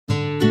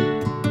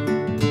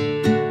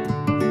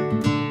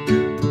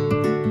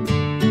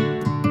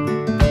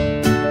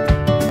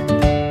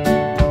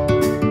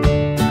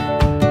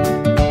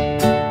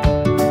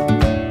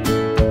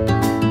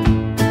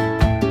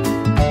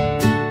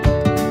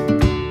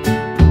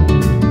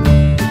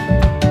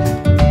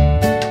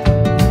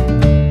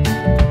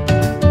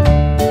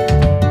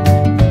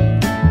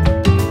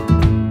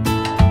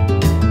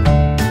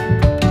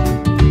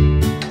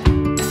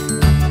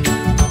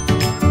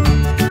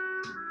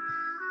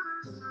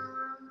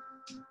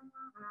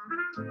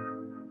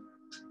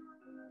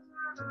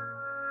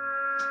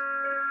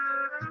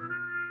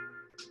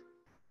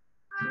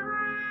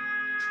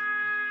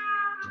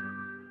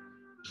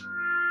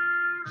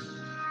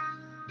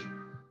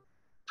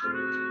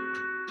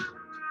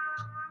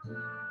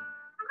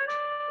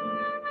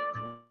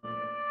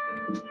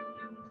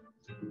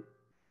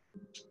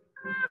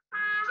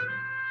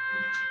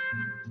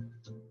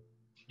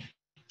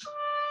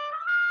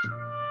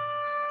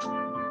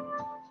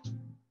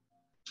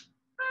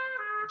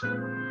All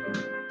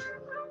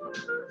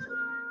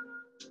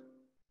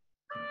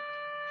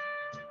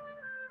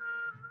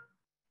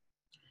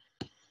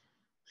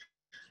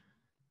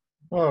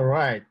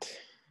right.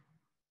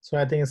 So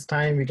I think it's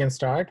time we can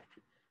start.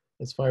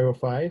 It's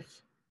 5:05.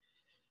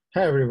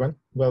 Hi, everyone.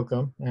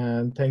 Welcome.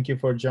 And thank you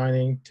for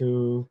joining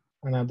to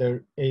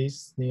another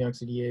ACE, New York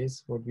City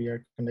ACE, what we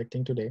are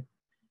conducting today.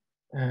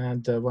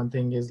 And one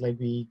thing is like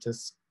we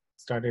just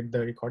started the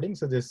recording.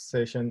 So this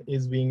session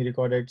is being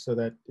recorded so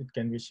that it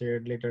can be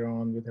shared later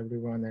on with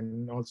everyone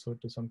and also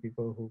to some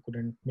people who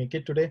couldn't make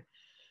it today.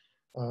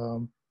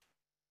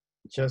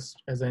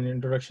 Just as an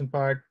introduction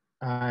part,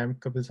 I'm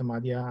Kapil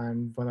Samadia.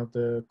 I'm one of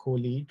the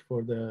co-lead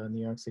for the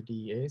New York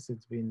City ACE.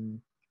 It's been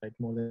like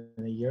more than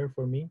a year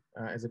for me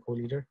as a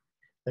co-leader.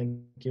 Thank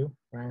you,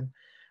 Ryan.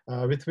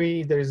 With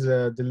me, there's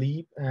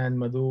Dilip and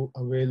Madhu,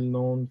 a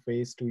well-known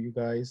face to you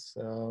guys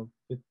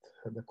with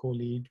the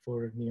co-lead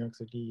for New York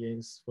City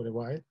ACE for a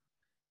while.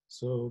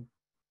 So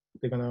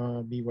they're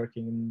gonna be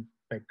working in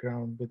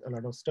background with a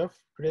lot of stuff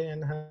today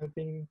and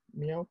helping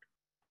me out.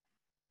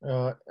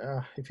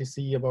 If you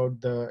see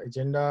about the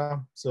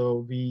agenda,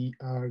 so we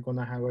are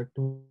gonna have a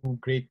two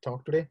great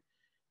talk today.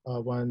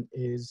 One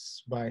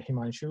is by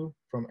Himanshu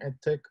from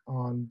EdTech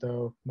on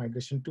the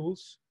migration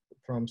tools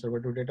from server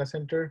to data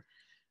center.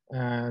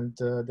 And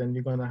then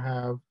we're gonna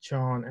have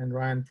John and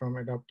Ryan from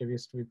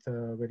Adaptivist with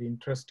a very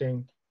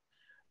interesting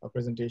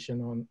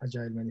presentation on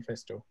Agile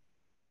Manifesto.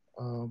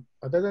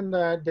 Other than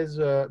that,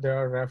 there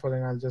are raffle,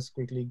 and I'll just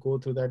quickly go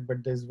through that.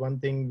 But there's one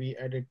thing we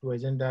added to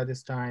agenda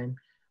this time,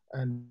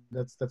 and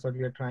that's what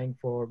we are trying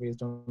for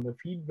based on the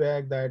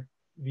feedback that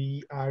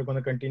we are going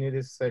to continue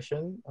this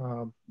session,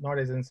 not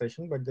as in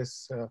session, but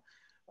this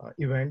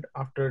event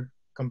after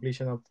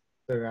completion of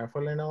the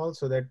raffle and all,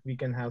 so that we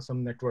can have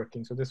some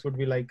networking. So this would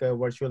be like a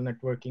virtual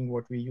networking,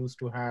 what we used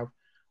to have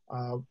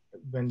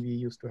when we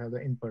used to have the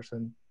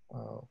in-person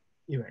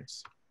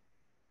events.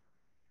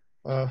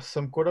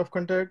 Some code of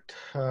conduct,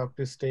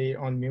 please stay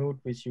on mute,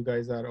 which you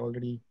guys are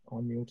already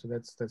on mute, so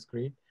that's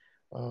great.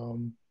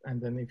 And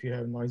then if you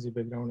have noisy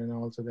background and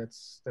also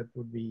that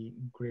would be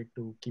great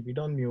to keep it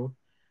on mute.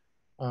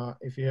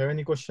 If you have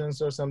any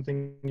questions or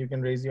something, you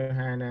can raise your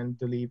hand, and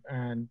Dilip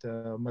and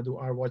Madhu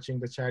are watching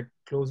the chat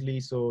closely,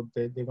 so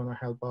they're gonna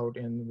help out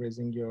in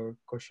raising your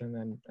question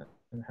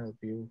and help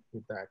you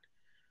with that.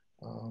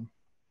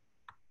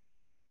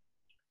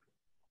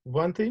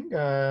 One thing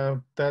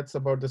that's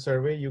about the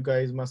survey, you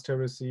guys must have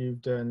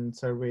received a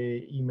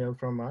survey email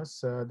from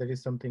us. That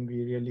is something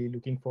we really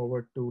looking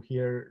forward to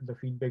hear the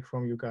feedback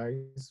from you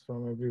guys,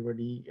 from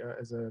everybody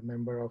as a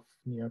member of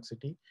New York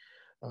City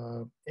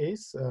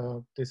ACE.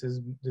 This is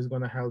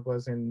going to help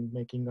us in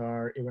making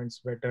our events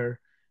better,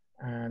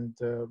 and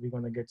we're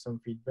going to get some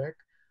feedback.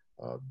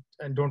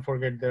 And don't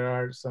forget, there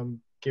are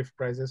some gift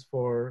prizes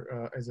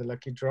for as a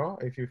lucky draw.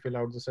 If you fill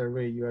out the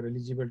survey, you are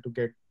eligible to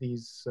get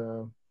these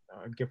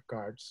gift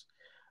cards.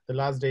 The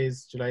last day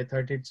is July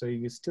 30th, so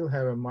you still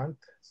have a month.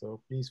 So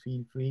please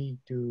feel free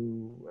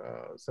to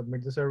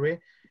submit the survey.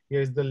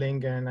 Here's the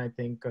link, and I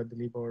think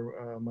Dilip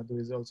or Madhu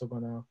is also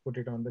gonna put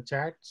it on the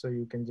chat. So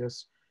you can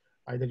just,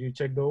 either you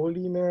check the old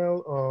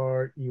email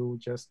or you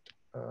just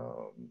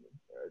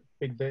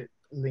pick the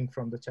link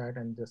from the chat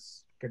and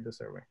just get the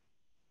survey.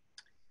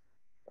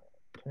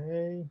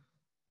 Okay.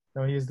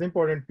 Now here's the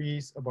important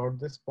piece about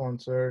the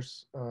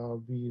sponsors.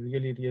 We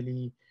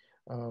really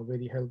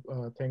very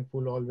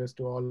thankful always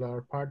to all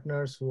our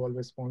partners who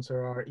always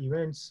sponsor our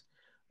events,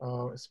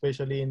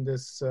 especially in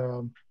this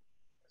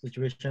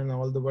situation.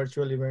 All the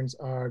virtual events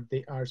are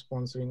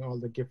sponsoring all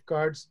the gift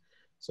cards.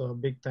 So a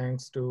big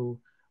thanks to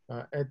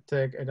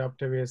EdTech,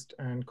 Adaptivist,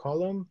 and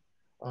Column.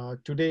 For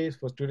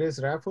today's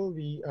raffle,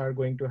 we are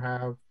going to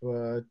have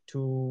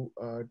two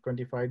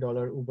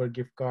 $25 Uber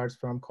gift cards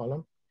from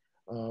Column,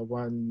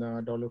 one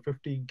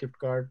 $50 gift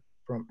card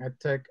from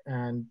EdTech,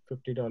 and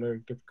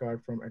 $50 gift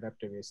card from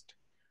Adaptivist.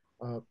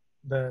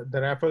 The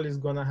raffle is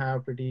gonna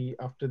have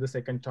after the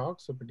second talk,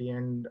 so pretty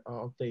end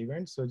of the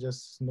event. So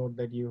just note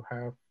that you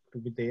have to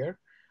be there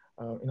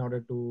in order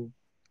to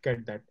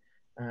get that.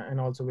 And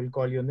also we'll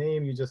call your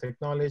name. You just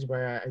acknowledge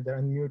by either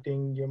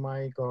unmuting your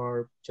mic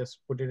or just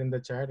put it in the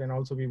chat. And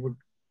also we would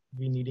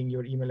be needing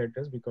your email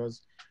address,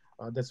 because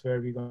that's where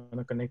we're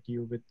gonna connect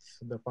you with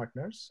the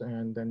partners,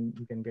 and then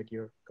you can get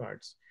your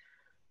cards.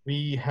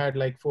 We had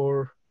like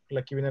 4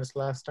 lucky winners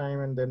last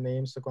time and their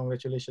names. So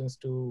congratulations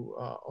to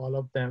all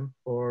of them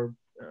for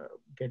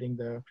being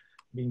the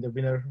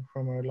winner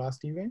from our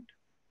last event.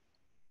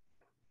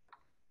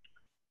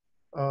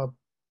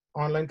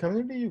 Online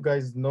community, you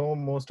guys know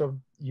most of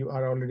you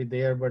are already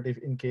there, but if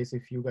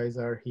you guys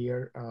are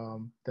here,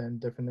 then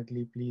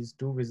definitely please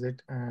do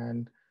visit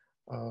and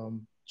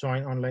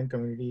join online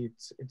community.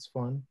 It's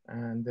fun,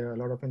 and there are a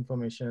lot of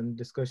information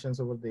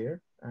discussions over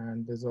there.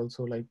 And there's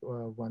also like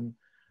one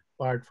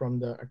part from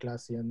the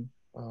Atlassian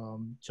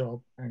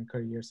job and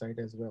career site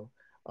as well.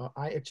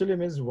 I actually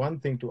missed one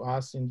thing to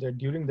ask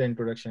during the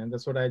introduction, and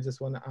that's what I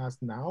just want to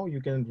ask now.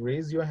 You can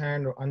raise your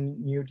hand or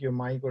unmute your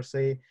mic or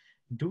say,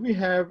 do we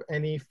have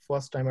any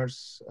first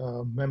timers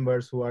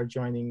members who are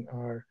joining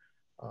our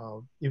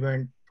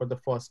event for the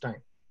first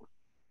time.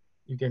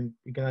 You can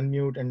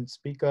unmute and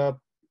speak up.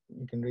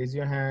 You can raise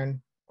your hand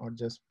or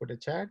just put a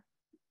chat.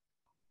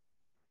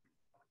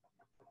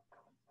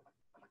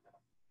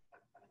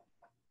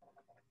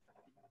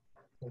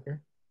 Okay,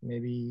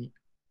 maybe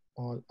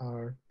all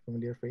are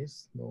familiar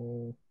face,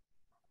 no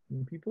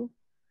new people.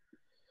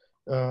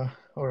 All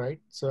right,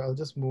 so I'll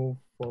just move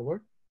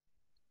forward.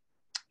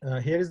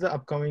 Here is the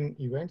upcoming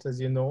events. As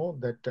you know,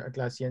 that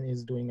Atlassian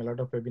is doing a lot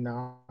of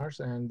webinars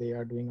and they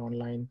are doing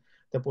online.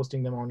 They're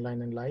posting them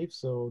online and live.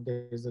 So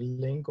there's a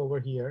link over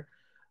here.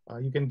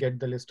 You can get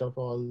the list of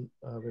all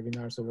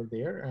webinars over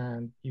there,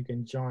 and you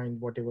can join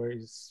whatever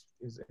is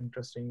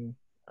interesting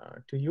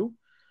to you.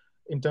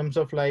 In terms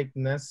of like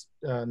next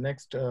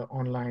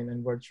online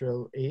and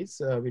virtual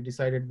ACE, we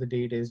decided the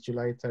date is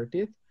July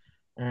 30th,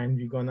 and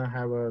we're gonna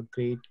have a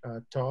great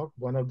talk.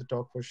 One of the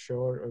talk for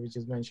sure, which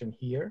is mentioned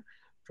here,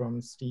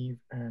 from Steve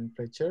and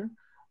Fletcher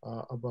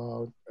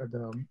about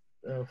the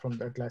from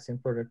the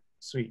Atlassian product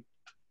suite.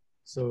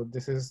 So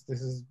this is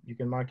you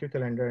can mark your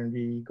calendar, and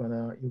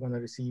you're gonna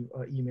receive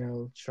an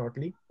email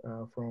shortly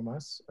from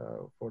us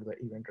for the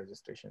event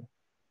registration.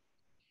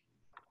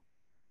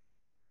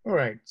 All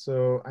right,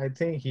 so I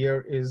think we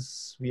are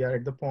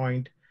at the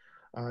point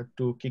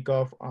to kick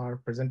off our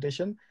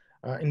presentation.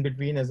 In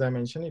between, as I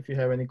mentioned, if you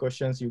have any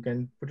questions, you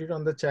can put it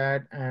on the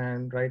chat,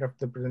 and right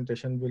after the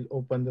presentation, we'll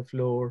open the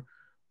floor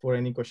for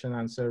any question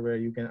answer where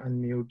you can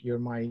unmute your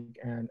mic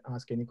and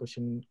ask any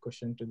question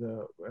to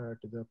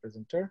the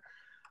presenter.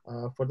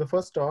 For the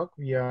first talk,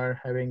 we are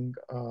having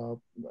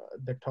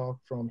the talk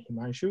from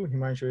Himanshu.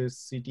 Himanshu is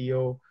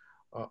CTO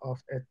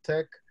of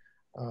EdTech,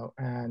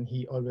 and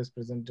he always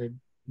presented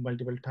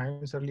multiple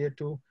times earlier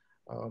too.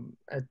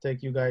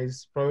 EdTech, you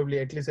guys probably,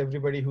 at least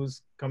everybody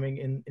who's coming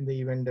in the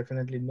event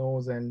definitely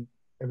knows, and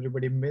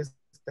everybody missed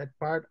that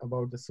part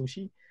about the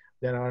sushi.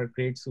 There are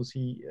great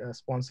sushi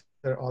sponsor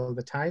all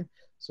the time.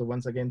 So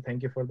once again,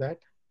 thank you for that.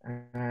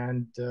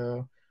 And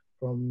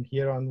from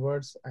here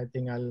onwards, I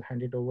think I'll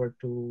hand it over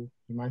to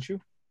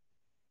Himanshu.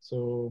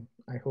 So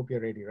I hope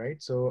you're ready,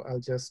 right? So I'll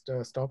just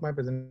stop my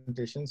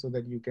presentation so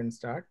that you can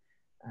start,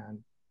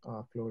 and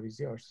floor is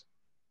yours.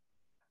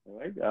 All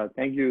right.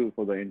 Thank you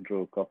for the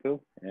intro, Kapil.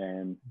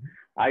 And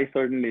I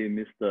certainly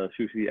missed the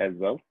sushi as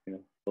well.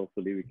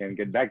 Hopefully we can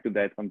get back to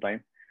that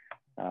sometime.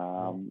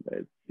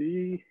 Let's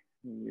see.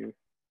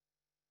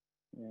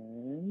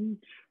 And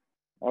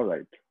all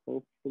right.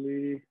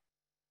 Hopefully.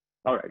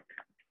 All right.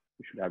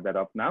 We should have that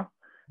up now.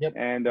 Yep.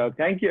 And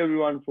thank you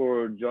everyone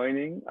for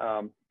joining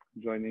us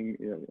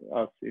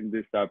in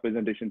this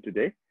presentation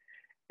today.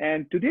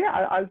 And today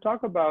I'll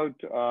talk about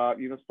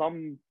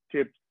some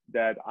tips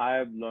that I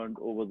have learned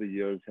over the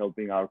years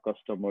helping our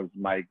customers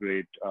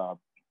migrate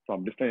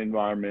from different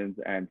environments,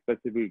 and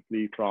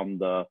specifically from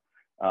the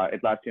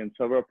Atlassian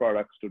server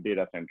products to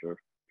data center.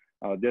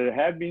 There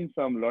have been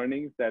some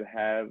learnings that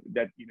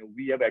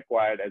we have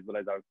acquired, as well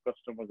as our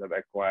customers have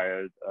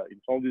acquired.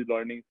 Some of these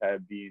learnings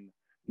have been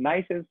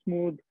nice and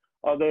smooth.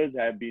 Others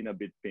have been a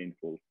bit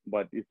painful.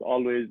 But it's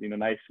always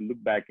nice to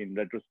look back in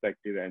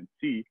retrospective and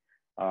see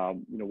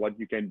what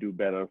you can do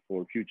better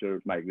for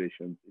future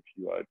migrations if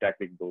you are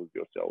tackling those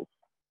yourself.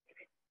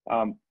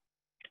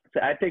 So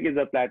AdTech is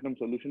a platinum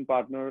solution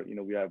partner.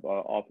 We have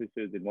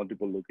offices in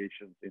multiple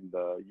locations in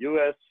the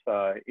US,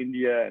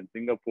 India, and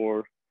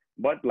Singapore.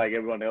 But like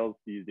everyone else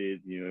these days,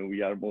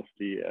 we are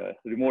mostly a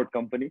remote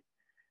company.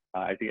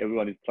 I think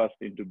everyone is thrust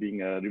into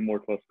being a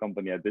remote first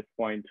company at this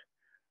point.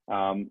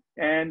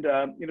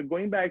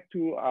 Going back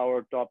to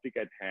our topic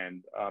at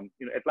hand,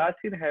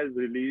 Atlassian has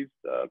released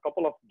a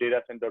couple of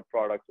data center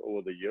products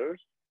over the years.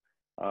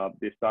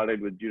 They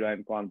started with Jira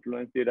and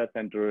Confluence Data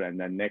Center, and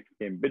then next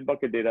came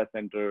Bitbucket Data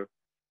Center.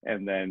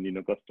 And then,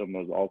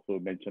 customers also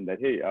mentioned that,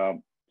 hey,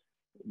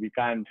 we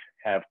can't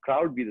have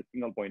crowd be the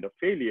single point of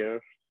failure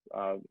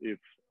if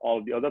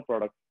all the other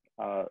products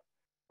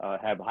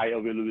have high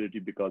availability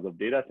because of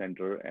data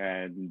center.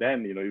 And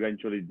then,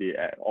 eventually they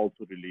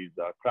also released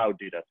Crowd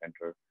Data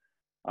Center.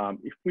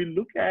 If we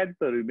look at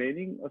the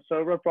remaining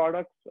server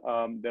products,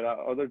 there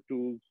are other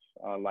tools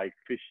like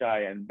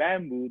Fisheye and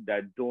Bamboo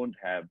that don't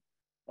have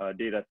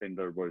data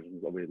center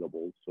versions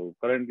available. So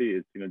currently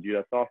it's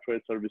Jira Software,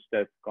 Service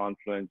Desk,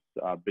 Confluence,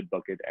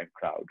 Bitbucket, and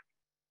Crowd.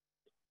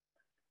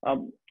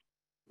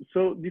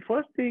 So the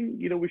first thing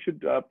we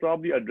should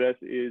probably address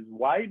is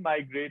why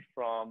migrate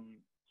from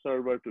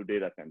server to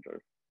data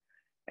center.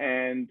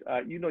 And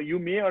you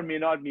may or may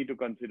not need to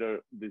consider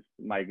this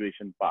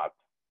migration path.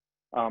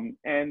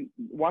 And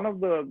one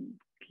of the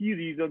key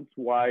reasons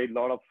why a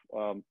lot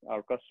of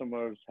our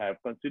customers have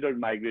considered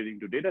migrating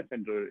to data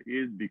center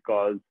is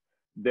because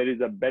there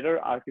is a better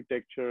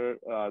architecture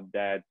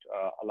that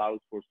allows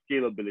for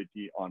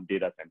scalability on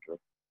data center.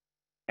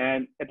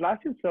 And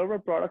Atlassian server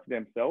products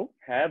themselves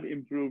have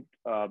improved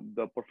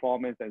the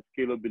performance and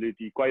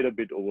scalability quite a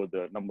bit over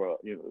the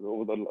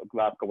over the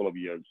last couple of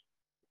years.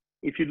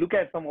 If you look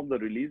at some of the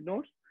release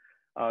notes,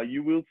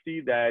 you will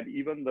see that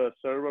even the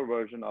server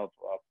version of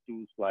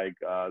tools like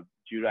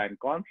Jira and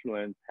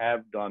Confluence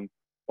have done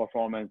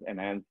performance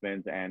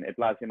enhancements, and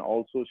Atlassian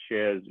also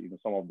shares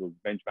some of those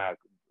benchmark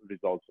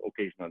results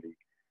occasionally,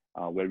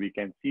 where we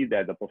can see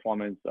that the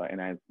performance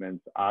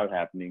enhancements are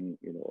happening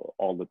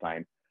all the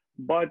time.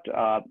 But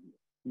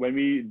when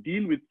we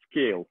deal with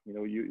scale,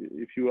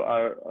 if you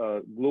are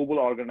a global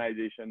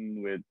organization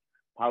with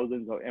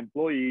thousands of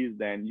employees,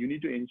 then you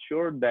need to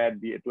ensure that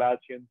the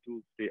Atlassian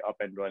tools stay up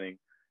and running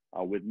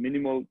with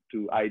minimal to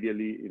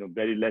ideally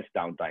very less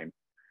downtime.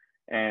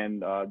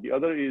 And the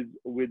other is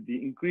with the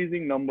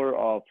increasing number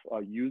of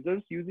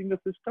users using the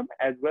system,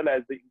 as well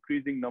as the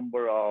increasing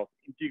number of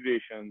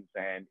integrations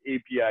and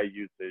API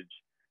usage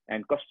and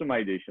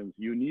customizations,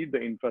 you need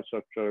the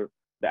infrastructure,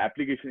 the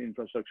application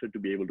infrastructure to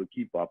be able to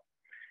keep up.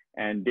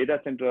 And Data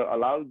Center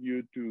allows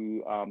you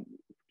to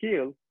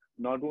scale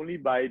not only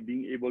by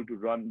being able to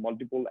run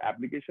multiple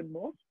application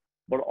nodes,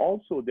 but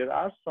also there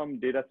are some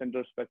Data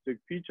Center specific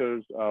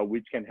features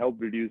which can help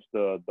reduce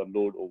the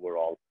load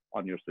overall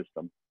on your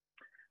system.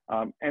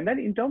 And then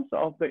in terms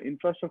of the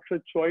infrastructure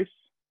choice,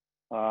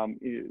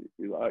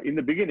 in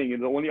the beginning,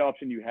 the only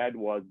option you had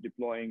was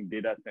deploying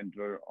Data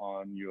Center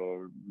on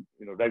your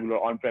regular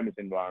on-premise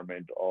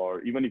environment,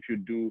 or even if you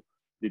do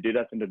the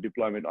Data Center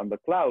deployment on the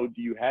cloud,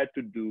 you had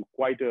to do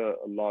quite a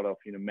lot of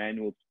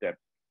manual steps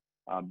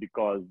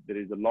because there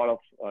is a lot of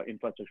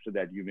infrastructure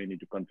that you may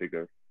need to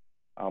configure.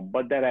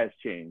 But that has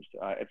changed.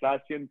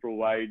 Atlassian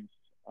provides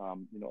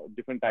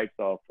different types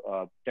of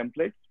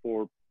templates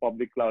for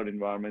public cloud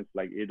environments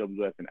like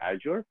AWS and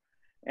Azure.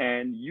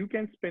 And you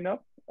can spin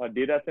up a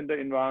Data Center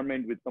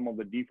environment with some of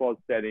the default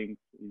settings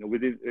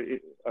within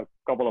a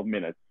couple of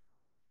minutes.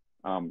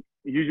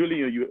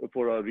 Usually,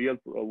 for a real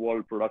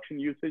world production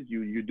usage,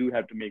 you do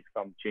have to make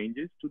some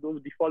changes to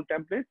those default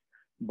templates.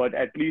 But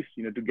at least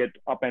to get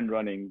up and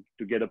running,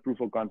 to get a proof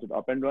of concept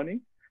up and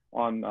running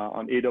on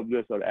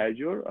AWS or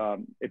Azure,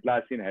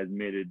 Atlassian has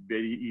made it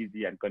very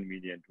easy and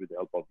convenient with the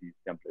help of these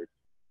templates.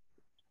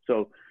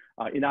 So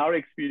in our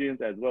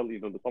experience as well,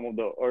 some of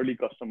the early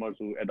customers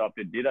who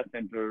adopted Data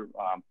Center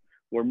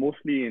were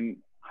mostly in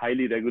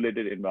highly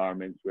regulated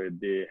environments where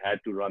they had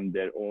to run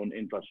their own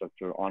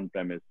infrastructure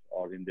on-premise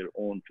or in their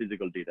own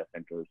physical data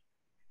centers.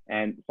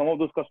 And some of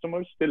those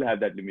customers still have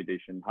that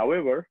limitation.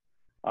 However,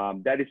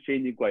 that is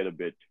changing quite a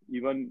bit.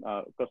 Even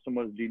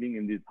customers dealing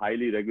in these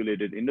highly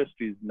regulated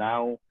industries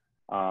now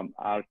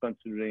are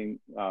considering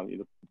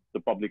the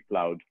public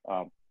cloud.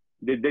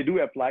 They do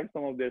apply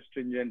some of their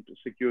stringent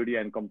security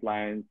and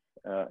compliance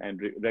and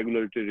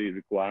regulatory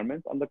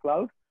requirements on the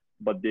cloud,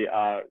 but they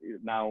are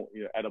now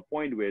at a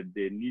point where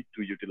they need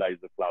to utilize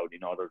the cloud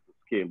in order to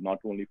scale, not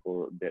only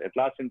for their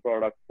Atlassian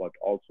products, but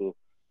also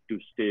to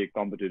stay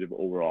competitive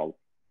overall.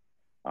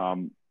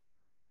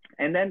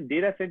 And then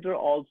Data Center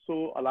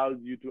also allows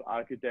you to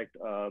architect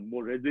a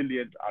more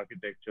resilient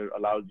architecture,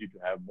 allows you to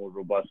have more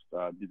robust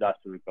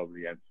disaster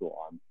recovery and so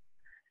on.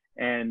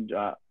 And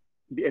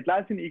the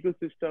Atlassian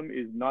ecosystem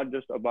is not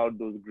just about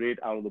those great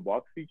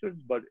out-of-the-box features,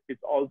 but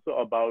it's also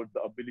about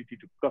the ability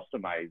to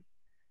customize.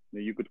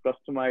 You could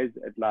customize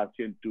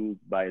Atlassian tools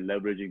by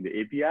leveraging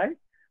the API,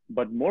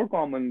 but more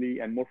commonly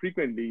and more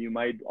frequently, you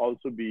might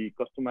also be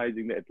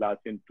customizing the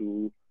Atlassian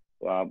tool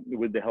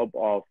with the help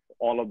of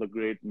all of the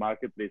great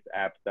marketplace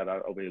apps that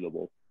are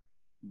available.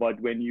 But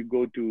when you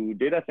go to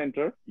Data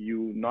Center,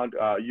 you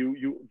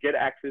get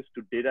access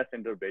to Data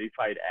Center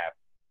verified apps.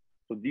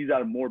 So these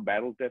are more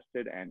battle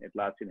tested, and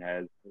Atlassian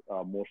has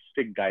more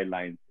strict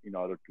guidelines in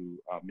order to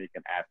make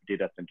an app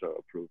Data Center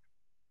approved.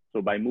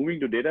 So by moving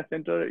to Data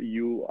Center,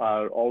 you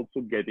are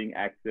also getting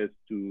access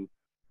to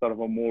sort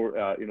of a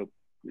more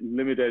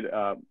limited,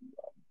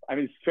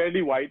 it's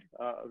fairly wide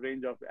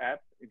range of apps.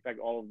 In fact,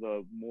 all of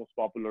the most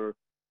popular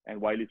and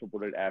widely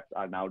supported apps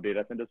are now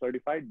Data Center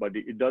certified, but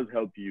it does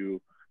help you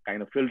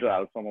kind of filter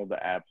out some of the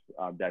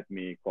apps that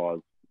may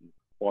cause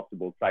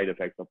possible side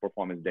effects of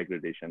performance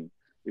degradation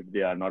if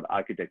they are not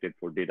architected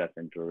for Data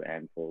Center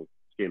and for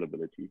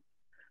scalability.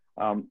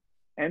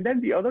 And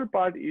then the other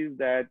part is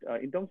that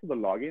in terms of the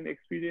login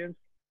experience,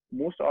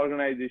 most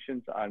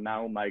organizations are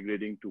now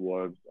migrating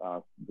towards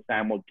the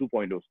SAML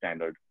 2.0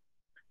 standard.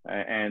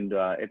 And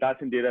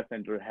Atlassian Data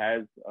Center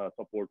has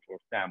support for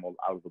SAML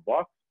out of the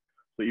box.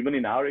 So even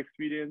in our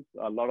experience,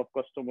 a lot of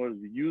customers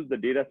use the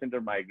Data Center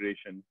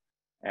migration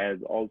as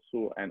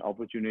also an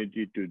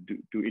opportunity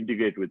to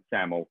integrate with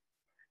SAML.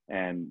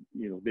 And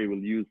they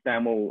will use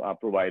SAML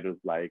providers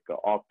like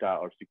Okta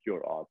or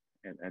SecureAuth,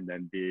 and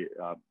then they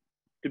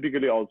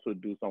typically also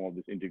do some of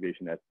this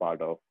integration as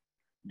part of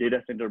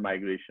Data Center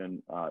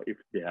migration if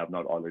they have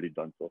not already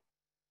done so.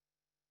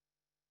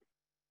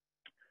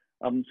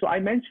 So I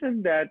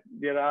mentioned that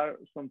there are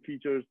some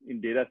features in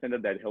Data Center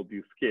that help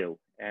you scale.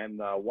 And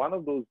one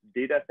of those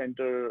Data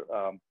Center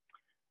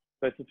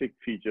specific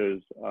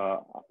features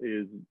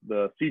is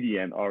the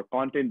CDN, or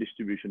Content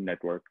Distribution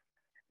Network.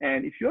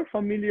 And if you're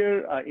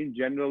familiar in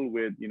general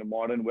with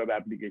modern web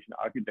application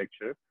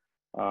architecture,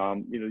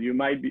 you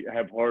might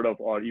have heard of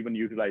or even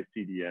utilize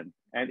CDN.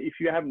 And if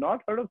you have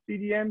not heard of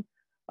CDN,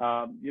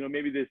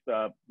 maybe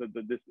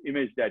this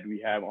image that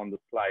we have on the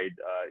slide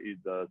is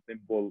a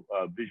simple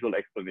visual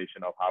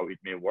explanation of how it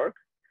may work.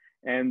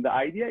 And the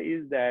idea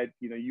is that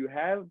you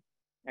have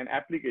an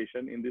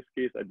application, in this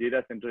case, a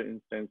data center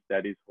instance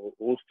that is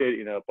hosted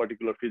in a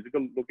particular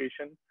physical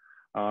location,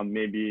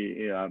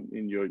 maybe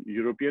in your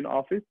European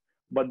office.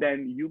 But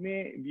then you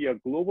may be a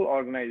global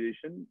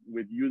organization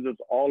with users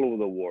all over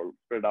the world,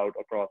 spread out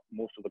across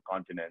most of the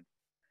continents.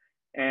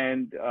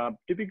 And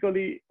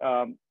typically,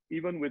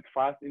 even with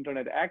fast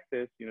internet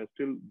access,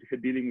 still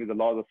dealing with the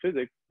laws of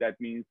physics, that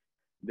means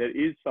there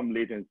is some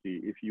latency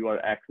if you are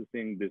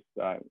accessing this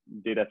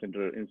data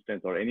center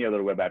instance or any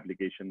other web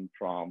application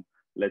from,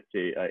 let's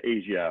say,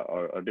 Asia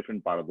or a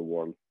different part of the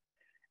world.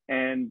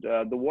 And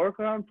the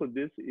workaround for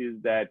this is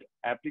that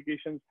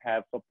applications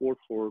have support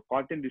for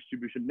content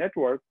distribution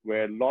network,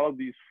 where a lot of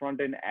these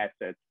front-end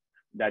assets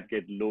that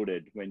get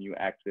loaded when you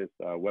access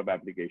web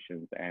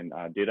applications and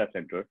data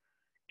center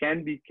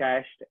can be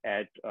cached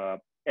at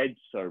edge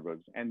servers.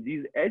 And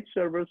these edge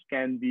servers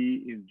can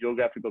be in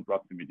geographical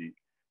proximity.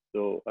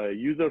 So a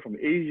user from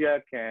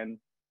Asia can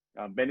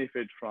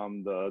benefit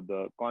from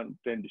the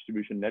content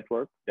distribution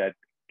network that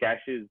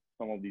caches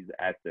some of these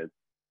assets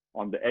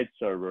on the edge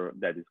server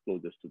that is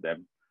closest to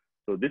them.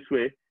 So this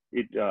way,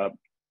 it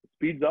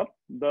speeds up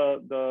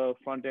the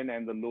front end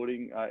and the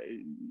loading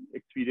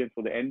experience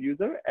for the end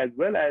user, as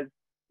well as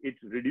it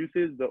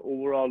reduces the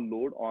overall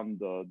load on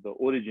the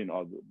origin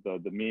of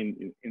the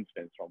main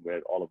instance from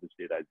where all of this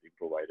data is being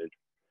provided.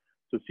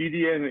 So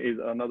CDN is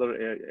another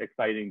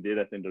exciting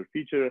data center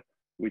feature,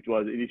 which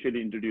was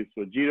initially introduced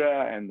for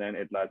Jira, and then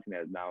Atlassian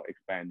has now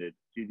expanded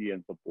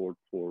CDN support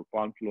for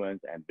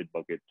Confluence and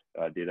Bitbucket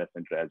data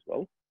center as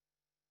well.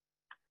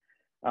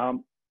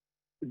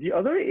 The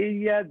other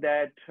area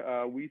that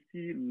we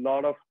see a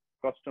lot of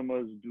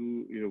customers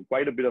do,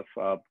 quite a bit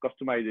of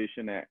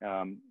customization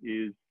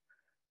is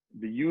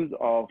the use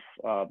of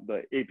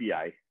the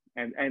API.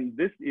 And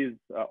this is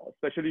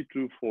especially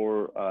true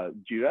for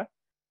Jira,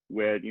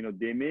 where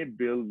they may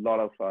build a lot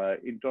of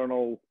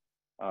internal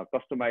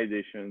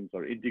customizations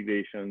or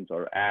integrations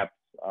or apps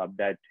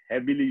that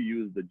heavily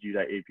use the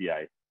Jira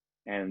API.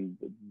 And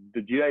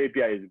the Jira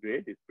API is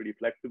great. It's pretty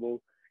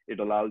flexible. It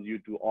allows you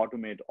to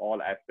automate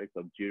all aspects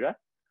of Jira.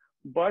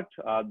 But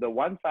the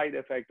one side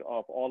effect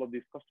of all of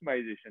this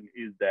customization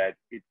is that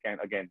it can,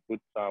 again, put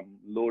some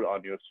load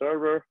on your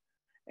server.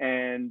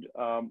 And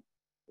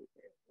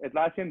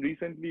Atlassian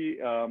recently,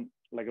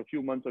 like a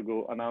few months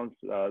ago, announced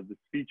this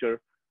feature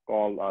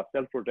called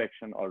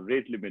self-protection or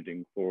rate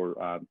limiting for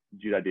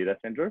Jira Data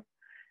Center.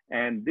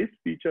 And this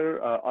feature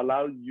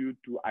allows you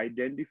to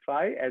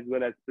identify as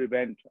well as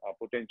prevent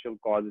potential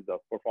causes of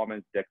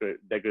performance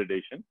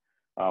degradation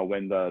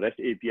when the REST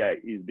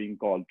API is being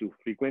called too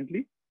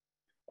frequently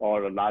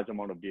or a large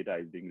amount of data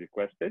is being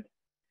requested.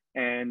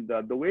 And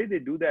the way they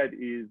do that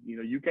is,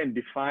 you can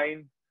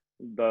define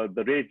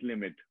the rate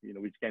limit,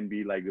 which can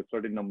be like a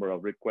certain number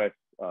of requests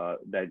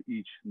that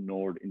each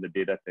node in the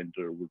data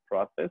center would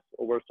process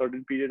over a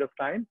certain period of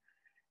time.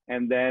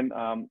 And then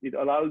it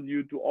allows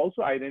you to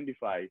also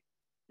identify,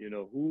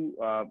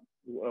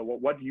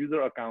 what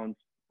user accounts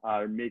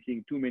are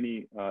making too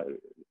many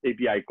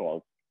API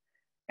calls.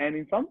 And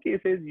in some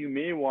cases, you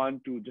may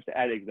want to just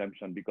add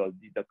exemption because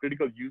the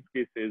critical use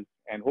cases,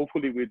 and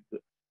hopefully with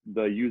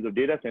the use of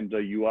data center,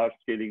 you are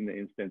scaling the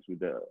instance with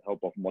the help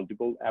of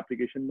multiple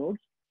application nodes.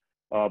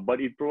 But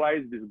it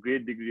provides this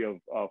great degree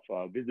of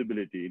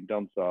visibility in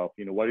terms of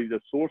what is the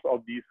source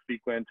of these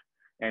frequent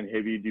and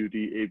heavy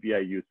duty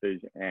API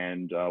usage,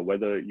 and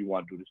whether you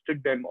want to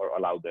restrict them or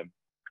allow them.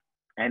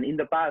 And in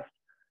the past,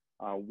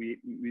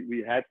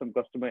 we had some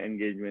customer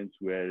engagements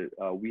where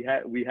we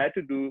had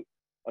to do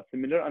a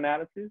similar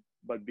analysis,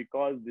 but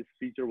because this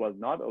feature was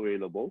not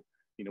available,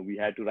 we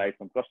had to write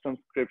some custom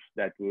scripts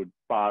that would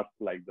parse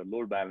like the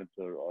load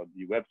balancer or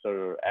the web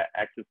server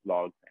access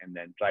logs, and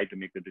then try to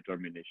make a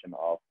determination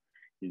of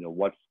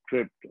what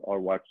script or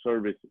what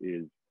service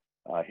is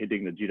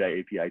hitting the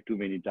Jira API too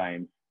many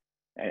times.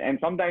 And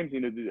sometimes,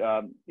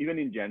 even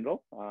in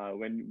general,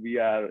 when we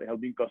are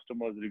helping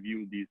customers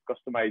review these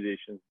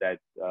customizations that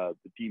the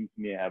teams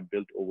may have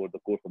built over the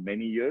course of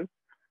many years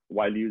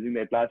while using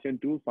the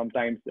Atlassian tool,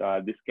 sometimes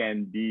this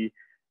can be,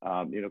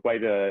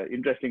 quite an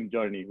interesting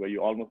journey where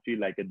you almost feel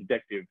like a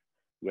detective,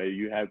 where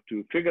you have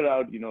to figure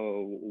out,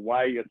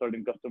 why a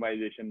certain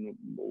customization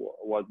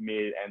was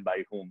made and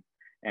by whom.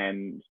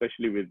 And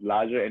especially with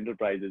larger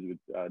enterprises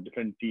with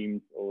different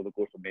teams over the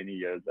course of many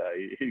years,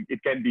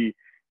 it can be,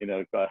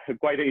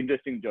 quite an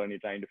interesting journey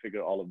trying to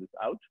figure all of this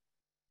out.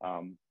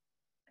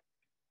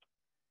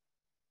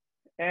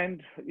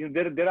 And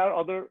there are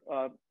other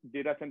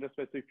data center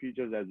specific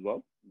features as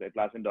well. The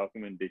Atlassian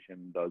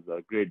documentation does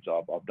a great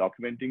job of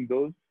documenting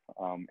those,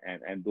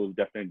 and those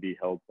definitely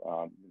help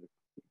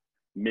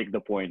make the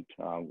point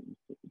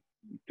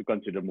to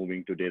consider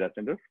moving to data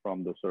center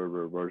from the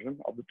server version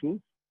of the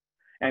tools.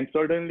 And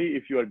certainly,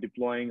 if you are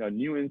deploying a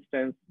new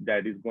instance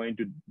that is going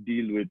to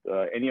deal with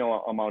any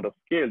amount of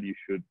scale, you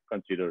should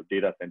consider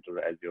data center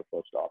as your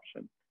first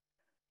option.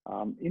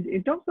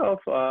 In terms of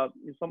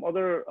some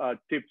other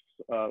tips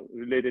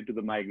related to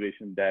the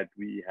migration that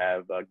we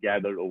have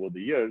gathered over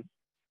the years,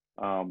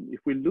 If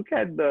we look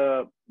at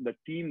the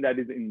team that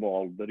is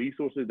involved, the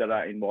resources that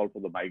are involved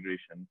for the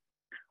migration,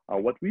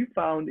 what we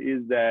found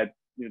is that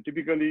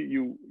typically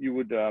you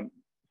would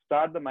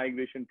start the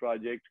migration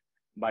project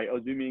by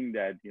assuming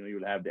that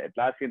you'll have the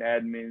Atlassian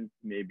admins,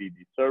 maybe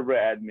the server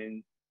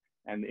admins,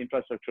 and the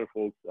infrastructure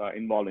folks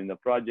involved in the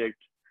project.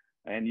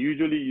 And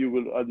usually you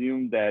will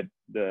assume that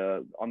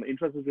on the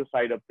infrastructure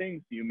side of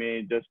things, you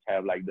may just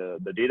have like the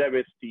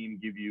database team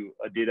give you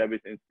a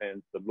database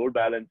instance, the load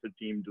balancer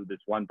team do this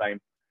one-time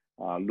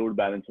load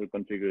balancer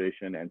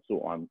configuration, and so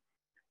on.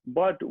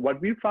 But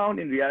what we found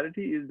in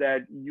reality is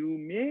that you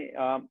may,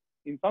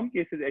 in some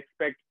cases,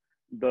 expect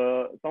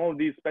some of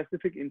these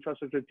specific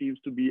infrastructure teams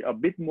to be a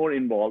bit more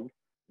involved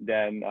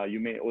than you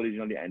may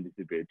originally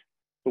anticipate.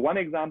 So one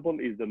example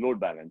is the load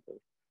balancer.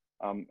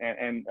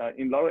 In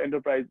a lot of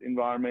enterprise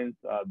environments,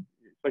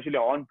 especially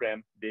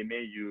on-prem, they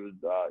may use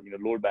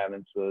load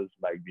balancers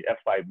like the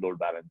F5 load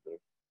balancer.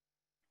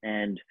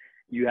 And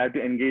you have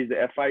to engage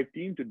the F5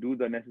 team to do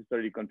the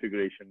necessary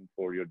configuration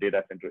for your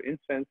data center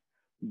instance.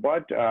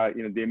 But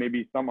there may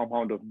be some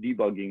amount of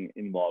debugging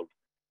involved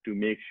to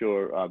make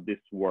sure this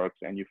works,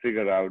 and you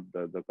figure out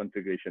the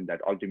configuration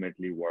that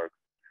ultimately works.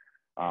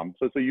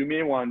 So you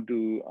may want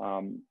to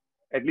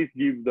at least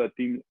give the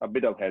team a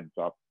bit of heads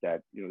up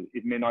that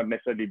it may not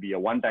necessarily be a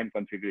one-time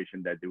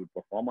configuration that they would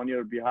perform on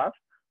your behalf,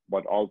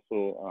 but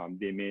also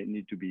they may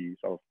need to be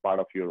sort of part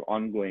of your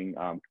ongoing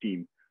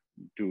team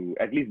to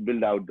at least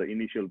build out the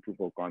initial proof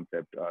of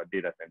concept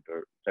data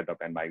center setup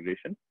and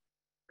migration.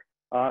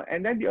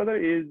 And then the other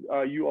is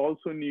you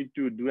also need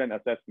to do an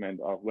assessment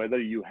of whether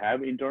you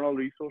have internal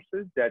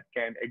resources that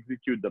can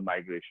execute the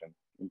migration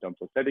in terms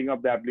of setting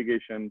up the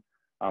application,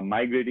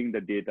 migrating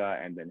the data,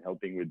 and then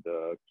helping with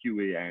the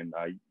QA and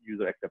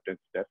user acceptance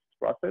test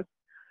process.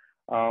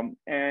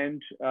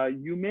 And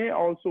you may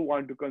also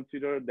want to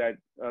consider that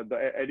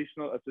the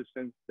additional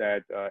assistance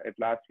that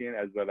Atlassian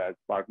as well as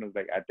partners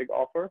like AdTech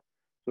offer.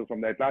 So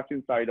from the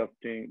Atlassian side of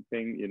thing,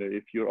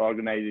 if your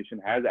organization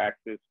has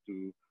access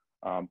to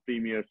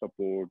Premier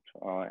support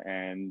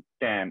and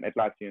TAM,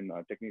 Atlassian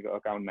Technical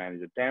Account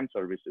Manager, TAM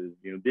services,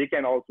 they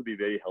can also be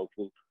very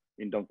helpful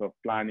in terms of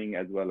planning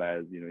as well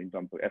as, in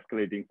terms of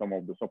escalating some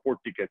of the support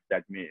tickets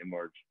that may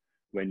emerge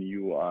when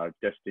you are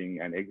testing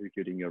and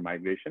executing your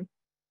migration.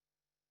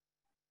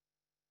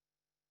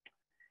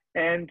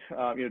 And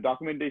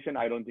documentation,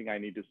 I don't think I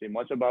need to say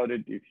much about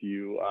it. If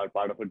you are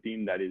part of a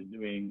team that is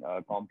doing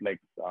complex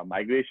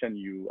migration,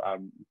 you are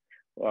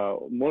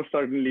most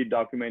certainly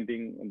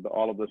documenting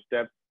all of the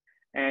steps.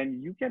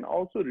 And you can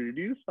also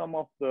reduce some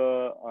of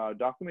the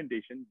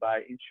documentation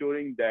by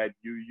ensuring that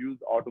you use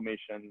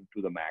automation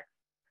to the max.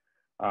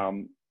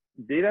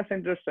 Data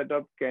center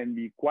setup can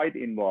be quite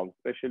involved,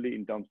 especially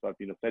in terms of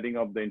setting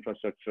up the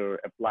infrastructure,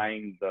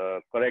 applying the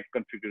correct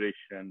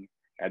configuration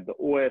at the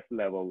OS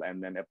level,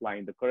 and then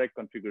applying the correct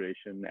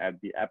configuration at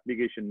the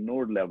application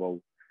node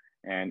level,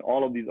 and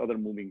all of these other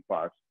moving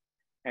parts.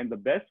 And the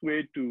best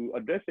way to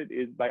address it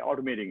is by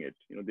automating it.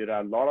 There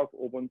are a lot of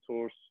open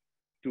source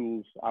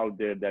tools out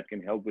there that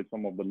can help with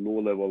some of the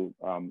low-level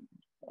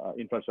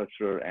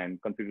infrastructure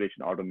and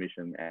configuration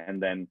automation.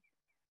 And then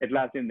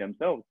Atlassian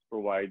themselves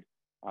provide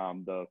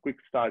the quick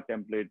start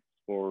templates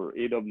for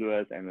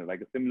AWS and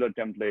like a similar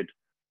template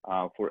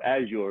for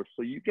Azure.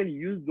 So you can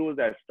use those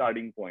as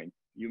starting points.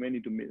 You may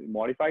need to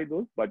modify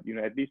those, but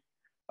at least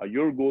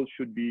your goal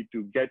should be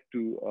to get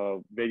to a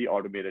very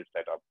automated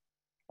setup.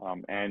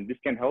 And this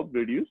can help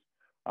reduce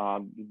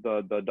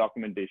the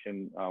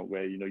documentation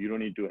where you don't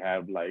need to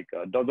have like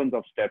dozens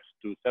of steps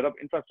to set up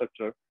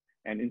infrastructure,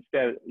 and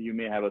instead you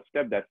may have a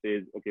step that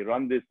says, okay,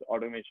 run this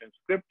automation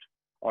script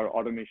or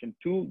automation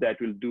tool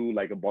that will do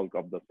like a bulk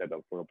of the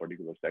setup for a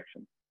particular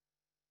section.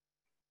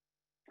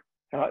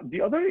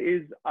 The other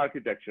is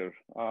architecture.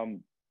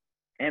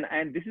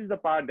 And this is the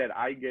part that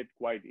I get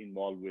quite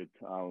involved with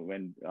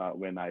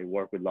when I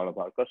work with a lot of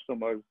our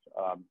customers,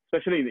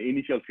 especially in the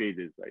initial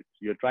phases, right? So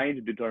you're trying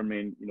to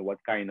determine, what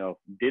kind of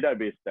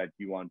database that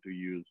you want to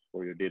use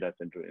for your data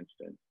center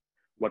instance,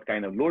 what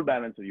kind of load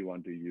balancer you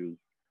want to use,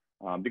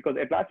 because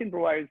Atlassian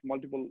provides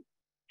multiple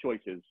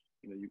choices.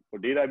 For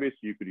database,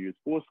 you could use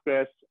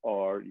Postgres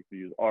or you could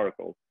use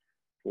Oracle.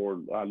 For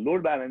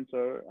load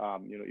balancer,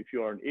 if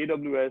you're on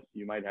AWS,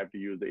 you might have to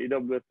use the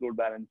AWS load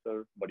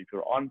balancer, but if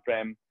you're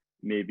on-prem,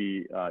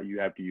 maybe you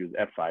have to use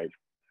F5.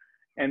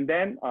 And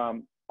then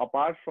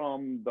apart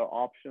from the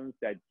options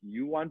that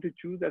you want to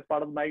choose as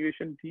part of the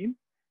migration team,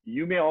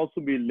 you may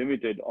also be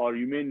limited, or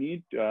you may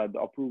need the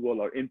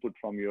approval or input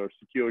from your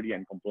security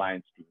and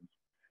compliance teams.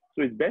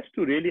 So it's best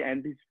to really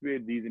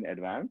anticipate these in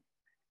advance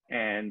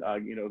and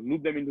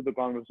loop them into the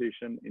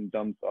conversation in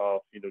terms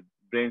of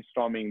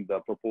brainstorming the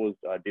proposed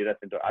data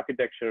center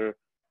architecture.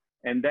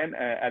 And then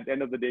at the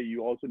end of the day,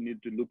 you also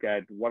need to look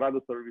at what are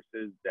the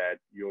services that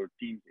your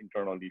teams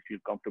internally feel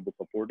comfortable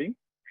supporting.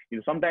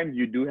 Sometimes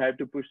you do have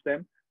to push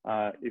them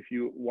if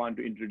you want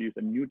to introduce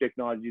a new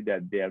technology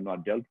that they have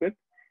not dealt with,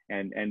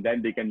 and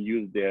then they can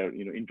use their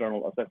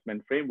internal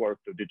assessment framework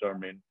to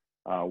determine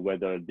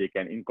whether they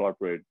can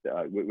incorporate,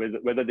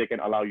 whether they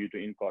can allow you to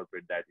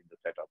incorporate that in the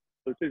setup.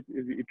 So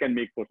it can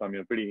make for some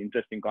pretty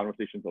interesting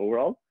conversations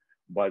overall.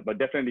 But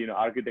definitely,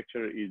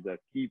 architecture is a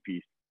key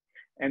piece.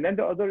 And then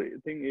the other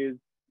thing is,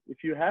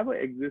 if you have an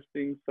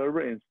existing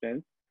server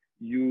instance,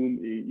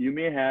 you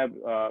may have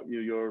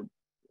your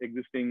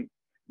existing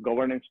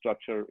governance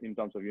structure in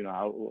terms of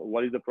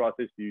what is the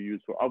process you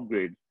use for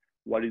upgrades,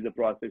 what is the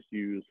process you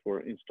use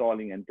for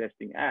installing and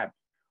testing apps,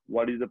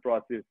 what is the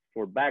process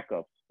for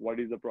backups, what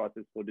is the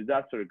process for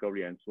disaster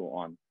recovery, and so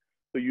on.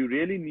 So you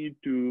really need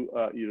to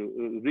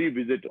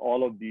revisit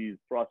all of these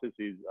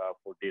processes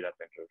for data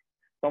centers.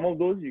 Some of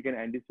those you can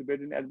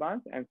anticipate in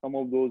advance, and some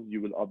of those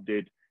you will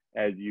update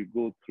as you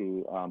go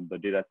through the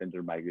data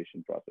center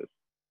migration process.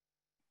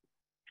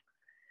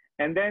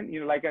 And then,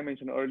 like I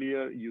mentioned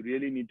earlier, you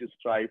really need to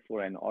strive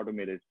for an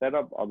automated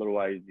setup.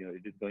 Otherwise,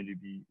 it is going to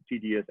be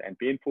tedious and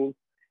painful.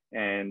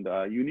 And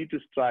you need to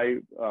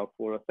strive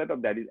for a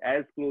setup that is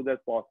as close as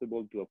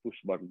possible to a push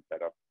button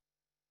setup.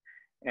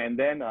 And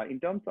then in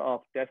terms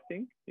of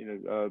testing,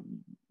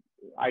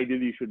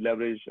 ideally you should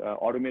leverage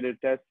automated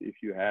tests if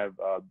you have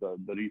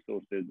the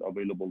resources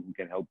available who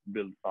can help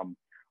build some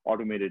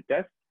automated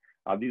tests.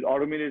 These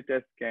automated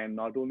tests can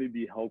not only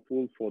be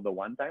helpful for the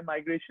one-time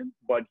migration,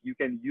 but you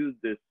can use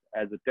this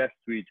as a test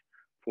suite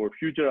for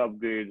future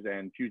upgrades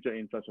and future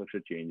infrastructure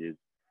changes.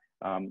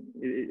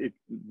 It's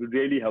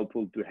really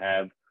helpful to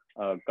have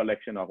a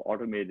collection of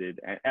automated,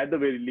 and at the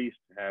very least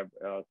have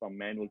some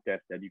manual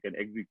tests that you can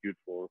execute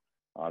for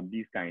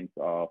these kinds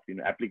of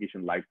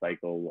application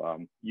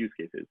lifecycle use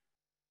cases.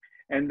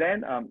 And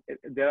then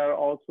there are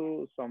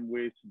also some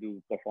ways to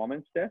do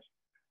performance tests.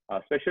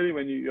 Especially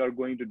when you are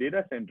going to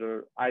data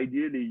center,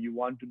 ideally you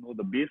want to know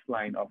the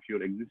baseline of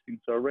your existing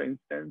server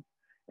instance,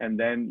 and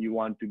then you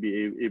want to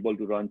be able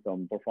to run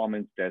some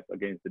performance tests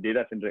against the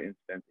data center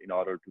instance in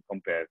order to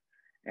compare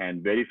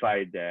and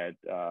verify that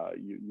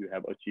you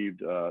have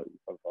achieved a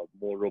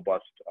more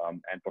robust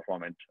and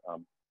performant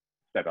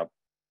setup.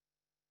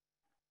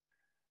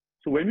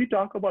 So when we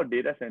talk about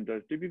data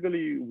centers,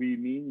 typically we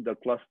mean the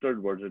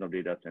clustered version of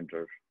data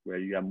center, where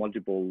you have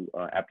multiple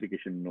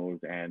application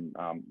nodes and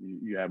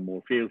you have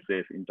more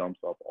fail-safe in terms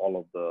of all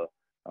of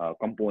the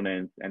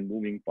components and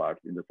moving parts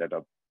in the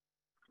setup.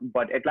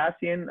 But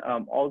Atlassian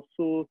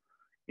also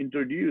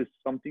introduced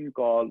something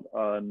called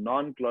a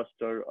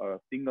non-cluster or a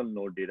single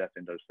node data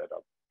center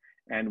setup.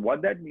 And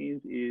what that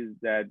means is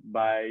that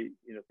by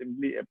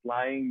simply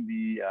applying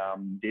the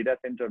data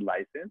center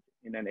license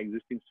in an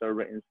existing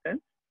server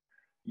instance,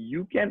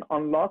 you can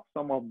unlock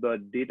some of the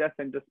data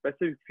center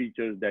specific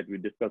features that we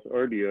discussed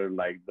earlier,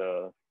 like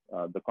the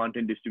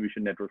content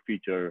distribution network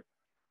feature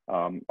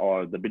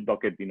or the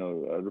Bitbucket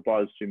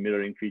repository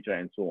mirroring feature,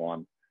 and so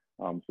on.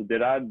 So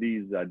there are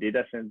these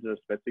data center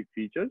specific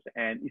features,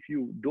 and if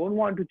you don't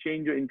want to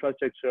change your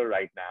infrastructure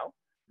right now,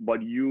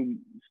 but you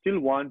still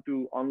want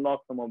to unlock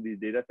some of these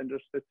data center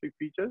specific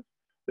features,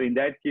 so in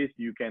that case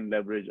you can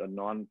leverage a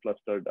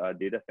non-clustered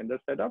data center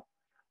setup.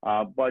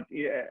 But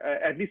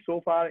at least so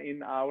far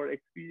in our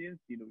experience,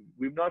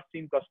 we've not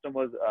seen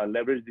customers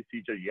leverage this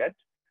feature yet,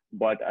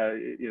 but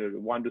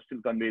want to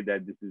still convey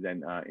that this is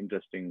an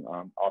interesting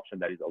option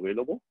that is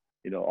available.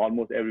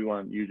 Almost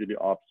everyone usually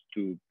opts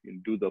to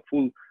do the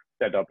full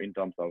setup in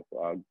terms of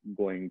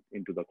going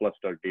into the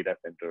clustered data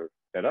center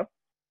setup.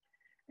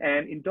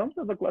 And in terms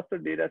of the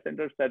clustered data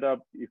center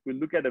setup, if we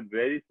look at a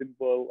very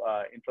simple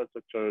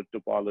infrastructure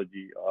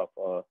topology of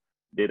a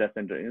data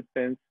center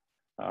instance,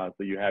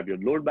 so you have your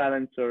load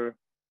balancer,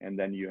 and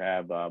then you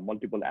have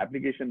multiple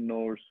application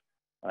nodes,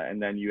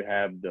 and then you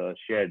have the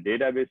shared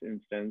database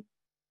instance,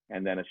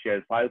 and then a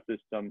shared file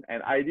system.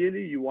 And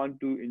ideally, you want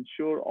to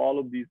ensure all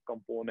of these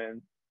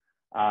components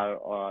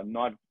are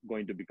not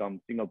going to become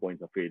single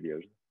points of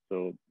failures.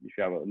 So if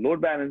you have a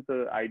load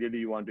balancer, ideally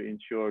you want to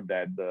ensure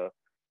that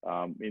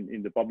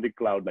in the public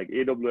cloud like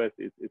AWS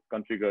is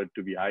configured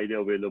to be highly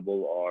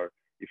available, or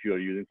if you are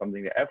using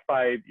something like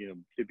F5,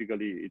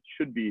 typically it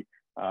should be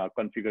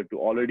configured to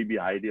already be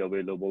highly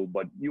available.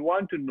 But you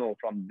want to know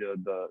from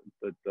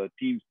the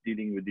teams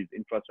dealing with these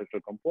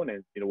infrastructure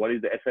components, what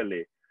is the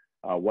SLA,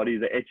 what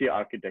is the HA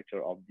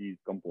architecture of these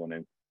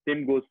components.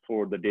 Same goes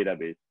for the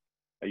database.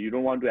 You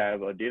don't want to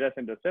have a data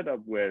center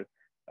setup where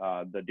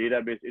the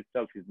database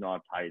itself is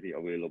not highly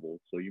available.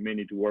 So you may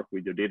need to work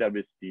with your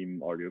database team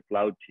or your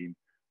cloud team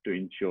to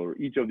ensure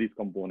each of these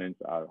components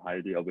are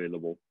highly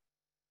available.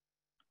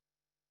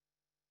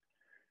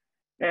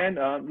 And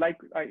like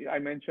I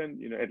mentioned,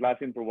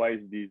 Atlassian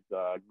provides these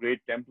great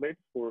templates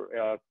for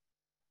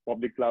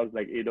public clouds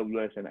like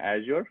AWS and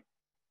Azure.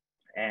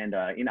 And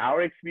in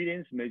our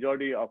experience,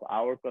 majority of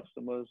our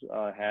customers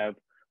have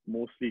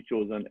mostly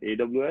chosen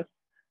AWS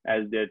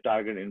as their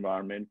target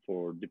environment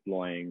for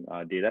deploying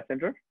data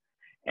center.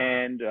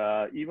 And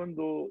even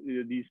though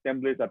these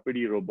templates are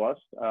pretty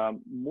robust,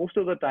 most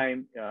of the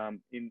time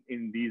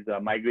in these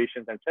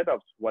migrations and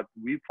setups, what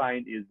we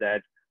find is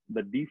that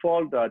the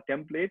default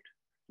template,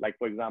 like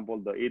for example,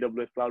 the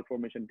AWS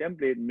CloudFormation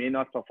template may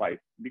not suffice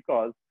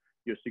because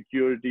your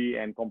security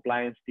and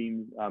compliance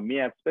teams may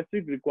have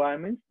specific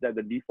requirements that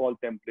the default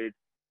templates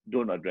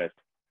don't address.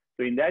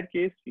 So in that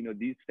case,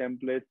 these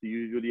templates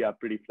usually are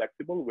pretty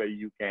flexible where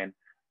you can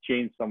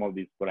change some of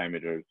these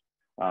parameters.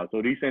 So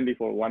recently,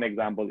 for one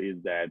example, is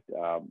that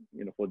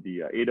for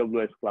the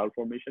AWS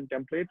CloudFormation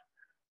template,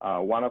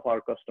 one of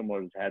our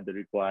customers had the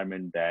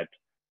requirement that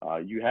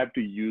you have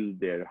to use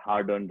their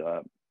hardened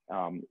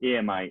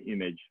AMI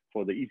image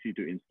for the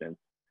EC2 instance.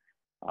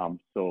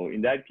 So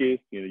in that case,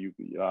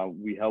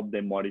 we help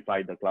them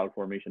modify the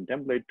CloudFormation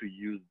template to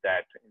use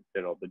that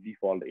instead of the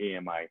default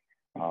AMI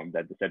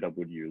that the setup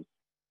would use.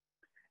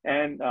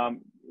 And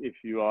if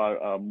you are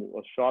a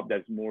shop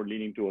that's more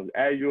leaning towards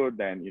Azure,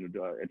 then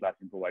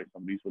Atlassian provides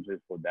some resources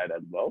for that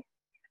as well.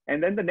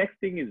 And then the next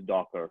thing is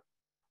Docker.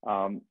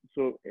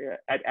 So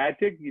at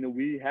AdTech,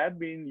 we have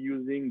been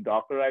using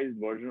Dockerized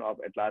version of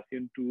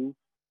Atlassian tools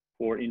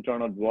for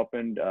internal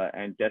development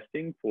and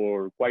testing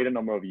for quite a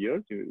number of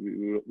years.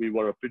 We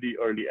were a pretty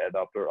early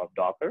adopter of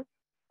Docker.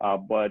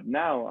 But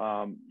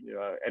now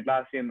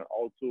Atlassian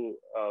also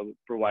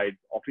provides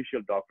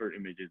official Docker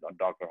images on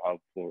Docker Hub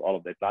for all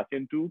of the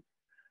Atlassian tools.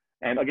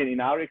 And again,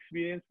 in our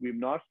experience, we've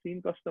not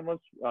seen customers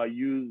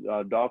use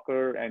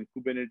Docker and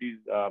Kubernetes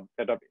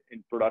setup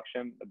in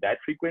production that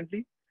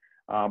frequently,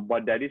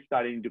 but that is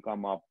starting to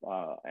come up.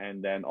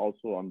 And then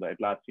also on the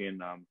Atlassian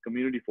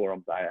community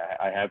forums,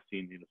 I have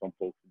seen some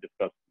folks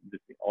discuss this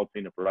also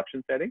in a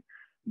production setting.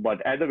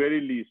 But at the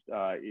very least,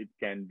 it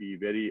can be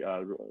very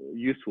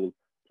useful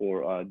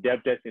for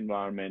dev test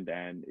environment,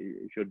 and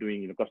if you're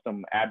doing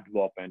custom app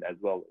development as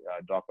well,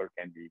 Docker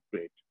can be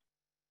great.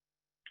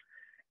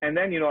 And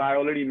then I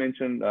already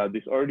mentioned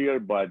this earlier,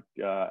 but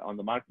on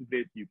the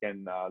marketplace you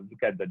can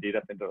look at the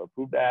data center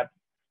approved apps.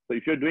 So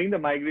if you're doing the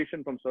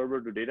migration from server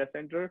to data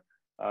center,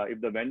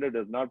 if the vendor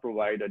does not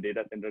provide a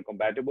data center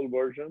compatible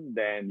version,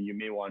 then you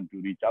may want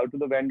to reach out to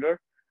the vendor.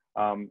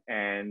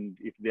 And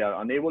if they are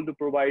unable to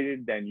provide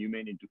it, then you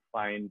may need to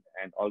find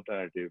an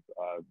alternative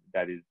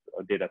that is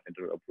data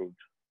center approved.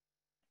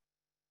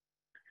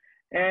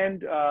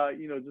 And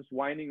just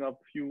winding up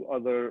a few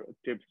other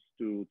tips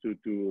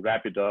to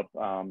wrap it up.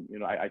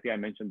 I think I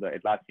mentioned the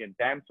Atlassian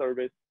TAM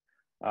service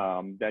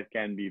that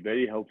can be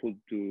very helpful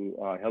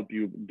to help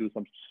you do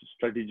some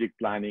strategic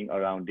planning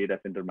around data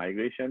center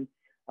migration.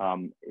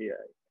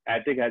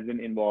 AdTech has been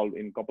involved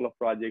in a couple of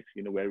projects,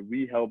 where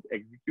we help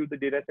execute the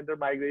data center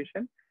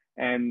migration,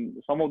 and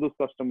some of those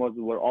customers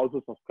were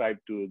also subscribed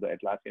to the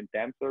Atlassian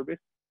TAM service.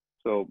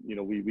 So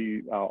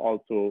we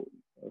also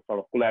sort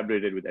of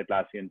collaborated with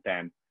Atlassian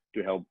TAM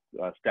to help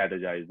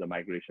strategize the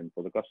migration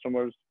for the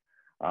customers.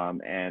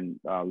 And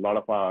a lot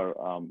of our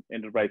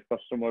enterprise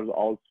customers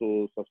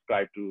also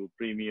subscribe to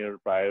Premier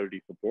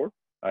Priority Support,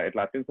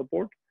 Atlassian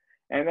support.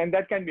 And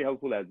that can be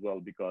helpful as well,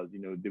 because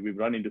we've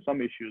run into some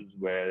issues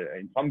where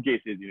in some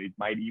cases it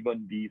might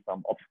even be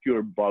some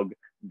obscure bug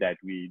that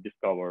we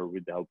discover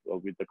with the help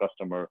with the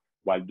customer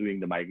while doing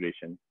the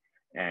migration.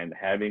 And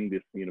having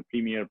this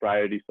Premier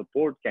Priority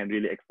Support can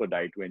really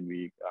expedite when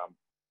we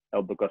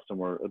help the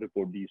customer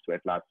report these to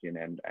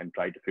Atlassian and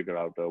try to figure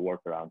out a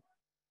workaround.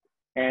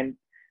 And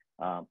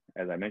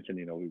as I mentioned,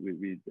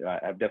 we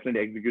have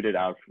definitely executed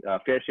our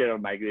fair share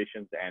of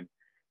migrations, and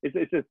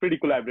it's a pretty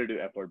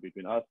collaborative effort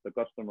between us, the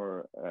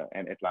customer,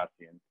 and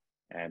Atlassian,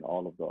 and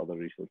all of the other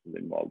resources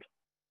involved.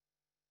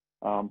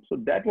 So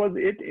that was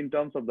it in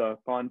terms of the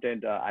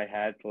content I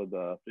had for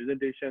the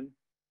presentation.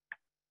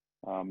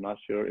 I'm not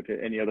sure if there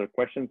are any other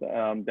questions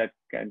that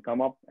can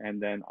come up.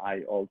 And then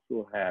I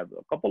also have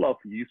a couple of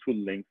useful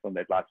links on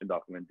the Atlassian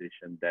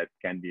documentation that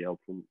can be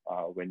helpful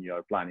when you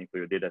are planning for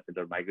your data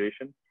center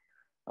migration.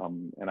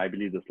 And I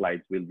believe the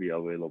slides will be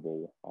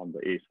available on the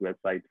ACE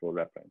website for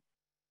reference.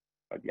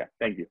 But yeah,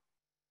 thank you.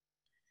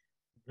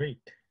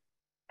 Great.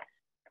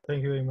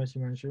 Thank you very much,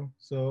 Himanshu.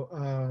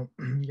 So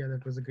yeah,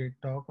 that was a great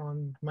talk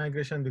on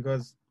migration,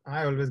 because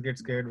I always get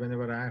scared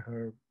whenever I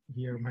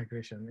hear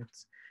migration.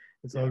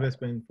 It's always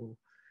painful.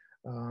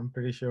 I'm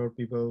pretty sure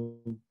people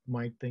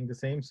might think the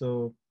same.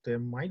 So there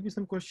might be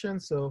some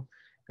questions. So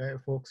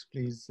folks,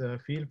 please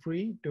feel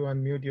free to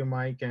unmute your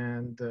mic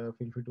and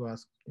feel free to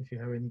ask if you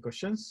have any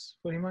questions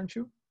for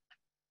Himanshu.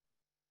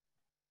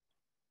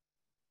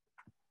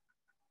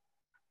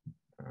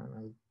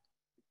 I'll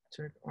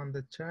check on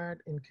the chat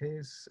in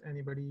case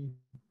anybody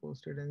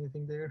posted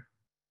anything there.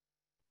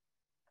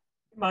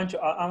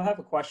 Himanshu, I have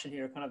a question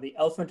here, kind of the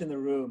elephant in the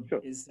room. Sure.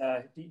 Is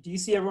do you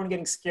see everyone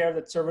getting scared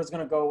that server is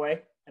going to go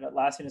away and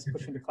Atlassian is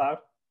pushing to cloud?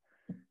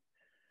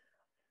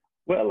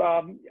 Well,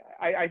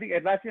 I think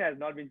Atlassian has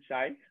not been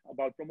shy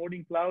about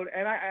promoting cloud,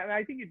 and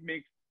I think it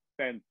makes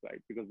sense,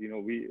 right? Because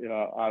we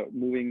are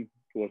moving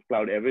towards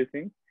cloud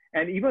everything,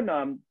 and even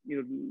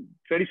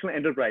traditional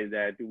enterprise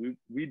that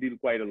we deal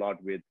quite a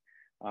lot with,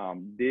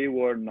 they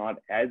were not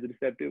as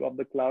receptive of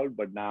the cloud,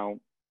 but now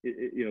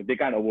they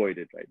can't avoid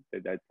it,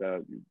 right?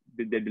 That's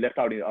they'd be left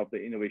out of the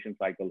innovation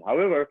cycle.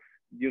 However,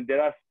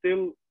 there are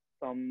still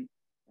some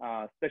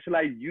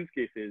specialized use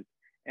cases,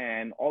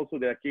 and also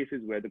there are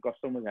cases where the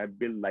customers have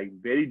built like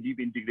very deep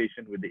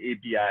integration with the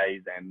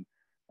APIs and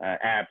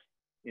apps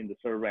in the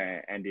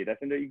server and data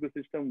center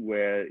ecosystem,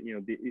 where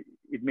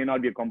it may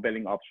not be a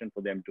compelling option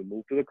for them to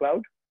move to the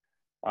cloud.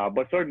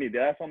 But certainly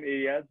there are some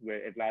areas where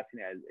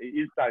Atlassian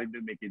is starting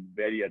to make it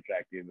very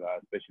attractive,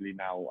 especially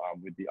now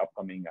with the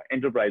upcoming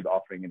enterprise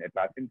offering in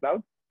Atlassian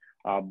Cloud.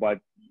 But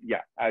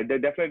yeah,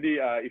 definitely,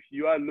 if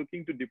you are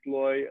looking to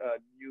deploy a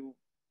new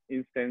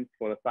instance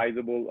for a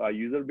sizable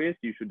user base,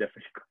 you should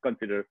definitely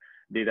consider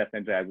data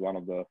center as one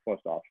of the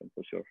first options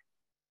for sure.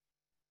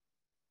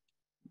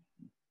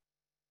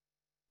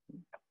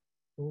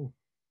 Oh,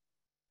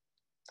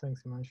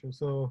 thanks, Himanshu.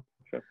 So,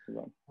 sure.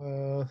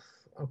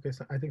 Okay,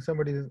 so I think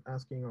somebody is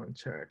asking on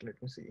chat.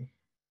 Let me see.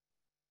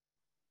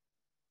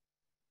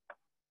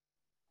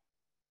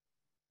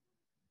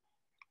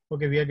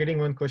 Okay, we are getting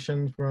one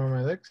question from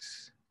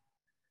Alex.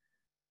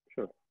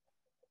 Sure.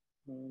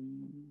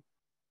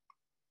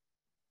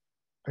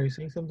 Are you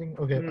saying something?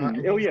 Okay.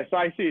 Oh yeah, so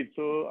I see it.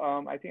 So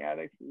I think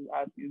Alex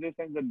asked, is there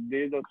sense that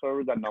days of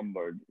servers are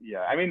numbered?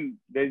 Yeah, I mean,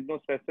 there is no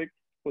specifics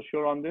for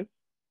sure on this.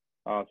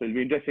 So it'll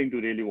be interesting to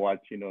really watch,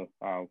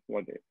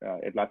 what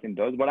Atlassian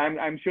does. But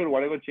I'm sure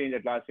whatever change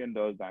Atlassian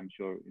does, I'm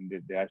sure in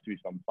this, there has to be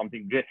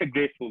something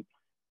graceful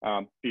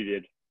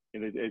period.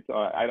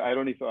 I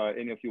don't know if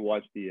any of you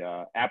watched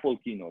the Apple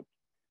keynote,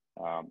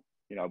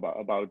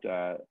 about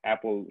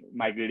Apple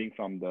migrating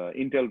from the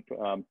Intel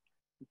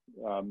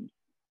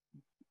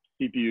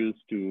CPUs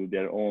to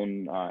their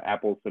own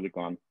Apple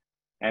silicon.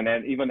 And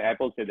then even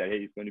Apple said that, hey,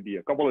 it's going to be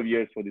a couple of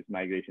years for this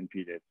migration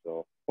period.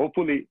 So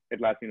hopefully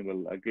Atlassian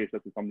will grace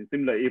us with something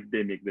similar if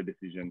they make the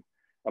decision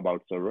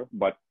about server.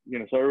 But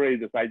server is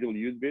a sizable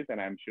use base,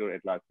 and I'm sure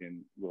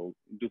Atlassian will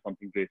do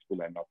something graceful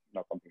and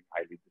not something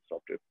highly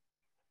disruptive.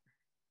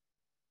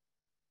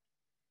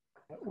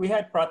 We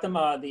had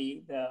Prathama,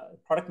 the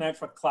product manager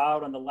for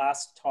cloud, on the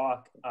last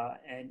talk,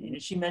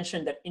 and she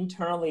mentioned that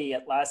internally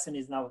Atlassian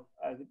is now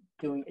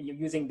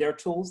using their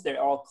tools.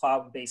 They're all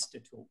cloud-based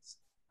tools.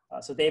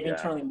 So they've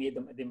internally made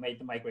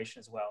the migration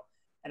as well.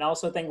 And I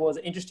also think what was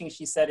interesting,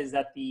 she said, is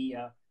that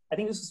I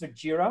think this was for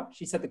Jira.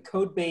 She said the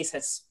code base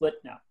has split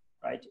now,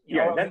 right?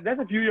 That's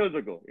a few years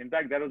ago. In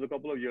fact, that was a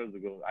couple of years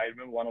ago. I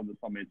remember one of the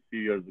summits a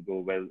few years ago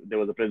where there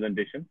was a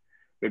presentation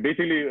where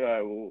basically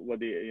what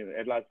the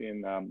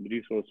Atlassian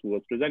resource who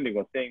was presenting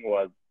was saying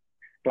was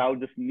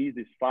cloud just needs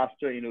this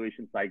faster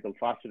innovation cycle,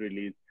 faster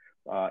release,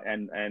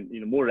 and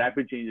more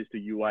rapid changes to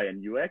UI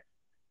and UX.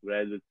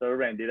 Whereas with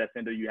server and data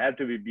center, you have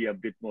to be a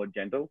bit more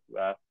gentle,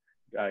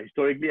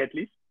 historically at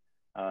least.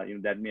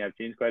 That may have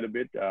changed quite a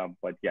bit,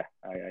 but yeah,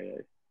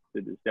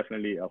 it's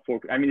definitely a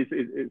fork. I mean,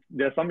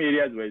 there are some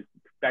areas where it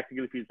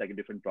practically feels like a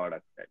different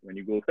product, right? When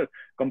you go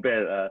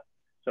compare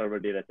server,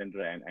 data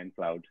center, and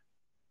cloud.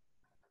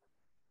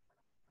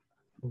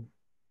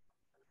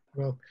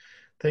 Well,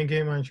 thank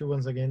you, Himanshu,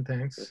 once again.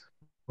 Thanks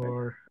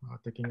for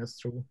taking us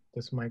through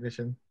this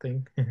migration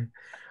thing.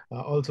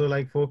 Also,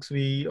 like folks,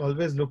 we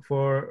always look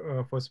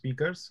for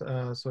speakers.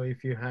 So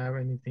if you have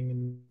anything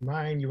in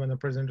mind, you want to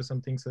present or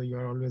something, so you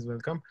are always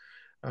welcome.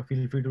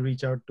 Feel free to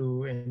reach out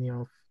to any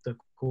of the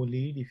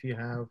co-lead if you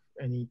have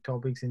any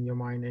topics in your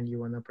mind and you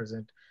want to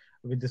present.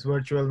 With this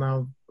virtual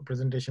now,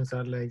 presentations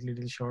are like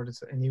little short.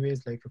 It's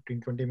anyways like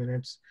 15-20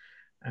 minutes.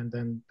 And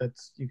then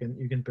you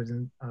can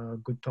present a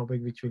good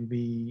topic which can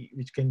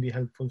be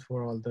helpful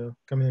for all the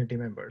community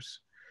members.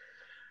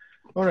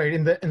 All right,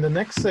 in the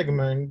next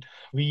segment,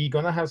 we're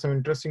gonna have some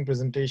interesting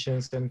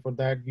presentations, and for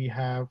that we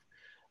have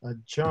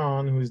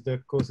John, who is the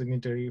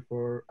co-signatory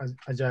for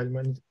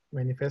Agile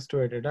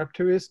Manifesto at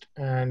Adaptivist,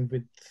 and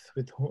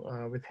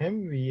with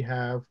him we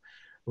have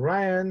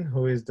Ryan,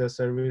 who is the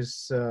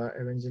service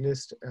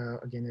evangelist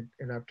again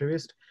at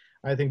Adaptivist.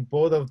 I think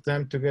both of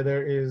them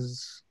together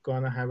is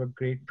gonna have a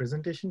great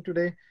presentation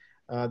today.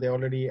 They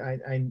already,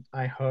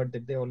 I heard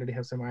that they already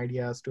have some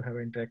ideas to have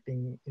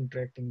an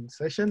interacting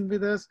session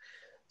with us.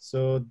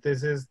 So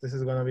this is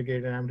gonna be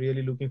great, and I'm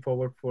really looking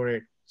forward for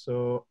it.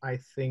 So I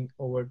think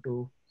over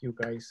to you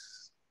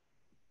guys.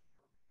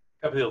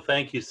 Kapil,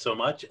 thank you so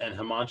much, and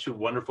Himanshu,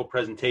 wonderful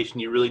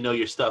presentation. You really know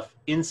your stuff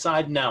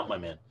inside and out, my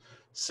man.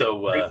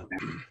 So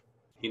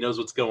he knows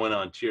what's going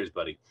on. Cheers,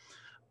 buddy.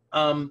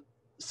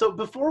 So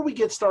before we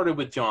get started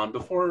with John,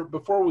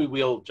 before we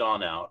wheel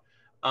John out,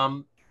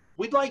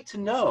 we'd like to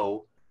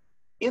know,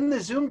 in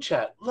the Zoom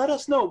chat, let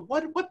us know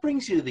what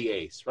brings you to the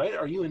ACE, right?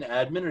 Are you an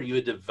admin? Are you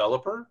a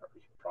developer? Are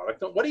you a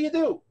product owner? What do you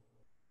do?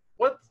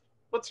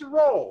 What's your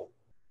role?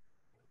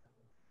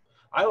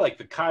 I like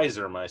the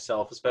Kaiser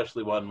myself,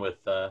 especially one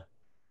with the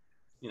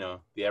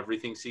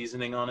everything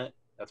seasoning on it.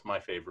 That's my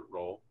favorite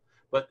role.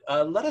 But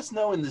let us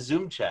know in the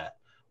Zoom chat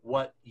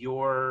what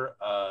your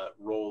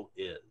role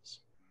is.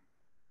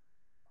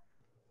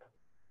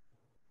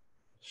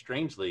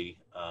 Strangely,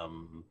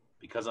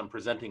 because I'm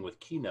presenting with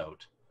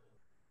Keynote,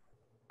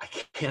 I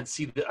can't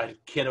see I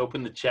can't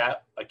open the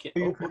chat. I can't.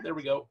 Oh, there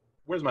we go.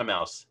 Where's my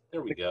mouse?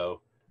 There we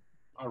go.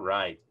 All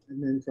right.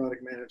 And then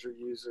product manager,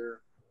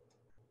 user,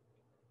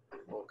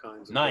 all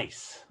kinds of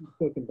nice.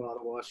 Cook and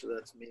bottle washer.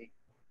 That's me.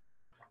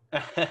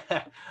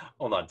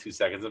 Hold on 2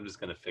 seconds. I'm just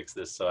going to fix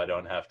this so I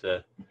don't have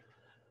to.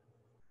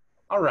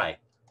 All right.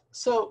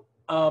 So,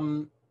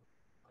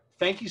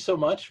 thank you so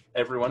much,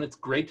 everyone. It's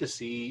great to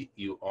see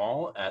you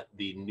all at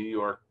the New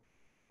York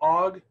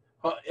AUG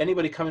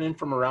Anybody coming in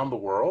from around the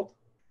world?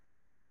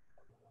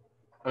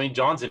 I mean,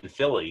 John's in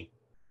Philly.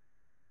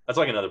 That's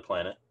like another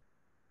planet.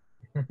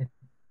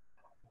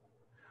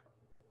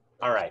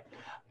 All right.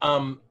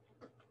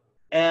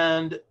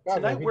 And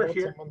tonight we we're got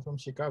here. someone from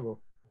Chicago.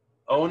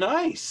 Oh,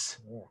 nice.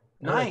 Yeah.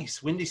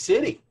 Nice. Windy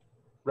City.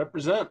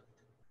 Represent.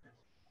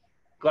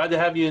 Glad to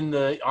have you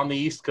on the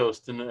East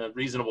Coast in a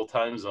reasonable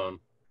time zone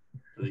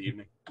for the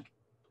evening.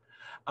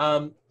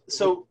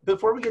 So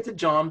before we get to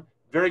John,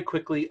 very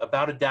quickly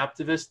about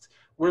Adaptivist,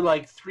 we're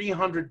like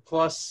 300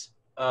 plus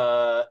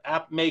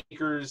app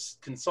makers,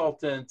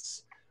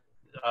 consultants,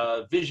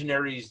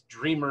 visionaries,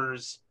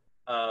 dreamers,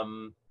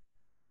 and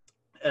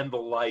the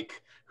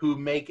like, who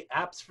make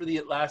apps for the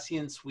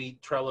Atlassian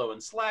suite, Trello,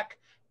 and Slack,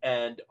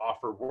 and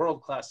offer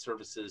world-class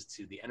services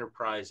to the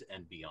enterprise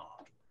and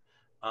beyond.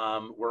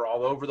 We're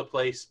all over the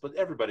place, but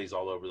everybody's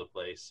all over the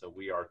place. So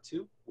we are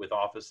too, with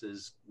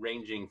offices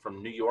ranging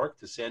from New York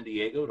to San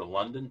Diego to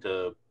London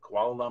to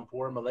Kuala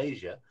Lumpur,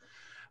 Malaysia,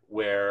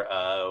 where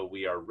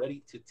we are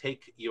ready to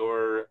take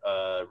your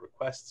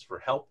requests for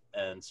help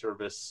and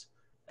service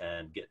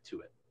and get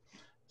to it.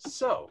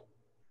 So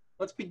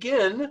let's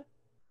begin.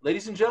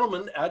 Ladies and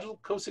gentlemen, Agile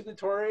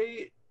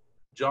co-signatory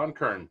John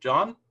Kern.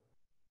 John?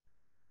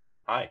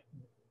 Hi.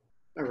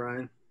 Hi,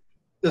 Ryan.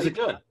 How you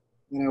doing?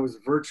 And I was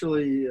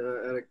virtually at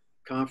a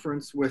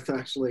conference with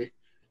actually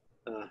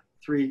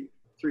three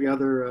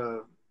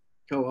other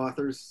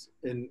co-authors,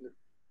 and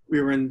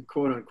we were in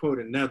quote unquote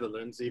in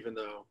Netherlands, even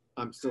though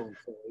I'm still in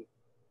Philly.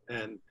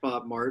 And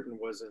Bob Martin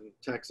was in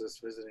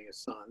Texas visiting his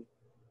son.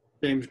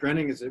 James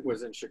Grenning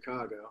was in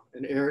Chicago,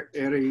 and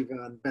Eri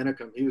van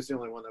Bennekom, he was the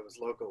only one that was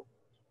local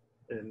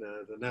in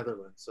the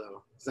Netherlands.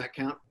 So does that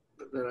count?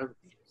 That I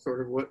sort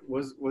of what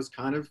was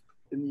kind of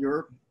in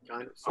Europe,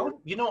 kind of. Sort of?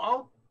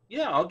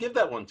 I'll give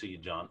that one to you,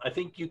 John. I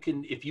think you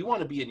can, if you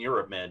want to be in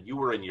Europe, man, you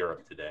were in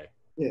Europe today.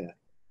 Yeah.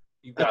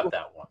 You got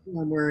that one.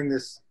 I'm wearing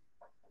this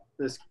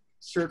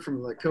shirt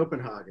from like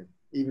Copenhagen,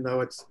 even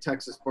though it's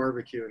Texas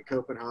barbecue in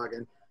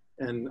Copenhagen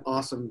and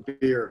awesome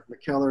beer,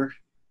 McKellar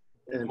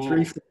and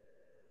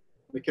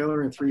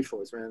Three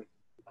Floyds, man.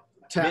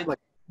 Like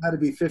had to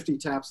be 50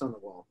 taps on the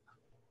wall.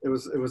 It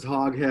was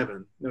hog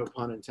heaven, no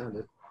pun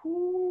intended.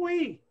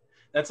 Ooh-wee.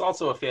 That's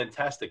also a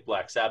fantastic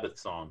Black Sabbath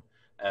song,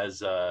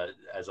 as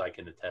I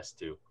can attest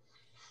to.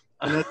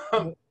 And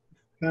that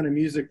kind of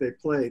music they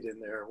played in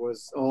there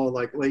was all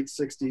like late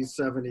 60s,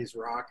 70s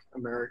rock,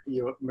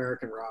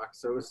 American rock.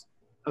 So I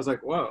was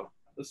like, whoa,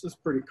 this is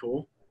pretty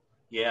cool.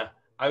 Yeah,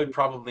 I would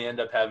probably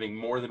end up having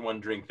more than one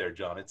drink there,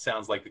 John. It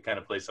sounds like the kind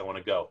of place I want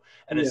to go.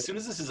 And as soon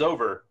as this is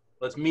over,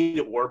 let's meet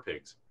at War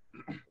Pigs.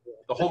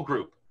 The whole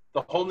group,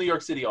 the whole New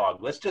York City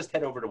OG. Let's just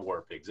head over to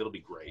War Pigs. It'll be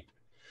great.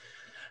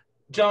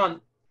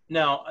 John,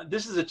 now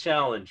this is a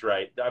challenge,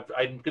 right?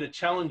 I'm going to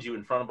challenge you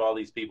in front of all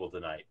these people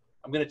tonight.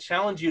 I'm going to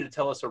challenge you to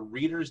tell us a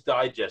Reader's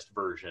Digest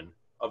version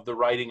of the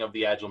writing of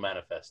the Agile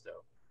Manifesto.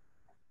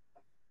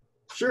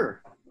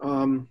 Sure.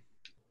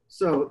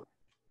 So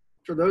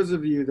for those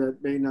of you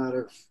that may not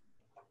have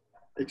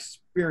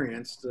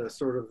experienced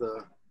sort of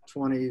the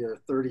 20 or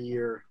 30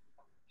 year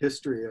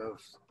history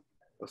of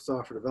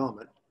software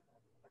development,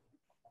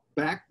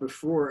 back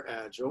before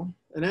Agile,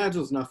 and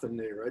Agile's nothing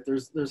new, right?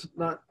 There's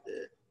not,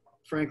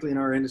 frankly, in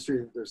our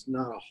industry, there's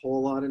not a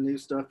whole lot of new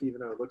stuff,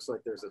 even though it looks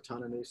like there's a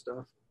ton of new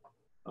stuff.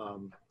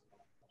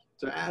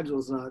 So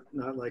Agile's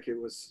not like it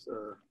was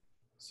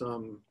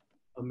some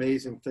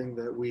amazing thing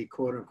that we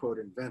quote unquote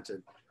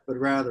invented, but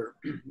rather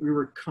we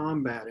were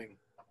combating,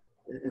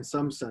 in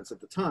some sense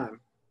at the time,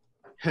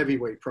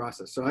 heavyweight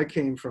process. So I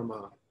came from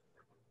a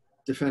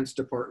Defense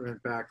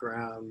Department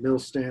background, Mill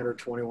Standard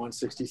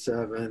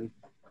 2167,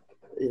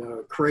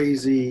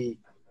 crazy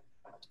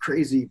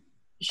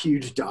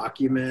huge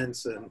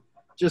documents and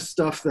just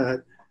stuff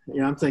that,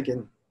 I'm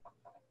thinking,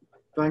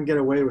 if I can get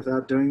away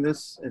without doing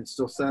this and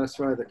still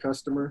satisfy the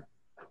customer,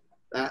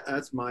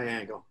 that's my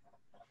angle.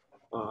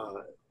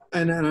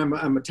 And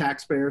I'm a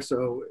taxpayer,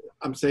 so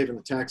I'm saving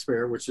the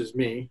taxpayer, which is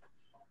me,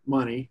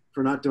 money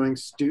for not doing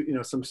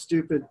some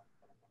stupid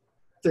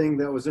thing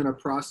that was in a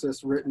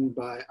process written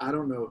by I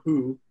don't know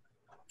who,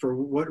 for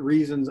what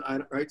reasons.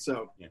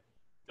 So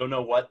don't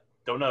know what,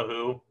 don't know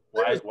who.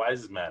 Why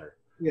does it matter?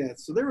 Yeah,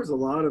 so there was a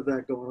lot of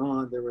that going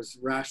on. There was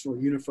Rational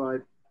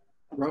Unified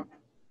RUP.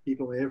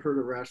 People may have heard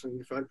of Rational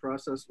Unified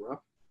Process,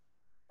 RUP.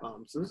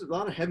 So there's a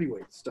lot of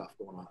heavyweight stuff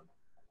going on.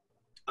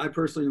 I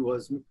personally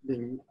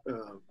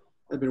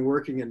I've been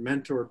working and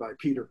mentored by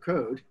Peter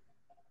Code,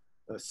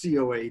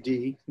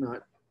 C-O-A-D,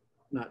 not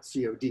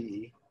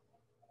C-O-D-E.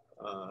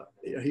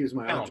 He was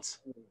my Counts.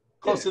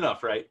 Close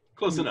enough, right?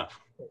 Close enough.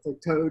 It's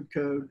like Toad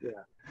Code,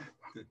 yeah.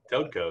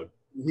 Toad Code.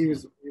 He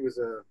was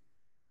a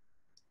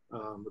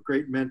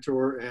great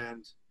mentor,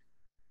 and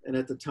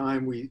at the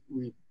time we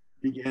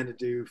began to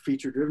do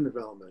feature-driven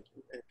development,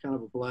 and kind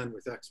of a blend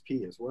with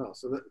XP as well.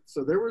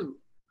 So there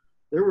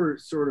were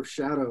sort of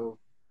shadow,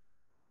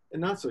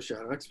 and not so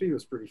shadow. XP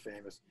was pretty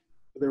famous,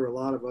 but there were a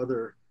lot of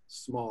other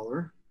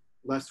smaller,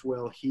 less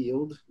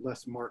well-heeled,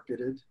 less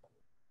marketed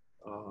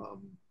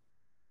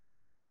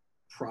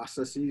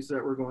processes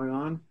that were going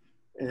on.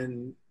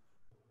 And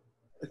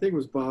I think it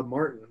was Bob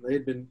Martin. They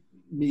had been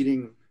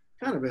meeting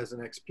kind of as an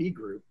XP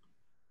group.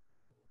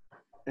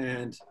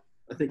 And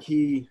I think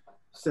he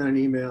sent an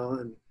email,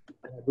 and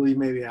I believe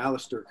maybe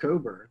Alistair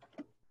Coburn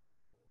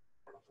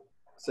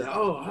said,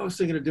 "Oh, I was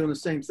thinking of doing the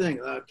same thing.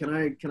 Can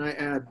I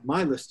add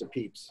my list of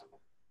peeps?"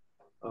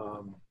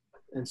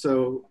 And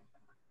so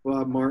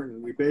Bob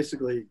Martin, we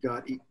basically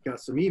got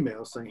some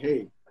emails saying,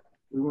 "Hey,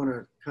 we want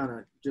to kind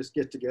of just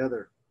get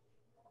together.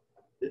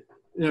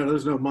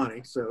 There's no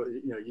money, so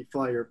you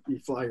fly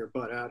your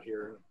butt out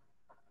here."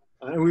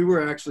 And we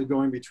were actually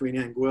going between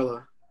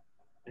Anguilla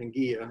and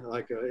Guia,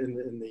 like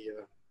in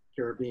the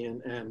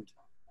Caribbean, and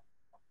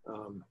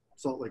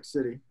Salt Lake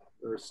City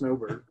or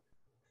Snowbird.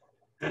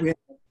 We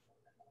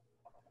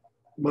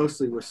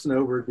mostly with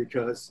Snowbird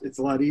because it's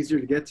a lot easier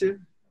to get to.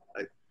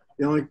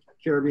 The only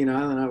Caribbean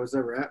island I was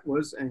ever at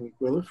was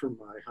Anguilla for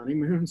my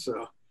honeymoon,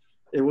 so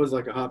it was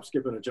like a hop,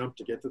 skip, and a jump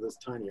to get to this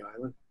tiny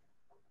island.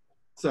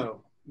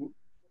 So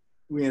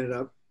we ended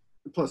up,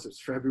 plus it's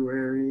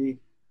February,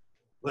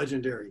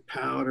 legendary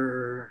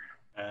powder.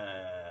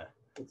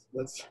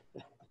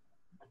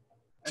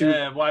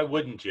 Why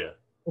wouldn't you?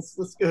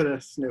 Let's go to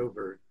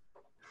Snowbird.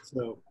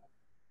 So,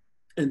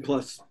 and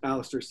plus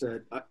Alistair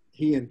said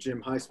he and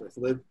Jim Highsmith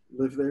live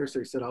there, so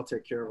he said, "I'll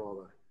take care of all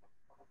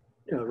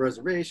the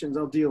reservations.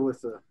 I'll deal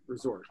with the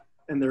resort."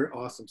 And they're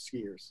awesome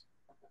skiers.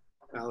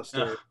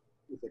 Alistair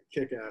is a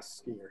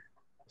kick-ass skier.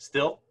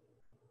 Still?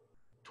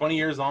 20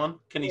 years on?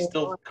 Can he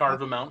still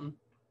carve a mountain?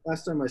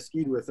 Last time I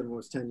skied with him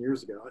was 10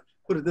 years ago.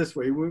 Put it this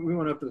way, we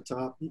went up to the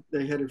top.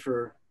 They headed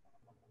for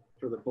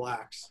the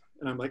Blacks.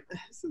 And I'm like,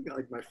 this is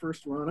like my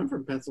first run. I'm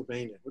from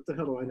Pennsylvania. What the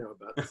hell do I know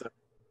about this?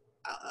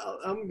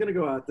 I'm going to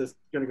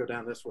go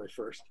down this way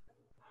first.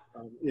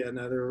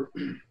 They're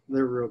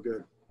real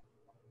good.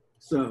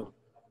 So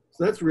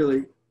that's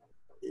really,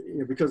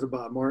 because of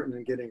Bob Martin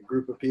and getting a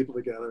group of people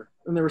together.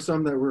 And there were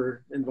some that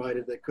were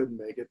invited that couldn't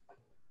make it.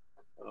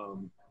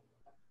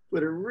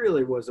 But it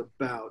really was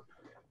about,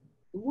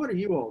 what do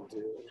you all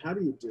do? And how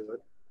do you do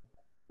it?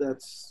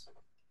 That's,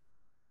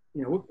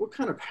 what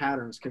kind of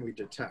patterns can we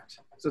detect?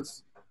 So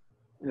it's,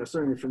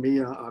 certainly for me,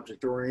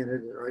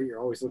 object-oriented, right? You're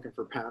always looking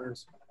for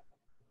patterns.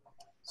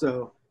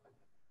 So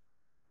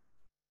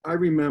I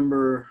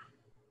remember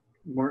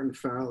Martin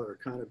Fowler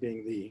kind of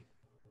being the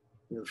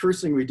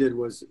first thing we did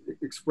was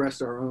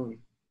express our own,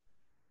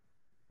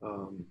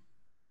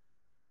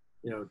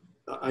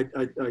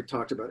 I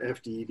talked about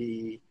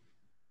FDD,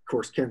 of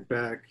course, Kent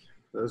Beck,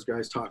 those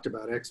guys talked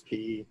about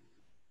XP.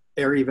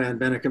 Ari Van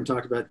Bennekom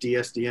talked about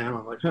DSDM.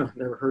 I'm like,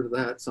 never heard of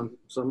that.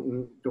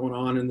 Something going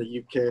on in the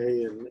UK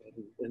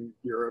and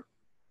Europe.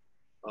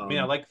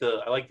 I like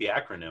the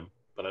acronym,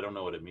 but I don't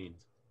know what it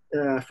means.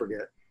 Yeah, I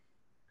forget.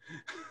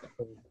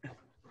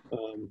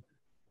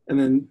 And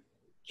then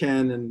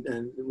Ken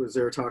and was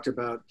there talked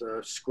about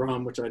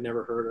Scrum, which I'd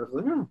never heard of. I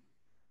was like,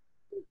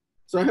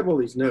 So I have all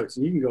these notes,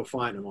 and you can go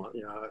find them on.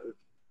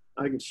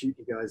 I can shoot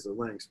you guys the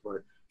links, but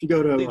if you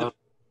go to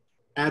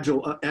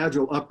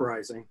Agile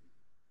Uprising.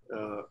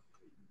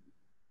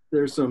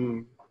 There's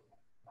some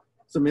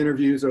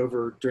interviews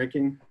over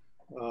drinking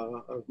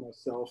of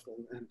myself,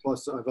 and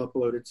plus I've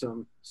uploaded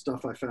some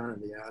stuff I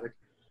found in the attic.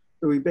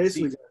 So we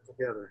basically got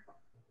together.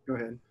 Go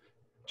ahead.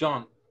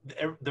 John,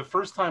 the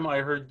first time I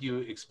heard you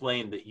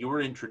explain that you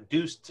were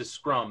introduced to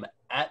Scrum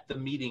at the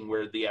meeting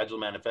where the Agile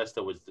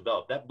Manifesto was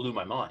developed, that blew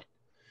my mind,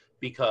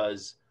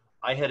 because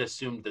I had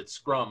assumed that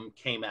Scrum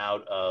came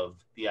out of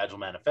the Agile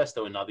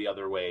Manifesto and not the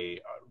other way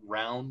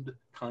around,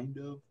 kind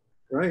of.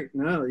 Right.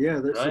 No. Yeah.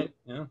 Right.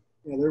 Yeah.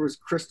 Yeah. There was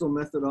crystal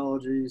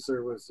methodologies.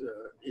 There was,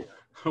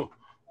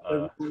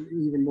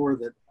 even more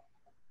that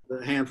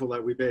the handful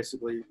that we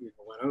basically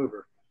went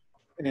over,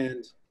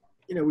 and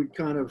we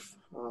kind of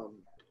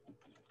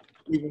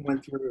even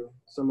went through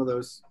some of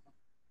those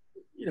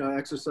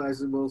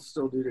exercises we'll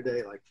still do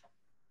today. Like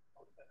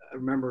I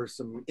remember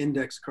some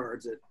index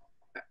cards that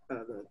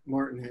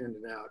Martin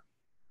handed out,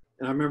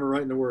 and I remember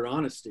writing the word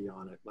honesty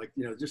on it. Like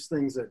just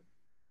things that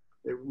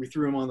we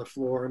threw them on the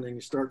floor, and then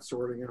you start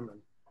sorting them.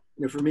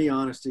 And for me,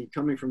 honesty,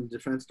 coming from the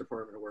Defense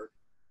Department of work,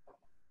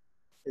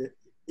 it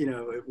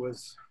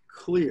was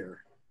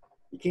clear.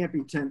 You can't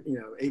be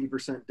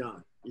 80%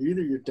 done.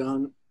 Either you're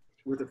done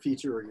with a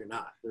feature or you're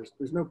not.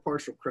 There's no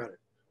partial credit.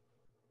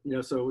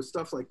 So it was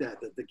stuff like that.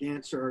 The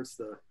Gantt charts,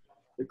 the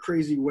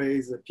crazy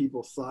ways that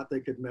people thought they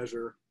could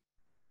measure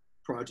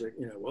project.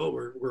 Well,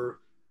 we're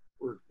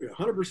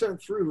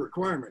 100% through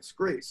requirements.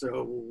 Great.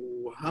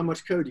 So how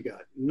much code you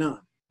got?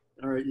 None.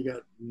 All right, you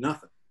got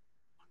nothing.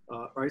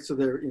 Right, so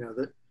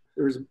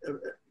there's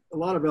a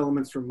lot of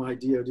elements from my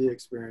DoD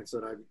experience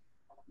that I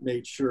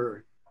made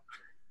sure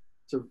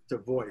to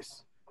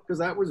voice, because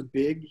that was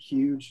big,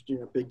 huge,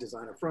 big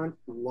design up front,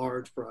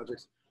 large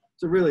projects.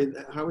 So really,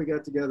 how we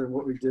got together and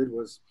what we did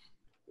was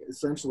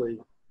essentially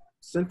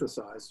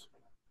synthesize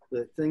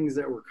the things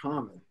that were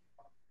common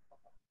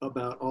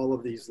about all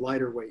of these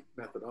lighter weight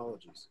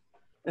methodologies.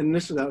 And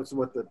initially, that was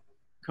what the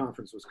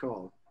conference was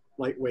called,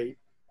 lightweight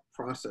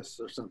process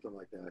or something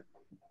like that.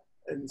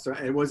 And so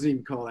it wasn't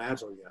even called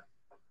Agile yet.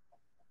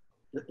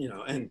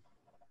 And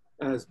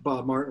as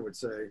Bob Martin would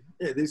say,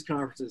 hey, these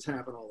conferences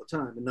happen all the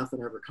time and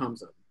nothing ever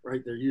comes of them,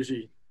 right? They're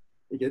usually,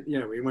 you get, you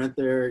know, we went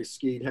there, he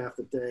skied half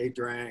the day,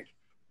 drank,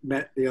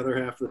 met the other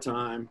half of the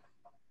time,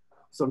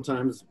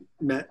 sometimes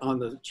met on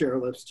the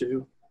chairlifts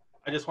too.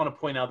 I just want to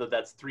point out that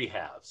that's 3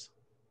 halves.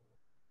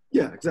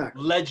 Yeah,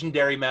 exactly.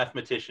 Legendary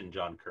mathematician,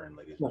 John Kern,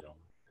 ladies and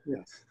gentlemen.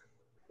 Yes.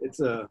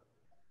 It's a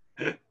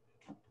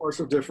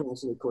partial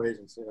differential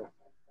equations,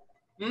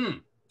 yeah.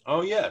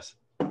 Oh, yes.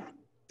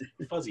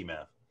 Fuzzy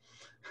math.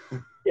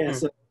 Yeah,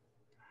 so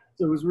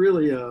it was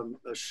really a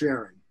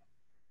sharing.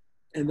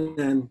 And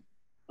then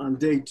on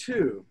day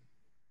 2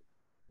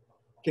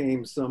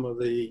 came some of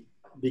the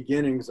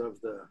beginnings of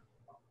the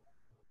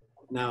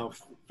now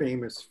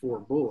famous 4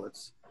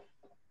 bullets.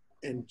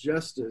 And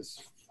just as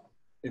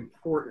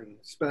important,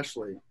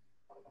 especially,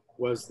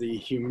 was the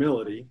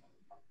humility,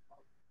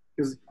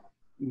 because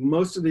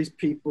most of these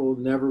people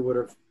never would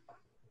have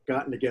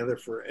gotten together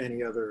for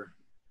any other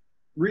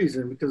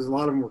reason, because a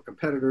lot of them were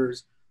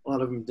competitors, a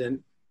lot of them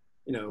didn't,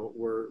 you know,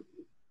 were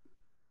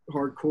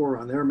hardcore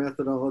on their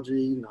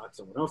methodology, not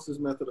someone else's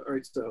method,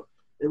 right? So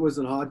it was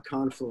an odd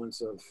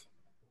confluence of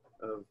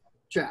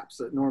chaps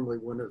that normally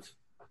wouldn't have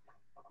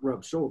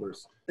rubbed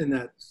shoulders in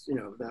that, you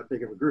know, that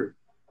big of a group.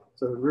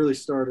 So it really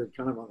started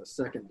kind of on the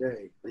second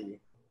day, the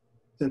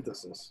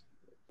synthesis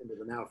into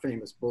the now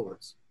famous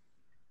bullets.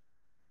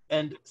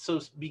 And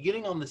so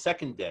beginning on the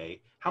second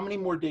day, how many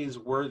more days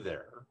were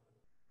there?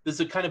 This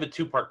is a kind of a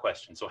 2-part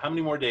question. So how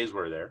many more days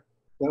were there?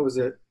 That was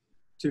it.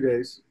 2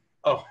 days.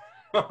 Oh,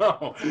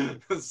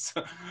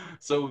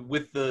 so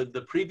with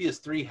the previous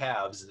 3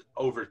 halves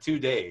over 2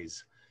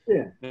 days,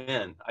 yeah,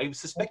 man, I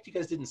suspect you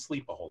guys didn't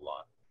sleep a whole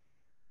lot.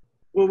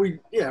 Well, we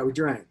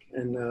drank,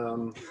 and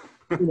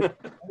you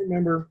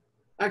know,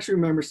 I actually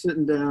remember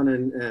sitting down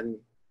and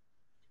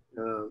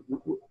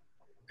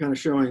kind of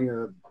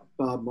showing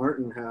Bob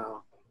Martin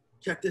how,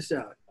 check this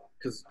out,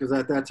 because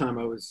at that time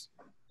I was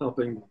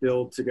helping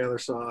build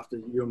TogetherSoft, a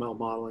UML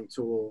modeling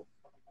tool.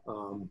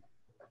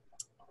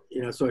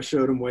 You know, so I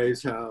showed him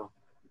ways how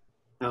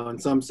in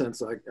some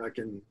sense I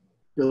can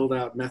build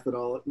out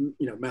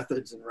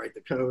methods and write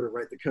the code, or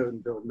write the code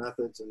and build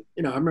methods. And,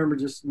 you know, I remember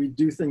just, we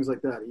do things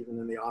like that, even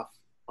in the off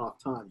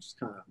time, just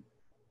kind of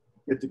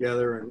get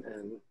together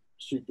and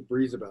shoot the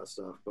breeze about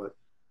stuff. But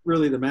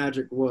really the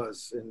magic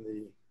was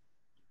in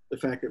the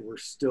fact that we're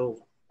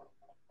still,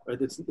 right,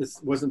 this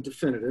wasn't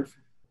definitive.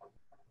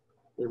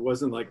 It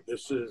wasn't like,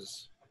 this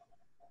is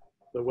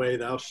the way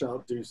thou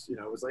shalt do, you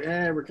know, it was like,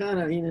 we're kind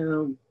of, you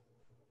know,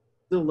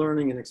 still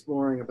learning and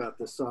exploring about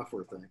this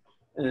software thing.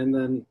 And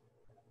then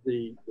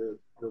the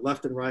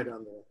left and right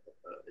on the,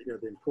 you know,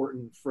 the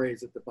important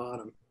phrase at the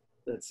bottom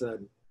that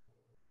said,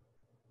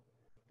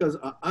 because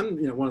I'm,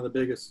 you know, one of the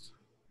biggest,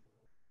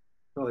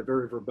 probably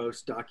very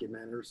verbose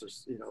documenters, or,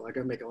 you know, like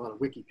I make a lot of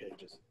wiki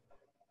pages,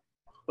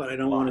 but I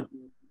don't want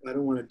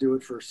to do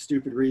it for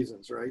stupid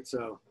reasons, right?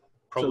 So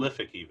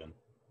prolific, even.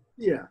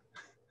 Yeah,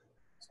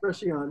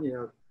 especially on,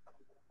 you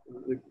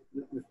know,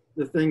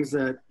 the things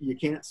that you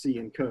can't see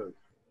in code.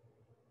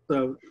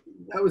 So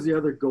that was the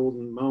other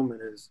golden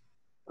moment. Is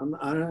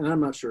I'm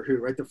not sure who,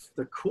 right?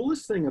 The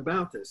coolest thing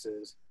about this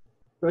is,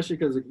 especially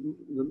because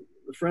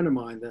a friend of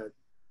mine, that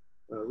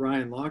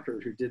Ryan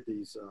Lockhart, who did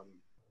these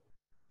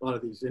a lot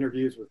of these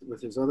interviews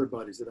with his other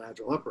buddies at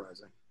Agile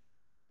Uprising.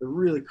 The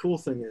really cool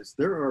thing is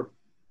there are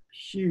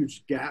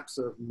huge gaps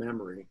of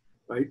memory,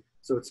 right?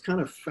 So it's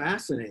kind of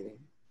fascinating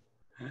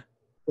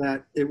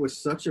that it was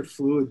such a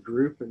fluid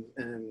group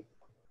and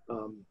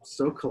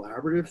so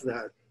collaborative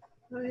that,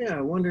 oh yeah,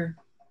 I wonder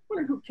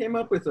who came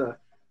up with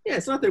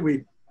it's not that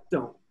we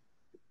don't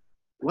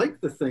like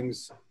the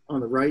things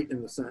on the right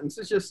in the sentence,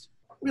 it's just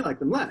we like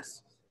them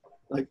less.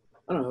 Like,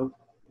 I don't know,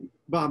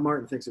 Bob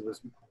Martin thinks it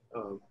was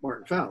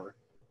Martin Fowler.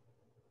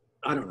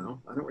 I don't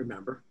know, I don't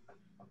remember,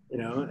 you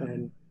know,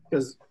 and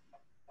because,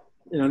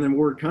 you know, and then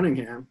Ward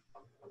Cunningham,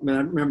 I mean, I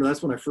remember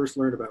that's when I first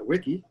learned about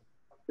Wiki,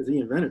 because he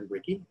invented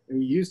Wiki,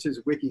 and he used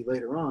his Wiki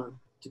later on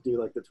to do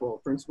like the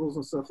 12 principles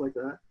and stuff like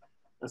that.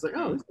 I was like,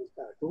 oh, this is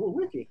kind of cool,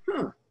 Wiki,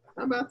 huh?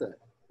 How about that?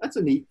 That's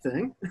a neat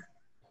thing.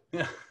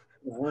 Yeah,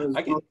 you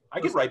know, I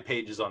could write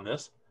pages on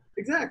this.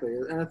 Exactly,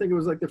 and I think it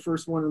was like the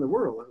first one in the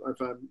world,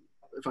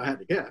 if I had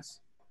to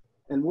guess.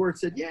 And Ward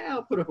said, yeah,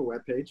 I'll put up a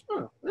web page.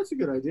 Oh, that's a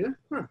good idea.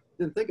 Huh,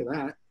 didn't think of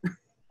that,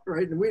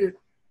 right? And we did,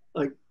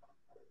 like,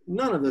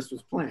 none of this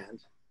was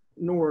planned,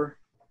 nor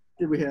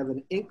did we have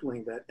an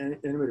inkling that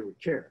anybody would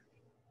care.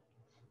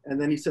 And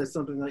then he says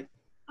something like,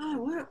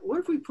 what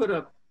if we put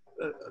up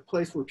a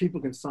place where people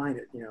can sign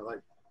it, you know,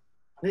 like,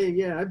 hey,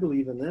 yeah, I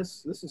believe in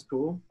this. This is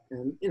cool.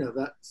 And, you know,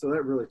 so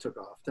that really took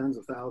off. Tens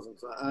of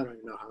thousands. I don't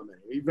even know how many.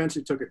 We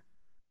eventually took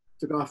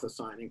off the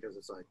signing because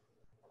it's like,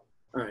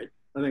 all right,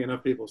 I think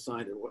enough people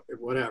signed it,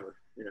 whatever,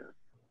 you know.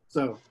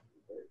 So,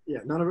 yeah,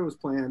 none of it was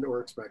planned or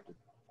expected.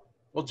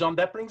 Well, John,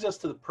 that brings us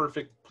to the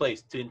perfect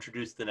place to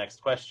introduce the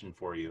next question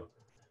for you.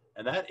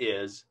 And that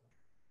is,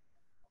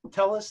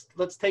 tell us,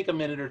 let's take a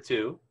minute or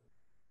two,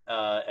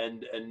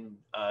 and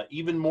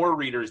even more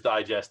Reader's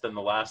Digest than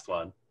the last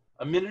one,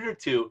 a minute or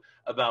two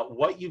about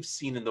what you've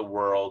seen in the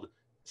world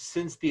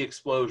since the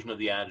explosion of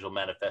the Agile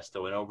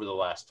Manifesto and over the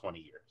last 20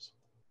 years?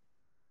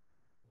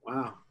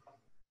 Wow.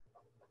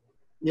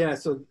 Yeah,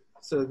 so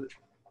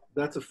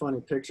that's a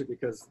funny picture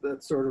because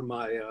that's sort of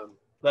my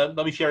Let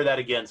me share that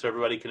again so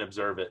everybody can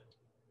observe it.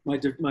 my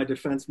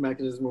defense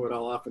mechanism. What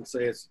I'll often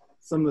say is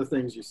some of the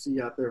things you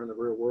see out there in the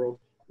real world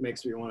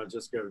makes me want to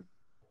just go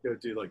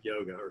do like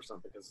yoga or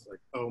something. It's like,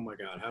 oh my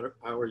God,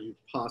 how are you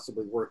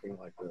possibly working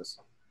like this?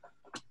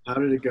 How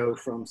did it go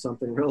from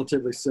something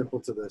relatively simple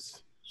to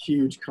this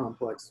huge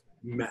complex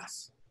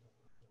mess?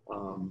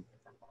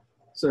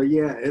 So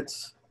yeah,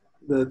 it's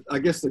I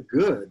guess the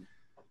good,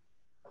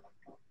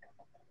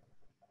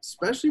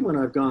 especially when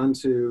I've gone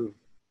to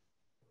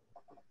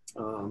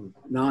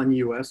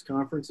non-US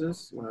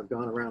conferences, when I've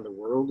gone around the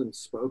world and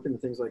spoken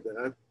and things like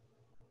that,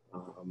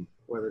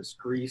 whether it's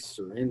Greece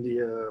or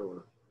India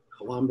or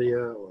Colombia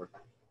or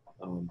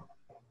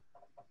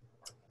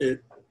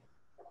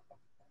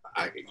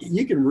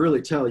you can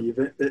really tell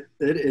it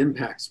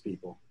impacts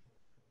people.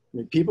 I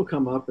mean, people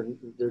come up and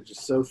they're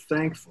just so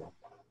thankful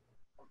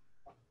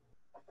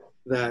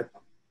that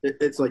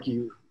it's like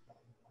I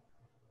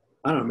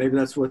don't know, maybe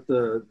that's what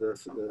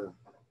the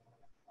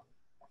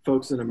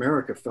folks in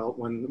America felt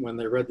when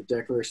they read the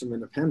Declaration of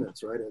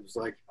Independence, right? It was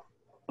like,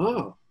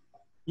 oh,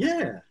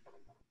 yeah,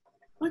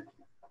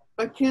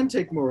 I can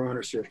take more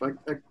ownership. I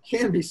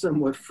can be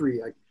somewhat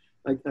free.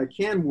 I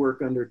can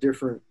work under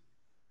different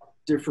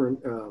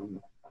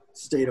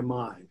state of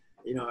mind,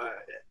 you know,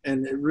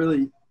 and it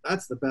really,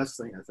 that's the best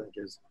thing I think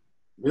is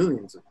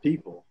millions of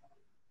people,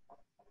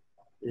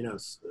 you know,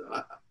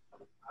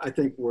 I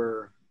think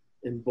we're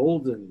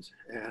emboldened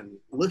and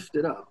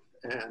lifted up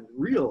and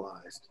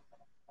realized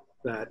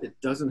that it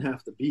doesn't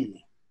have to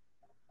be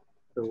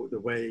the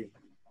way,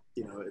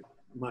 you know, it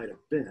might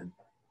have been.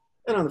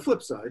 And on the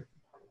flip side,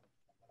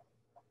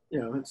 you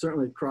know, it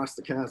certainly crossed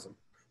the chasm.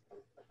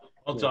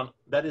 Well, John,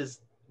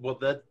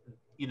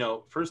 you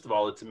know, first of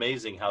all, it's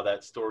amazing how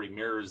that story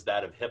mirrors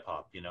that of hip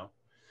hop, you know.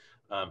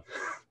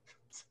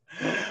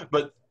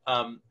 But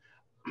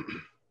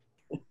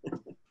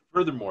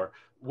furthermore,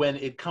 when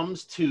it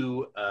comes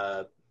to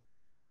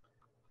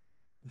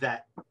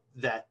that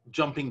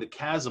jumping the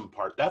chasm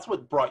part, that's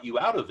what brought you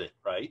out of it,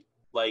 right?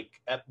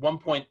 Like at one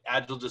point,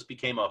 Agile just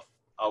became a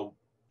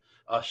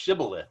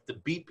shibboleth to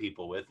beat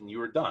people with, and you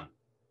were done.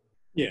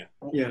 Yeah,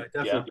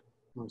 definitely.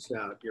 Punched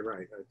out. You're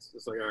right.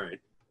 It's like, all right,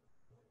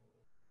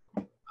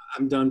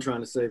 I'm done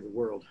trying to save the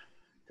world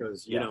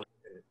because you know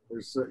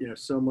there's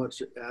so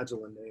much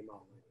Agile in name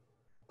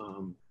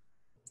only,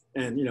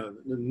 and you know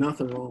there's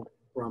nothing wrong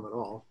from it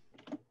all,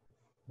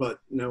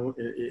 but no,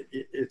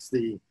 it's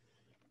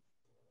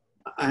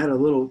I had a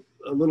little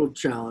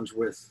challenge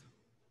with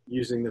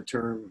using the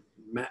term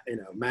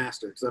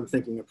master, because I'm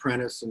thinking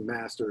apprentice and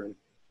master, and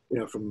you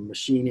know, from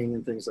machining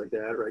and things like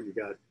that, right? You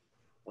got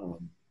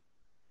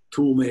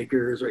tool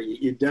makers, right?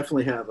 You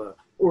definitely have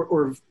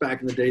or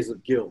back in the days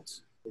of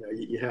guilds, you know,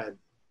 you had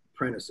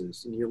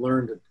apprentices and you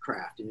learned to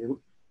craft, and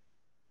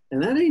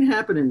that ain't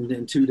happening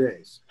in 2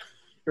 days,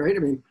 right? I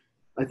mean,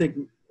 I think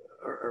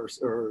our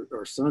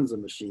son's a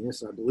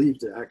machinist, and I believe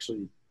to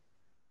actually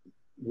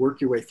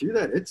work your way through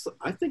that,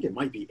 I think it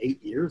might be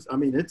 8 years. I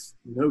mean, it's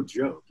no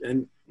joke,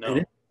 and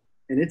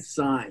it's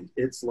signed,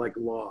 it's like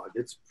logged,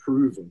 it's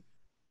proven.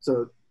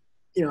 So,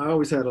 you know, I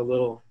always had a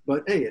little,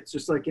 but hey, it's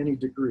just like any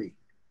degree.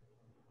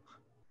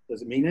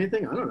 Does it mean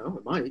anything? I don't know.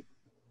 It might,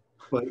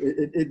 but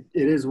it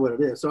is what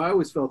it is. So I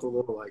always felt a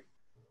little like,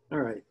 all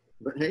right,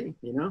 but hey,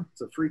 you know,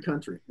 it's a free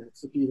country.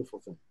 It's a beautiful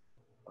thing.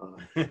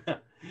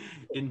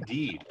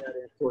 Indeed.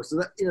 Of course, so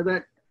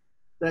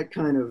that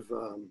kind of,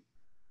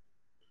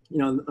 you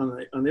know,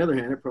 on the other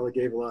hand, it probably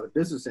gave a lot of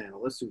business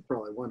analysts who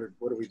probably wondered,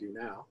 what do we do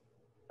now?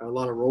 A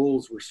lot of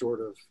roles were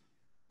sort of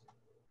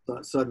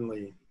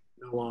suddenly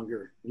no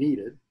longer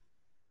needed.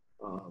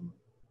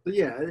 But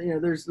yeah, you know,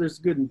 there's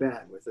good and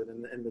bad with it,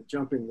 and the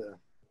jumping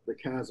the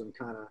chasm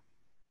kind of,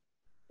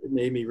 it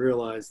made me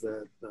realize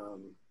that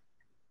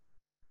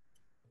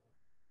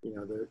you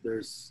know,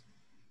 there's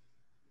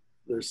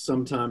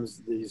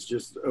sometimes these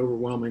just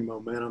overwhelming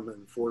momentum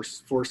and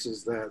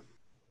forces that,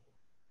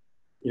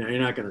 you know, you're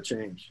not going to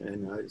change.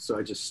 And so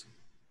I just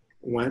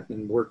went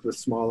and worked with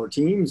smaller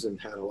teams and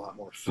had a lot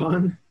more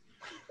fun,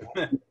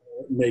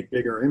 make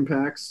bigger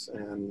impacts,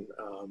 and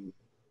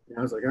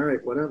I was like, all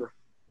right, whatever.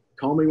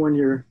 Call me when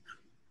you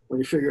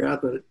figure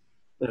out that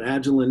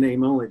Agile in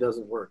name only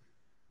doesn't work,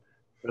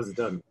 because it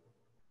doesn't.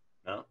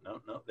 No,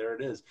 there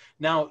it is.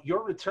 Now,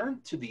 your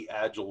return to the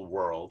Agile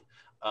world,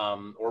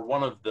 or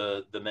one of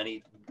the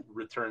many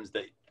returns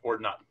that, or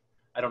not,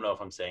 I don't know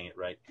if I'm saying it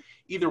right.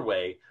 Either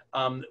way,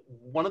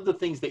 one of the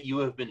things that you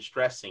have been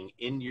stressing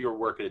in your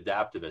work at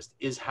Adaptivist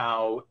is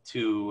how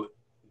to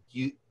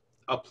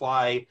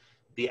apply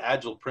the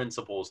Agile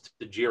principles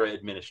to Jira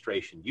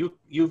administration.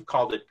 You've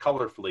called it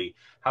colorfully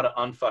how to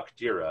unfuck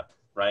Jira,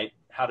 right?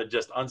 How to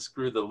just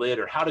unscrew the lid,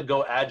 or how to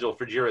go Agile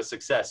for Jira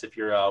success if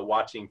you're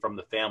watching from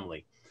the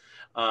family.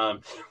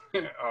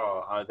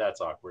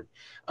 That's awkward.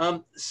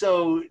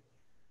 So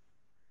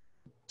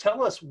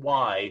tell us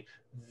why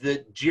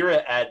the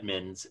Jira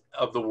admins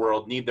of the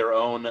world need their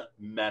own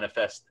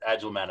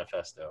Agile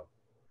manifesto.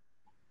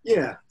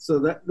 Yeah, so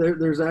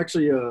there's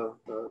actually a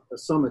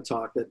summit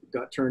talk that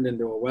got turned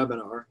into a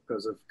webinar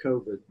because of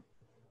COVID.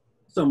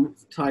 Some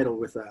title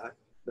with that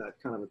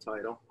kind of a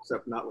title,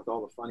 except not with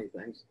all the funny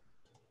things.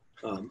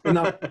 And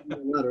not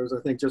letters,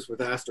 I think just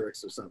with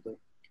asterisks or something.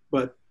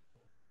 But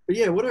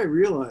yeah, what I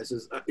realized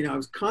is, you know,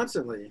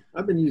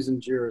 I've been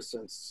using Jira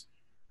since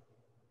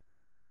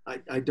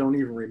I don't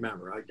even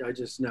remember. I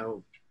just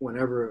know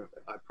whenever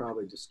I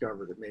probably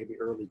discovered it, maybe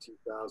early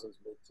 2000s,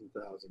 mid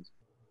 2000s.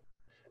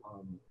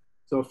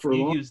 So for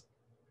you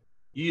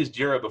used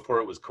Jira before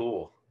it was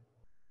cool.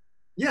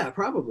 Yeah,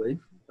 probably.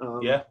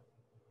 Yeah.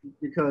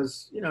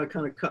 Because, you know, I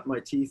kind of cut my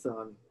teeth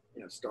on,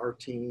 you know, Star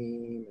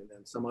Team and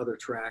then some other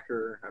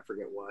tracker, I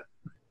forget what.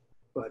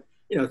 But,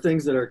 you know,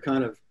 things that are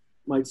kind of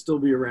might still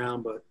be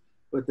around,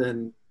 but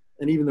then,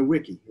 and even the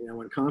wiki, you know,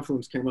 when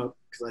Confluence came up,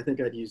 because I think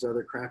I'd use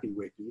other crappy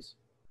wikis,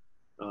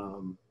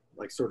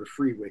 like sort of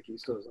free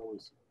wikis, so I was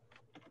always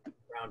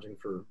scrounging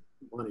for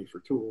money for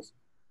tools.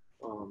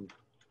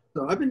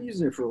 So I've been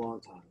using it for a long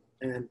time,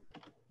 and it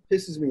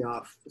pisses me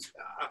off.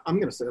 I'm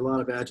going to say a lot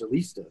of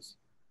Agilistas,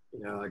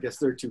 you know, I guess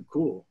they're too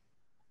cool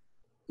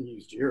to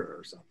use Jira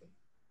or something.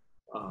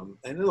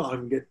 And a lot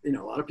of them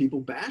a lot of people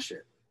bash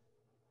it.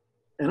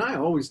 And I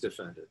always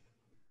defend it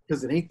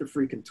because it ain't the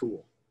freaking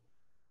tool.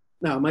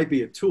 Now, it might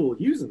be a tool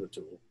using the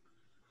tool.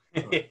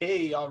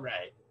 Hey, all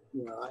right.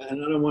 You know,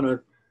 and I don't want to,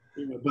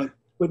 you know,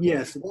 but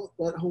yeah, so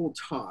that whole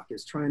talk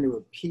is trying to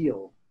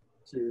appeal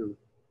to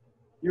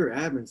your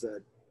admins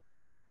that,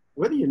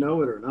 whether you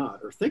know it or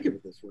not, or think of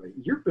it this way,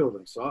 you're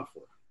building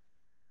software.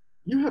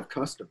 You have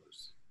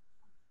customers.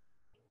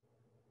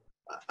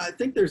 I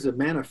think there's a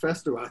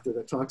manifesto out there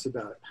that talks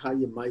about how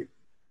you might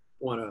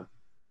want to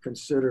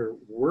consider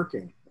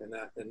working and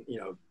you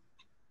know,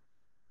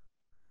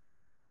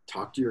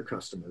 talk to your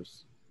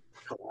customers,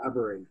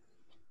 collaborate,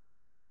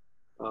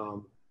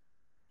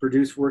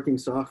 produce working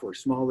software,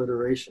 small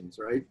iterations,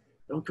 right?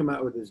 Don't come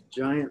out with this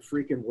giant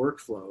freaking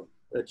workflow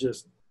that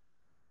just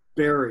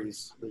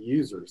buries the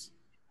users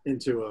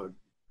into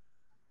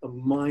a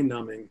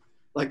mind-numbing,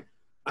 like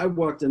I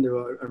walked into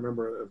I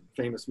remember a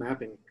famous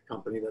mapping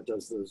company that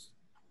does those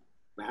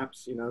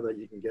maps, you know, that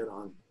you can get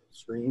on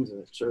screens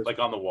and it shows. Like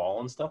on the wall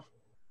and stuff?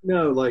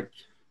 No, like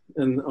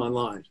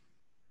online.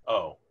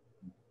 Oh.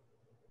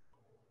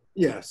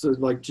 Yeah, so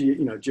like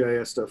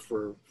GIS stuff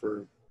for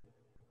you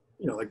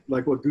know,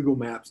 like what Google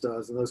Maps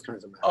does and those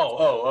kinds of maps.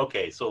 Oh,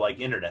 okay. So like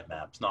internet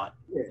maps, not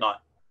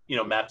you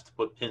know, maps to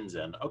put pins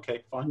in.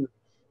 Okay, fine.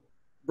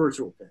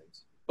 Virtual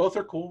pins. Both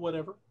are cool,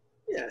 whatever.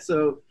 Yeah,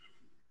 so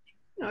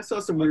you know, I saw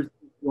some weird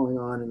things going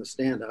on in the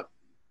stand-up.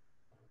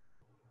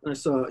 And I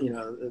saw, you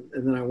know,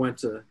 and then I went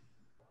to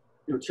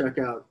check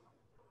out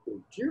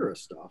the Jira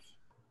stuff.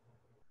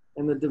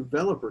 And the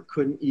developer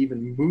couldn't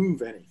even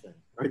move anything,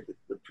 right?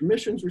 The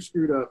permissions were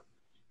screwed up.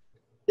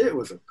 It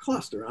was a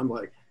cluster. I'm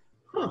like,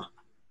 huh,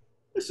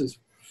 this is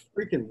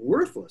freaking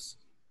worthless,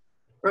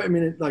 right? I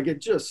mean, it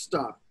just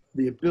stopped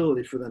the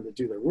ability for them to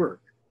do their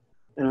work.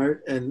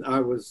 And I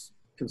was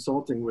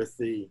consulting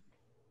with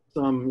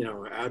some, you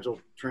know,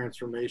 agile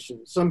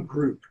transformation, some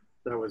group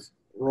that was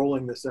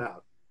rolling this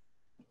out.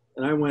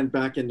 And I went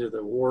back into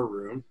the war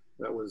room.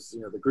 That was,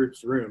 you know, the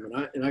group's room.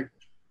 And I,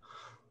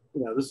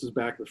 you know, this is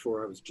back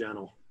before I was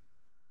gentle.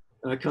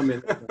 And I come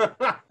in.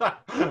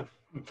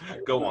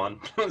 Go on.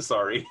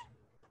 Sorry.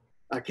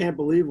 I can't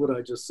believe what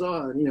I just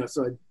saw. And, you know,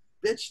 so I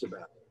bitched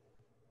about it.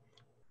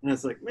 And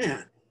it's like,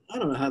 man, I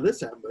don't know how this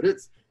happened, but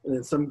and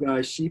then some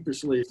guy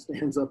sheepishly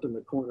stands up in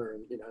the corner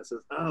and, you know, says,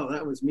 oh,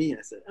 that was me.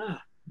 I said,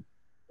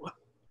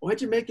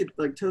 why'd you make it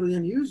like totally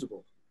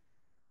unusable?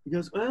 He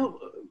goes, well,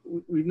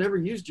 we've never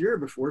used Jira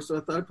before, so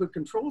I thought I'd put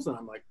controls on.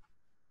 I'm like,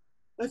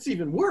 that's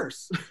even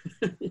worse.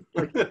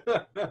 Like, just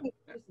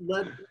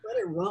let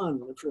it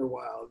run for a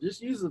while.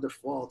 Just use the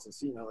defaults and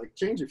see, you know, like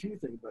change a few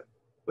things.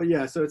 But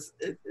yeah, so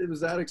it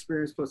was that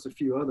experience plus a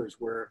few others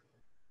where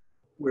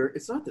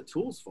it's not the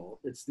tool's fault.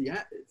 It's the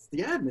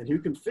admin who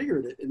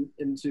configured it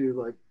into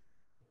like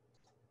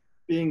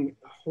being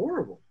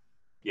horrible.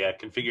 Yeah,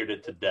 configured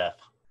it to death.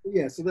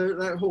 Yeah, so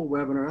that whole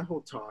webinar, that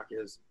whole talk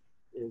is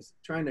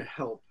trying to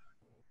help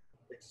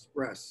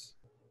express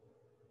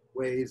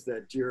ways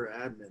that Jira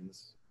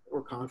admins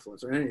or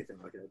Confluence or anything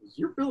like that, is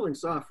you're building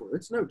software.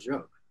 It's no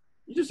joke.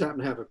 You just happen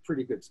to have a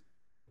pretty good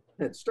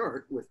head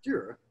start with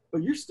Jira,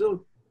 but you're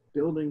still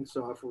building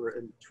software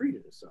and treat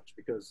it as such,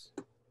 because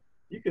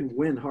you can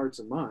win hearts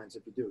and minds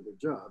if you do a good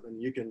job,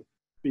 and you can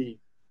be,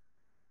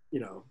 you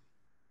know,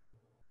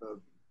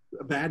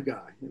 a bad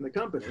guy in the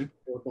company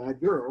or a bad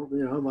girl,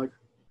 you know, like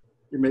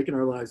you're making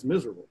our lives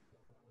miserable.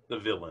 The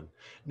villain.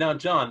 Now,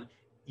 John,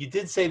 you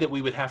did say that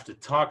we would have to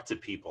talk to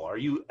people. Are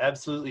you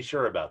absolutely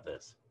sure about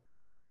this?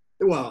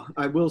 Well,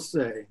 I will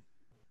say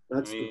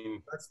that's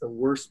the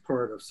worst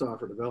part of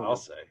software development. I'll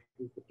say.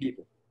 The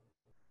people.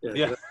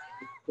 Yeah.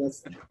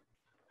 That's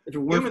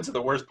humans are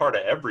the worst part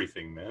of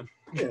everything, man.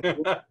 Yeah,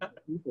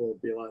 people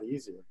would be a lot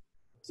easier.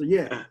 So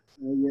yeah,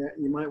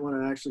 you might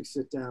want to actually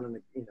sit down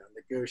and, you know,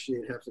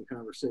 negotiate, have some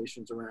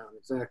conversations around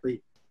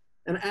exactly,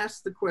 and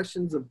ask the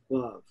questions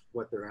above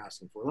what they're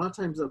asking for. A lot of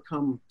times they'll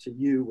come to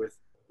you with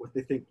what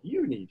they think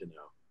you need to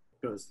know,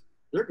 because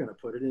they're going to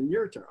put it in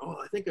your turn. Oh,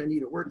 I think I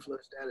need a workflow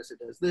status that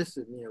does this,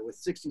 and, you know, with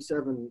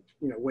 67,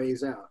 you know,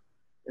 ways out.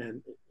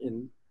 And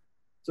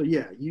so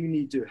yeah, you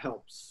need to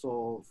help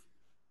solve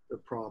the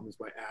problems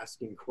by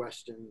asking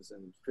questions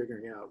and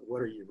figuring out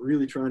what are you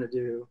really trying to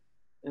do,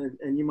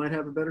 and you might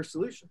have a better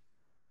solution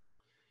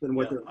than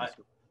what they're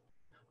asking.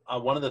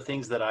 One of the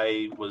things that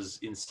I was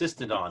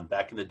insistent on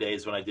back in the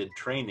days when I did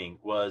training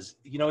was,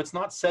 you know, it's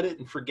not set it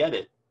and forget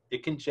it.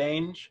 It can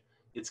change.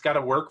 It's got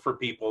to work for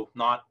people,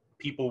 not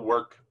people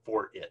work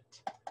for it.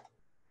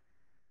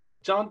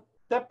 John,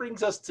 that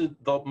brings us to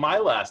my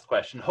last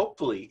question.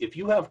 Hopefully, if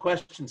you have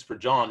questions for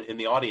John in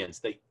the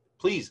audience,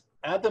 please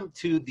add them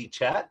to the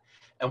chat,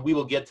 and we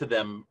will get to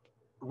them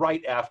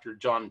right after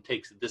John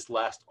takes this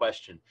last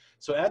question.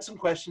 So add some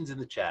questions in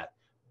the chat.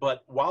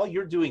 But while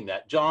you're doing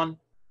that, John,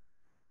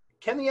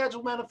 can the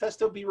Agile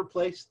Manifesto be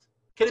replaced?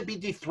 Can it be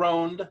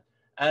dethroned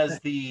as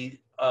the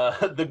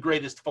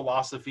greatest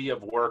philosophy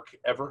of work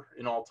ever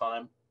in all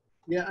time?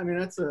 Yeah, I mean,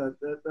 that's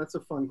a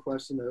fun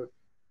question to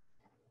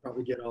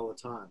probably get all the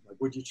time. Like,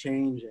 would you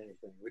change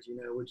anything?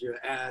 Would you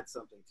add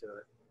something to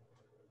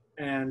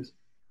it? And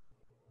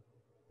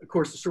of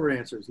course, the short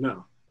answer is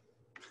no.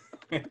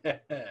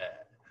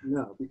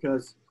 No,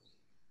 because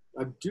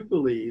I do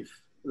believe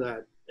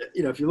that,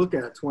 you know, if you look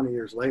at it 20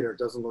 years later, it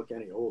doesn't look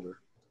any older.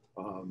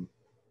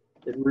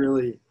 It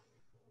really,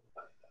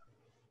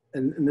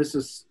 and this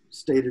is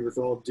stated with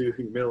all due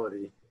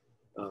humility,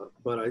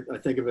 but I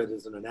think of it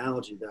as an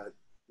analogy that,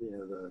 you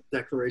know, the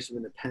Declaration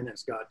of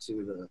Independence got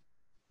to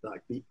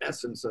the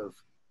essence of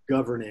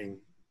governing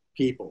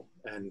people,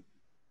 and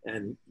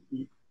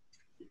you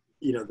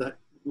know, that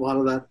a lot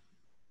of that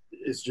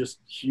is just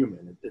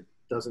human. It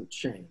doesn't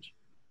change.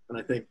 And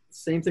I think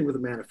same thing with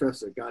the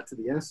manifesto. It got to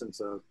the essence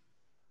of,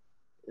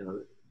 you know,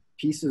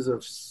 pieces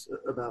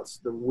about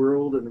the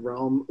world and the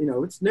realm. You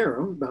know, it's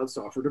narrow about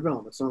software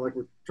development. It's not like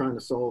we're trying to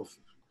solve,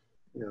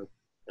 you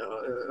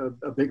know,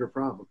 a bigger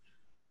problem,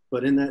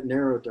 but in that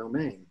narrow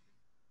domain,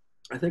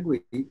 I think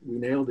we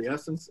nailed the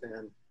essence,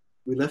 and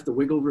we left the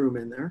wiggle room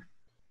in there.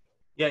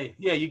 Yeah,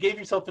 you gave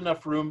yourself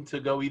enough room to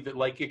go even,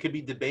 like, it could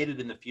be debated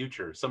in the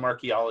future. Some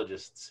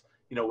archaeologists,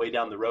 you know, way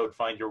down the road,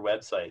 find your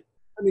website.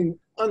 I mean,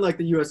 unlike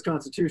the U.S.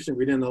 Constitution,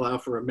 we didn't allow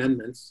for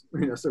amendments,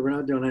 you know, so we're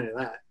not doing any of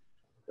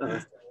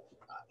that.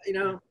 You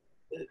know,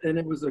 and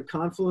it was a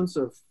confluence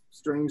of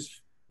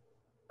strange,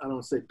 I don't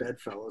want to say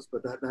bedfellows,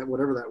 but that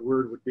whatever that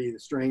word would be, the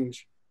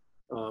strange.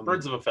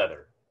 Birds of a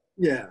feather.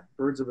 Yeah,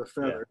 birds of a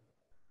feather.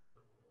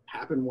 Yeah.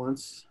 Happened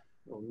once,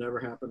 it'll never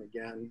happen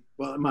again.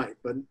 Well, it might,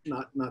 but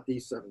not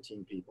these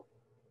 17 people.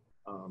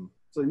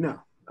 So no,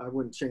 I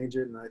wouldn't change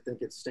it, and I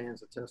think it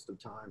stands the test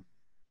of time.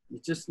 You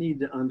just need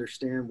to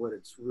understand what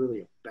it's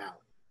really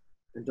about,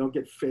 and don't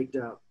get faked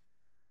out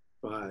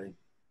by,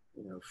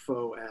 you know,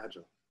 faux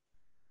agile.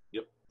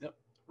 Yep,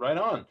 right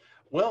on.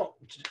 Well,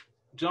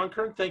 John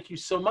Kern, thank you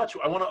so much.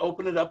 I want to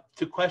open it up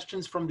to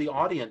questions from the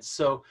audience.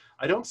 So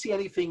I don't see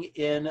anything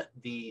in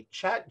the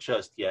chat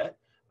just yet,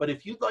 but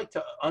if you'd like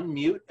to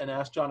unmute and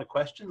ask John a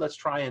question, let's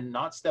try and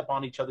not step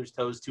on each other's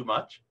toes too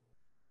much.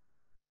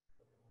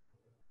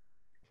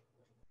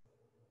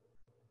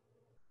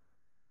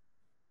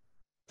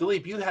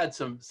 Dilip, you had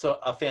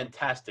a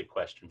fantastic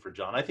question for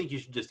John. I think you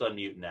should just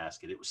unmute and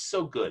ask it. It was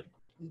so good.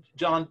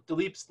 John,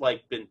 Dilip's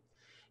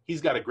he's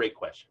got a great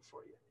question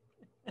for you.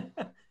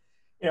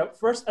 You know,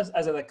 first,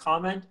 as a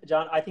comment,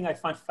 John, I think I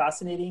find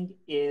fascinating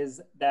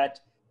is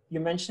that you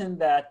mentioned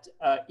that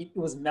it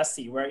was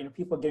messy, where, you know,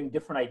 people are getting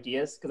different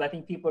ideas, because I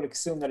think people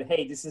assume that,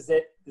 hey, this is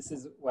it, this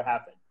is what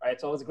happened, right?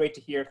 It's always great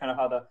to hear kind of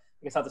how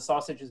how the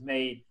sausage is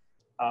made,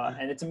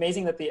 and it's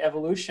amazing that the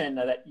evolution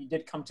that you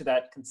did come to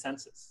that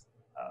consensus.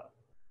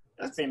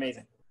 That's pretty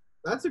amazing.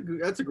 That's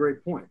a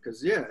great point,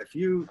 because yeah, if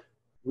you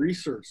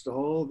researched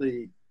all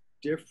the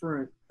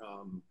different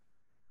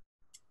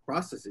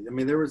processes, I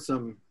mean, there was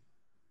some,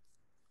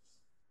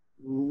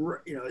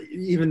 you know,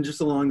 even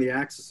just along the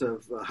axis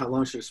of how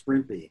long should a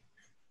sprint be,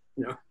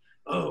 you know,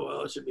 oh,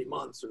 well, it should be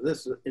months, or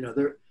this, you know,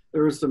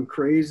 there was some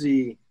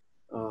crazy,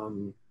 I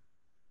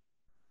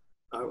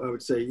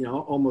would say, you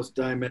know, almost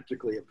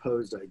diametrically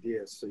opposed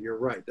ideas. So you're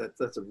right,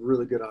 that's a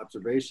really good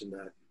observation,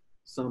 that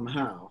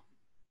somehow,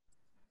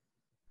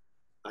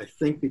 I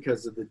think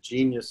because of the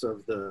genius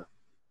of the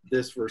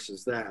this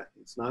versus that,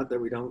 it's not that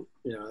we don't,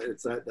 you know,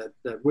 it's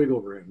that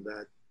wiggle room,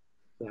 that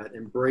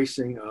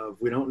embracing of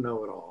we don't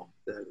know it all,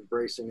 that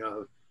embracing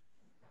of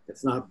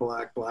it's not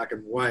black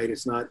and white,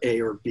 it's not A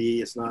or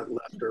B, it's not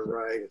left or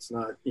right, it's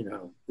not, you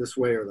know, this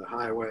way or the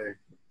highway,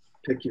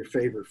 pick your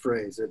favorite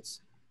phrase.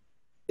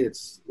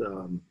 It's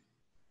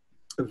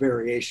a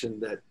variation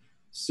that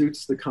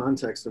suits the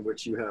context in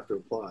which you have to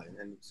apply.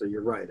 And so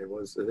you're right, it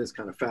is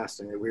kind of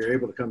fascinating that we were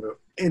able to come to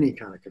any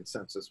kind of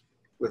consensus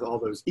with all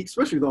those,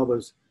 especially with all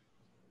those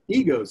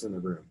egos in the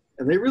room.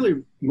 And they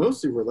really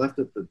mostly were left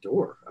at the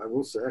door, I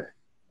will say.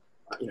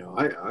 You know,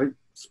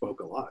 spoke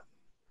a lot.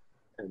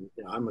 And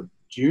you know, I'm a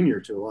junior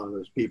to a lot of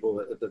those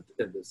people,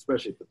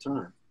 especially at the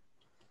time.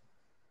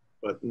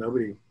 But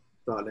nobody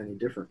thought any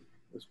different.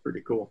 It was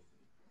pretty cool.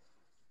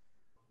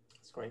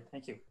 That's great.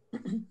 Thank you.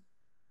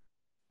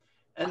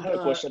 I have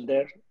a question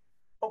there.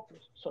 Oh,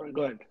 sorry,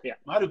 go ahead. Yeah.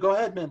 Madhu, go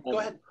ahead, man. Go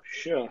ahead.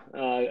 Sure.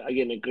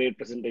 Again, a great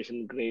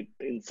presentation, great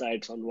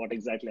insights on what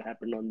exactly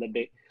happened on the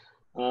day.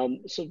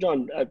 So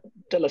John,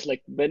 tell us,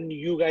 like, when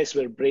you guys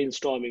were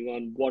brainstorming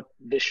on what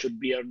this should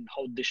be and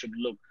how this should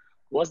look,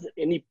 was there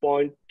any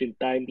point in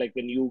time, like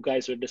when you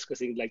guys were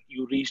discussing, like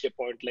you reached a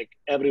point, like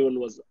everyone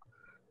was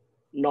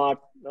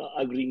not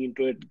agreeing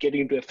into it,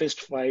 getting into a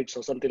fist fights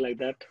or something like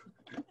that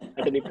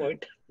at any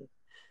point?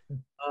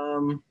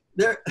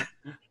 There,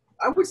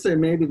 I would say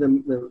maybe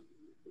the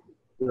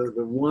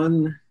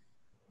one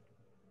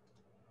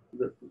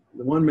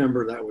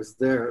member that was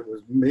there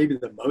was maybe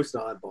the most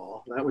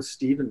oddball. That was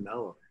Stephen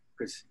Mellor,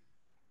 because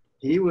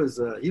he was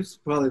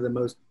probably the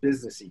most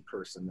businessy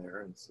person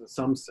there in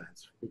some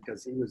sense,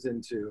 because he was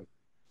into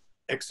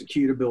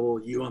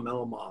executable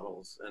UML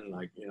models, and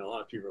like, you know, a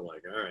lot of people are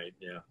like, all right,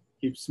 yeah,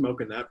 keep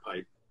smoking that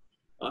pipe,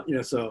 you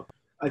know. So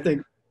I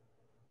think,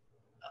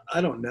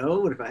 I don't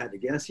know, but if I had to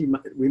guess,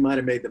 we might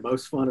have made the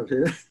most fun of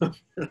him. Come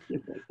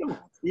on,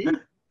 Steve.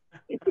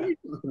 What are you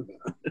talking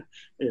about?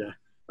 Yeah.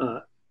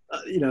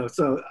 You know,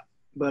 so,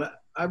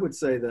 but I would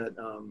say that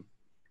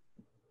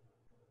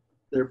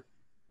there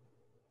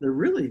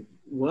really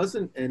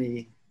wasn't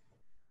any,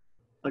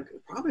 like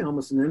probably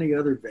almost in any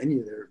other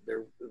venue,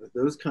 there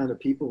those kind of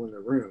people in the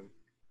room.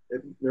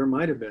 There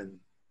might have been,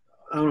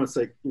 I don't want to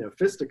say, you know,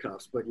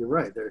 fisticuffs, but you're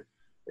right.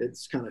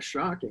 It's kind of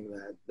shocking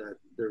that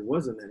there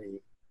wasn't any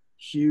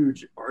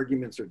huge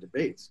arguments or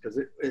debates, because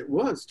it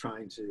was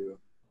trying to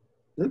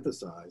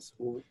synthesize,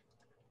 well,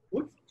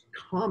 what's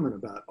common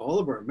about all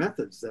of our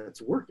methods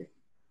that's working?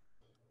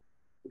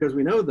 Because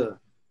we know the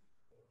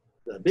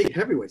big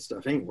heavyweight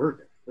stuff ain't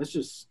working. That's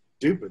just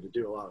stupid to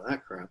do a lot of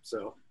that crap.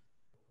 So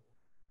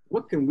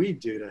what can we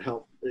do to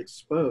help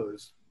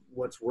expose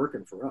what's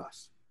working for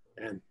us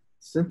and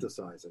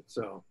synthesize it?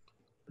 So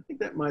I think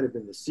that might have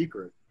been the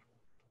secret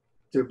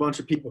to a bunch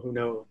of people who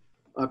know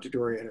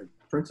object-oriented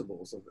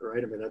principles,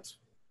 right? I mean, that's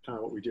kind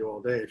of what we do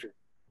all day. If you're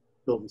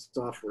building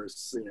software,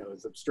 you know,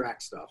 it's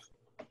abstract stuff.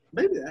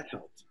 Maybe that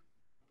helped,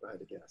 if I had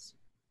to guess.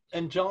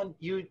 And John,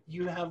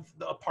 you have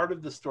a part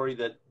of the story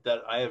that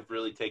I have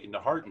really taken to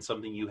heart, and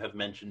something you have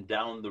mentioned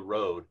down the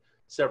road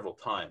several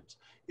times,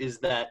 is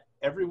that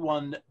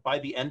everyone, by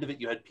the end of it,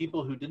 you had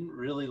people who didn't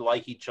really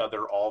like each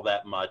other all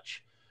that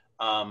much,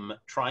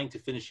 trying to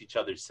finish each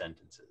other's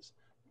sentences,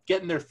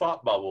 getting their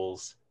thought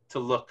bubbles to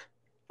look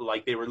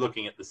like they were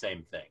looking at the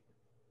same thing.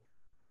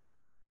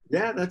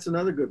 Yeah, that's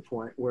another good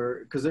point,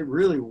 because it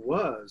really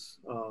was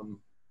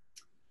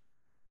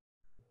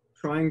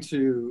trying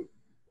to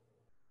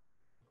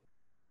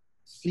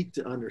seek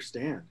to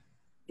understand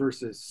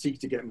versus seek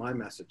to get my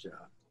message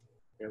out.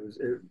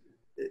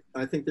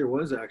 I think there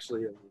was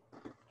actually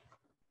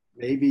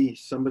maybe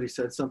somebody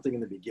said something in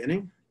the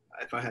beginning,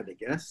 if I had to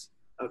guess.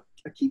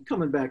 I keep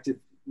coming back to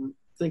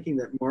thinking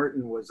that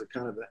Martin was a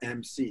kind of an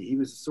MC. He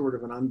was sort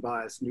of an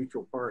unbiased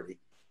neutral party.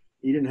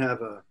 He didn't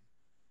have a,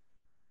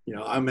 you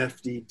know, I'm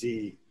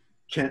FDD,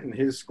 Kent and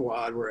his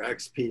squad were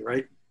XP,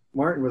 right?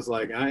 Martin was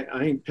like, I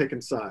ain't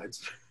picking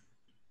sides.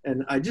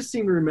 And I just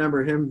seem to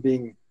remember him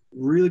being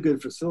really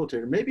good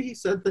facilitator. Maybe he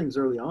said things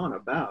early on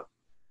about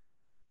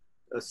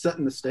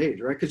setting the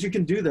stage, right? Because you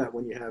can do that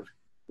when you have,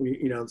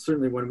 you know,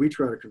 certainly when we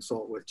try to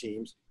consult with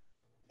teams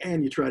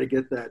and you try to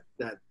get that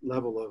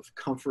level of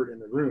comfort in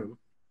the room,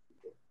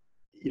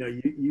 you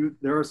know,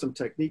 there are some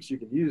techniques you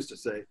can use to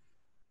say,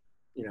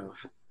 you know,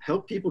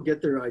 help people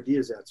get their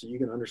ideas out so you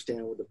can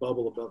understand with the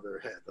bubble above their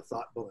head, the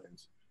thought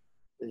balloons.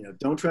 You know,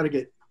 don't try to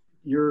get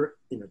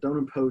don't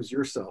impose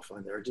yourself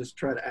on there. Just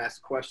try to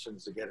ask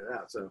questions to get it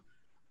out. So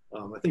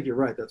I think you're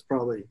right. That's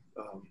probably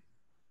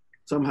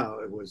somehow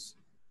it was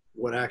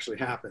what actually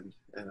happened,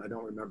 and I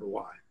don't remember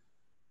why.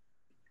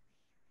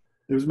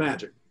 It was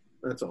magic.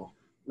 That's all.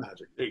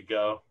 Magic. There you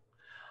go.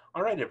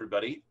 All right,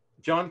 everybody.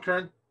 John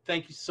Kern,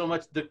 thank you so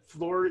much. The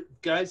floor,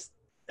 guys,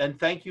 and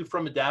thank you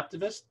from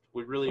Adaptivist.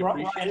 We really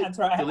appreciate it. I'm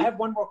sorry, I have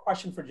one more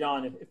question for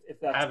John, if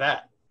that's... Have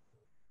that.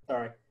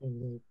 Sorry.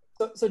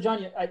 So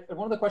John,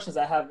 one of the questions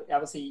I have,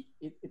 obviously,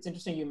 it's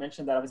interesting you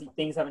mentioned that obviously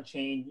things haven't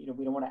changed, you know,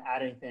 we don't want to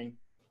add anything.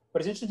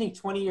 But it's interesting,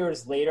 20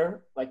 years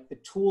later, like the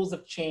tools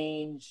have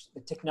changed, the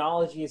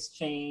technology has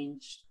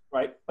changed,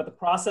 right? But the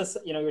process,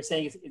 you know, you're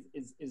saying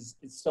is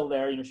still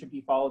there, you know, should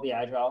be follow the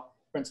agile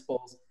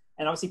principles.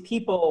 And obviously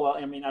people, well,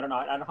 I mean, I don't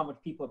know how much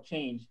people have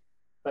changed,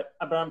 but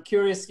I'm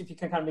curious if you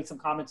can kind of make some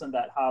comments on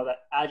that, how that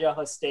agile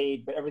has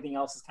stayed, but everything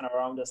else is kind of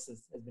around us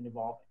has been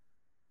evolving.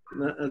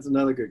 That's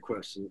another good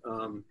question.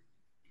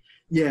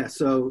 Yeah,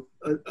 so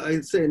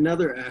I'd say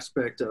another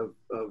aspect of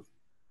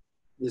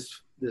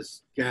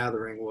this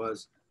gathering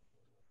was,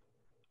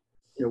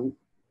 you know,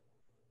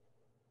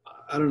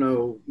 I don't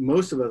know,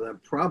 most of them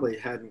probably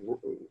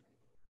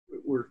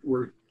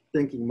were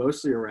thinking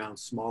mostly around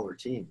smaller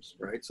teams,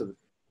 right? So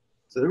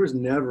there was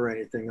never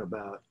anything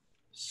about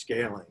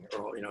scaling,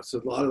 or so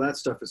a lot of that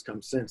stuff has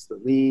come since. The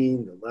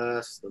lean, the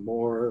less, the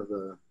more,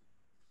 the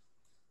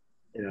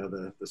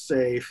the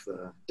safe,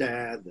 the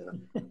dad,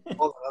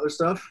 all the other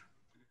stuff.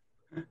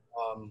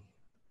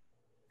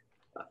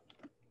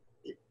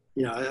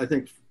 I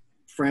think,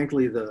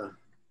 frankly, the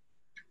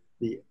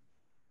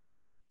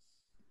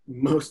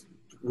most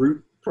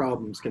root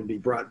problems can be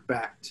brought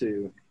back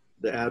to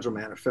the Agile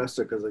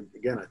Manifesto, because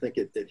again, I think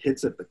it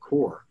hits at the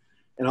core,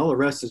 and all the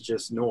rest is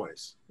just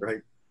noise,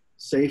 right?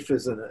 SAFE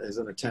is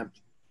an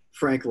attempt,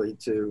 frankly,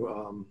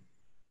 to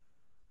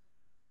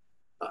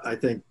I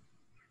think,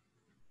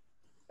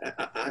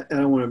 I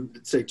don't want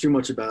to say too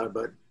much about it,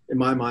 but in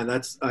my mind,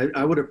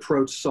 I would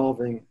approach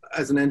solving,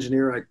 as an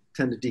engineer, I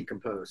tend to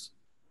decompose,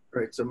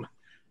 right? So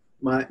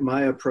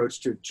my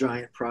approach to a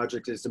giant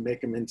project is to make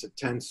them into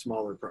 10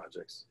 smaller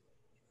projects,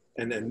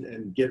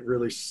 and get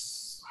really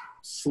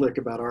slick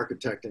about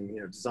architecting,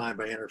 design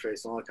by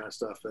interface and all that kind of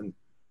stuff. And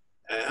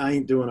I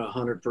ain't doing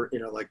 100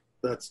 like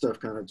that stuff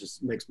kind of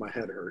just makes my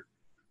head hurt.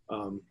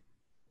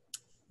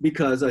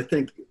 Because I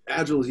think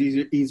Agile is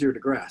easier to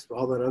grasp.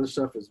 All that other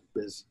stuff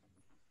is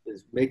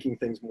making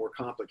things more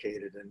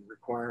complicated and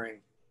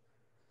requiring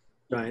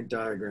giant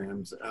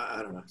diagrams.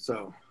 I don't know.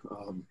 So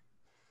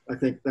I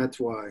think that's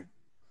why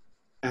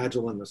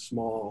Agile in the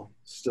small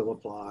still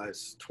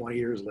applies 20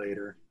 years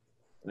later,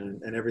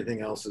 and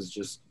everything else is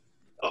just,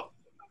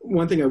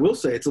 one thing I will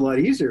say, it's a lot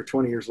easier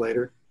 20 years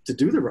later to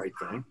do the right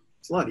thing.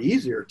 It's a lot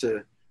easier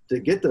to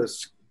get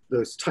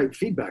those tight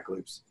feedback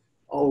loops,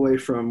 all the way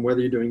from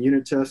whether you're doing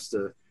unit tests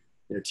to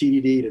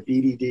TDD to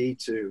BDD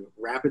to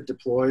rapid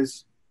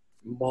deploys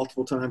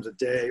multiple times a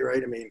day,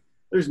 right? I mean,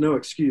 there's no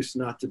excuse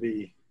not to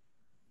be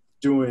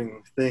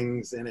doing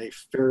things in a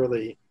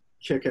fairly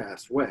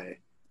kick-ass way,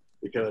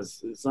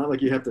 because it's not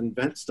like you have to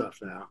invent stuff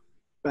now.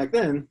 Back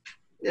then,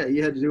 yeah,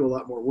 you had to do a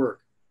lot more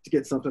work to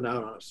get something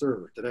out on a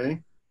server.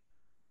 Today,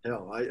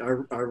 hell, I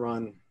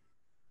run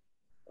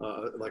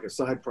like a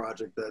side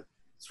project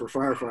that's for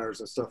firefighters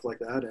and stuff like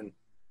that, and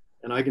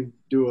I can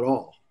do it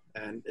all.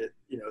 And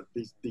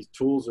these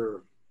tools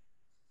are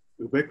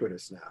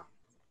ubiquitous now.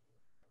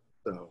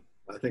 So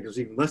I think there's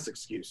even less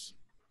excuse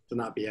to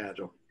not be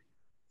Agile.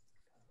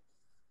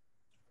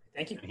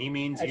 Thank you. And he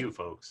means you,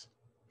 folks.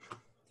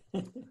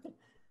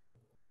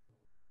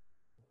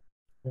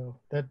 So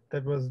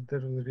that was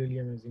really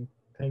amazing.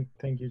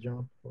 Thank you,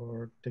 John,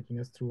 for taking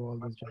us through all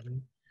this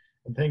journey,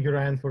 and thank you,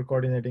 Ryan, for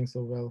coordinating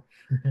so well.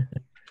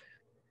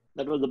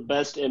 That was the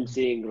best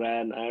emceeing,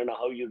 Ryan. I don't know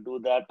how you do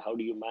that. How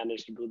do you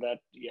manage to do that?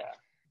 Yeah.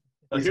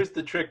 Well, here's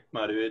the trick,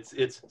 Madhu.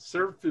 It's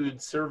serve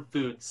food,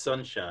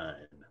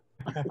 sunshine.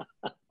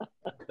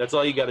 That's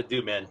all you got to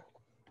do, man.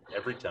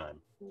 Every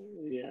time.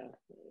 Yeah,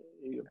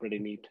 you're pretty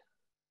neat.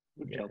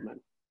 Good job, man.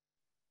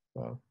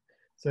 Wow.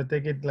 So I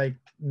take it like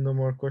no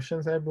more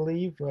questions, I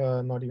believe,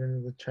 not even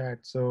in the chat.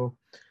 So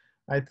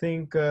I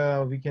think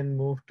we can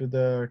move to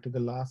the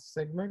last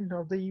segment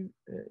of the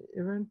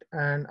event.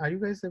 And are you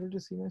guys able to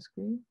see my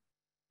screen?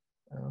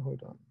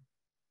 Hold on.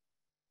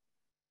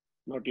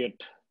 Not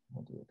yet.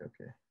 Not yet.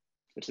 Okay.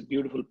 It's a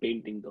beautiful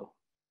painting, though.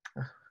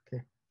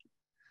 Okay.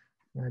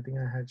 I think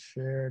I had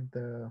shared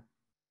the.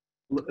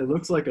 It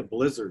looks like a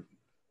blizzard.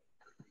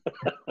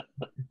 How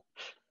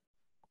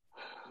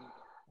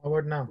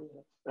about now?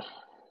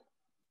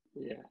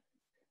 Yeah.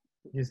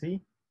 You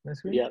see my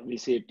screen? Yeah, we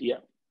see it. Yeah.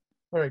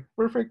 All right,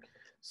 perfect.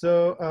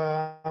 So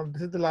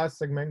this is the last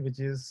segment, which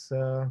is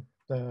the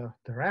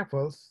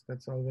raffles.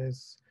 That's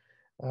always,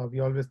 we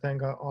always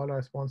thank all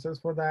our sponsors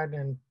for that.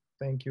 And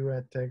thank you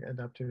at Tech,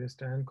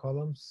 Adaptivist, and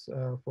Columns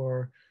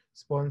for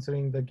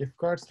sponsoring the gift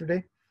cards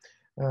today.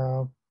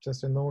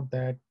 Just a note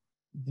that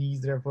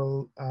these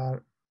raffle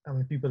are,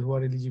 people who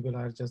are eligible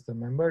are just the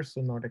members,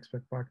 so not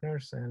expert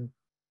partners and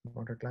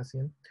not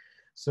Atlassian.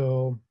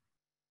 So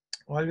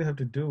all we have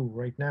to do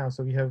right now,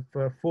 so we have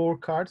 4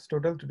 cards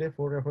total today,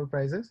 4 raffle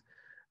prizes.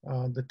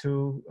 The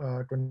 2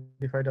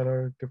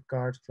 $25 gift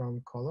cards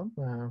from Column,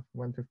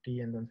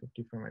 150 and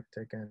 150 from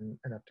EdTech and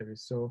Adaptivist.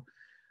 So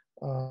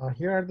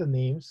here are the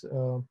names.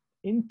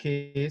 In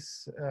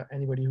case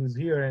anybody who's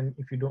here, and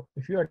if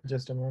you are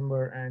just a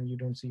member and you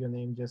don't see your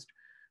name, just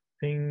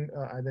ping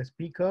either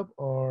speak up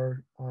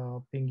or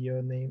ping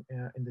your name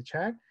in the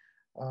chat.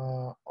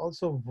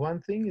 Also,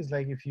 one thing is,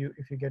 like, if you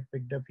get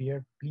picked up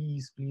here,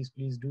 please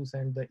do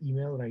send the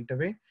email right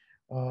away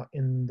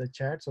in the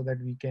chat, so that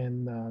we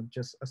can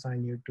just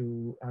assign you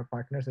to our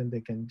partners and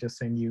they can just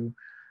send you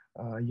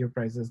your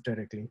prizes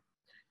directly.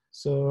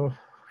 So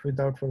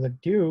without further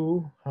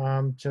ado,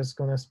 I'm just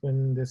gonna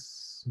spin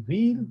this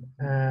wheel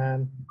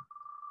and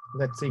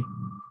let's see.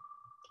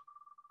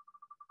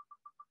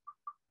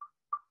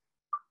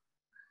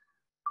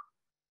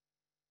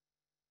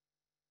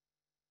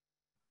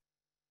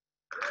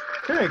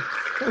 Correct.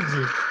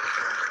 Fergie.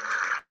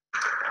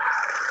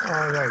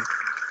 All right.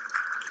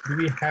 Do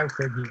we have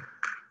Fergie?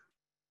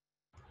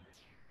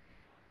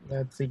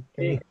 Let's see.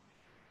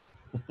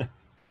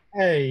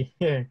 Hey,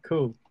 yeah,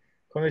 cool.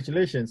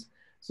 Congratulations.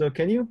 So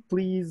can you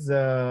please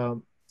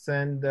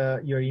send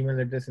your email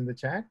address in the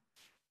chat?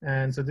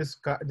 And so this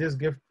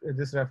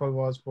raffle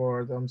was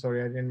for I'm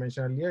sorry, I didn't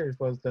mention earlier, it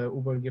was the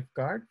Uber gift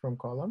card from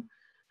Column.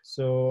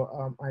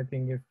 So I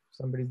think if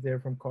somebody's there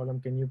from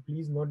Column, can you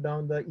please note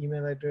down the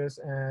email address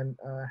and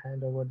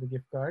hand over the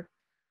gift card?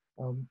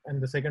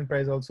 And the second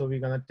prize also, we're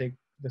gonna take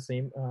the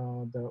same,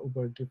 the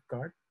Uber gift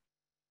card.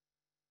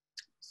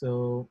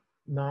 So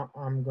now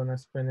I'm gonna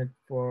spin it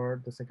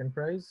for the second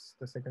prize,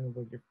 the second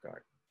Uber gift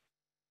card.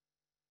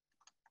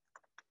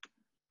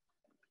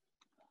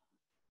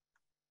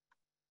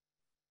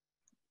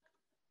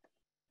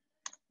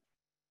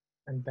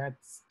 And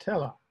that's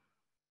Stella.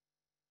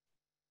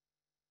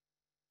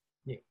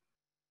 Yeah.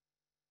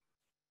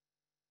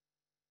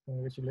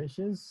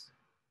 Congratulations.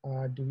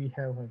 Do we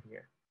have her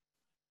here?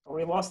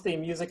 We lost the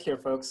music here,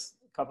 folks.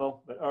 A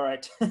couple, but all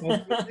right.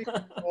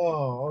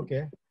 Oh,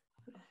 okay.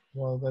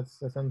 Well,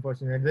 that's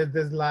unfortunate.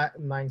 There's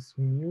nice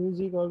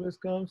music always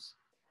comes.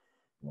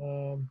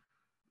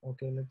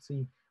 Okay, let's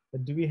see.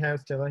 But do we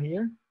have Stella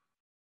here?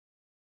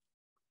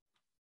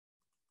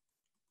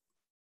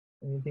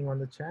 Anything on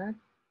the chat?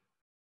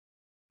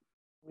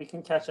 We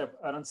can catch up.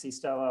 I don't see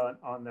Stella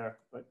on there,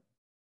 but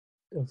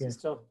Okay. she's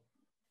still.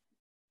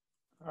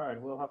 All right,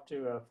 we'll have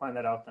to find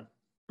that out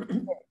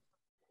then.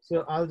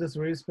 So I'll just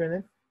respin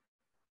it.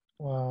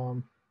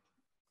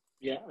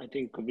 Yeah, I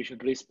think we should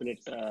respin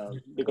it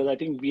because I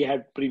think we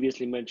had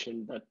previously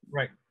mentioned that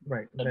Right.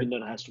 the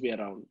winner has to be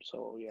around.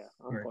 So yeah,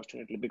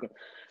 unfortunately, Right. because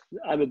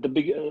I mean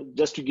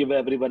just to give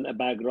everyone a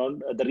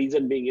background, the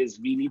reason being is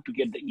we need to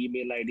get the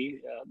email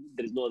ID.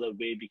 There is no other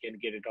way we can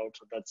get it out.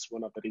 So that's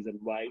one of the reasons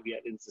why we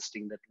are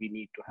insisting that we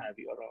need to have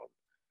you around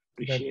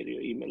to share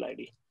your email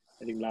ID.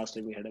 I think last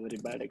time we had a very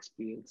bad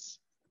experience.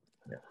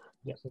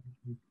 Yeah.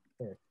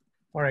 Okay.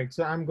 All right.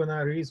 So I'm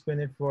gonna respin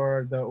it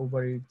for the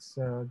Uber Eats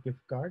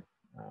gift card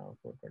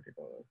for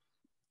 $30.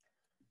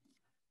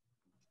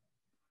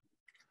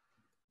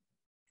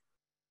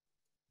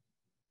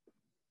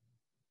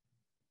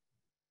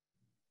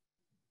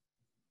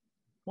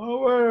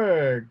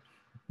 Howard.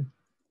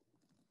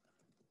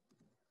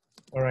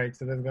 All right.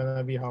 So that's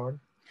gonna be Howard,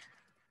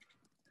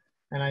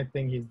 and I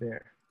think he's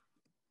there.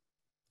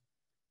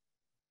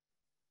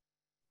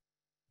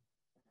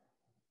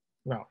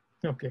 Wow.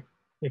 Okay.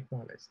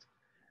 Acknowledged.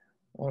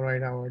 All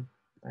right, Howard.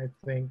 I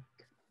think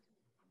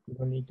you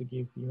don't need to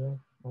give email,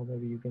 or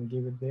maybe you can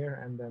give it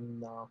there, and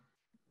then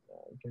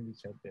you can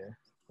reach out there.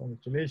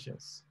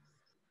 Congratulations.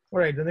 All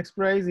right, the next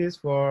prize is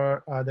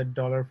for the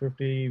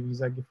 $50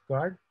 Visa gift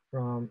card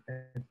from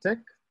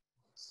EdTech.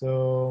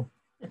 So,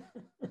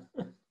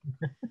 all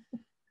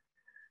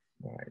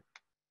right,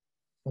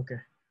 okay,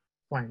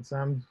 fine. So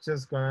I'm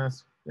just gonna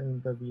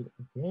spin the wheel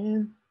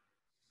again.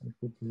 And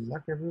good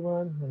luck,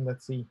 everyone. And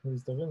let's see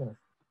who's the winner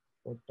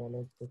for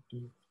 $50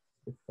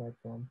 gift card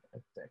from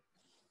EdTech.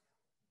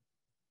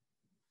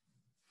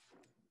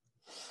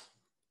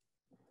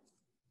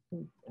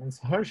 And it's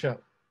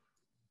Herschel.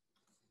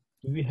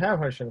 Do we have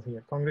Herschel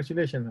here?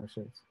 Congratulations,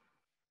 Herschel.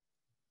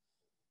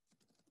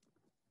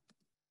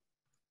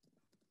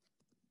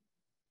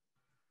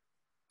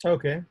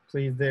 Okay, so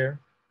he's there.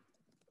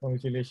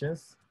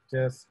 Congratulations.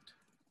 Just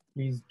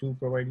please do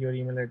provide your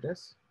email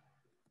address.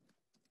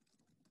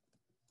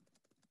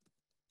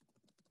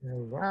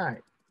 All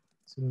right.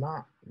 So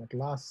now, at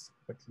last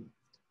but least.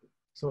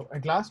 So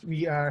at last,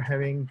 we are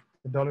having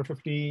the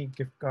 $50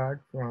 gift card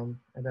from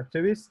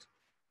Adaptivist.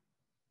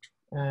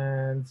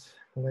 And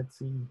let's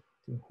see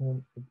to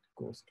whom it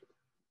goes to.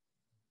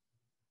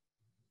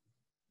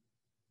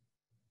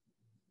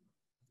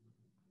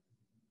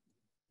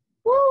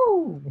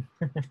 Woo!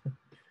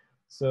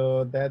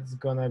 So that's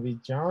gonna be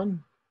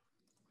John.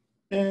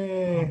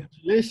 Hey,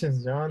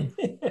 Congratulations, John.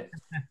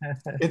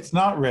 it's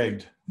not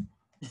rigged.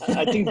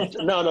 I think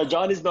no,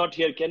 John is not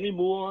here. Can we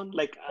move on?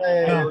 Like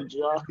I know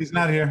John. He's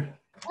not here.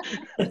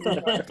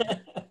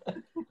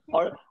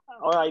 or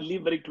I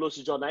live very close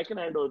to John. I can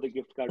hand over the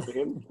gift card to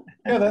him.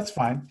 Yeah, that's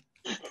fine.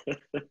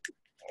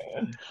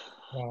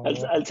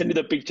 I'll send you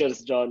the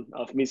pictures, John,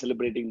 of me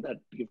celebrating that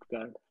gift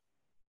card.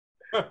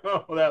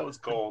 Oh, that was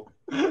cold.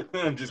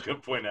 I'm just gonna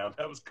point out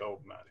that was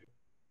cold, Matty.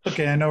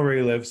 Okay, I know where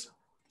he lives.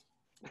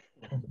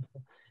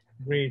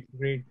 Great,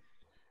 great.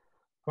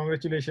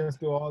 Congratulations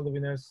to all the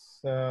winners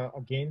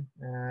again,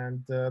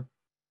 and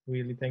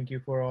really thank you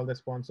for all the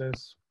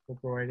sponsors for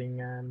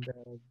providing and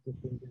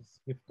giving these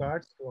gift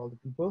cards to all the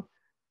people.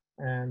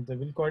 And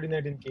we'll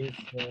coordinate in case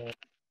you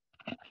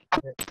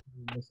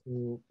miss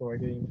to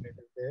provide your email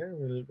address there.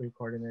 We'll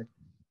coordinate.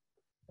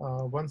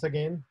 Once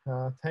again,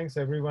 thanks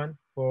everyone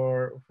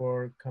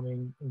for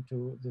coming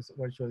into this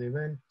virtual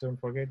event. Don't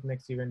forget,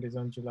 next event is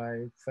on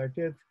July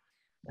 30th,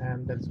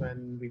 and that's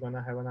when we're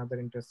gonna have another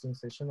interesting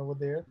session over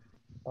there.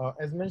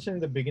 As mentioned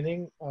in the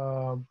beginning,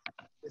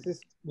 this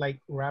is like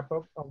wrap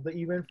up of the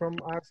event from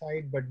our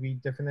side, but we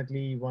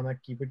definitely wanna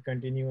keep it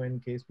continue in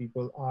case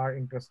people are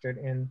interested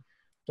in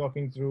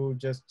talking through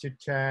just chit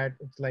chat.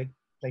 It's like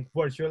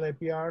virtual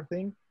APR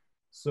thing.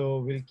 So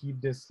we'll keep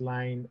this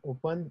line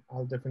open.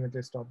 I'll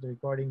definitely stop the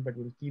recording, but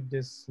we'll keep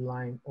this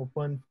line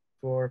open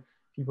for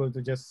people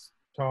to just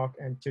talk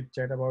and chit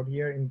chat about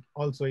here. And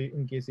also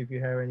in case if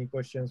you have any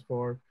questions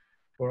for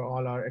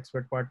all our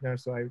expert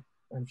partners, so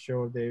I'm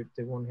sure they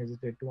won't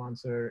hesitate to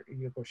answer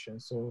your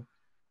questions. So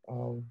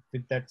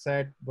with that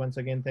said, once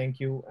again, thank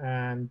you,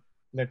 and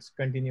let's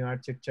continue our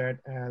chit chat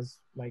as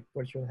like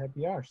virtual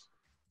happy hours.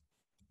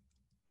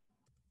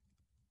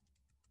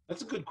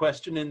 That's a good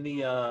question in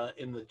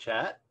the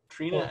chat.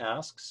 Trina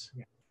asks.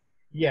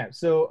 Yeah,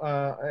 so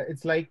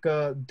it's like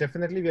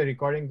definitely we are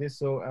recording this.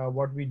 So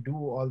what we do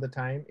all the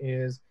time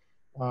is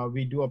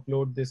we do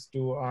upload this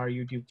to our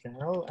YouTube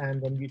channel,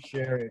 and then we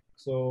share it.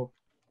 So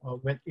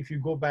if you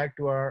go back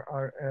to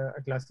our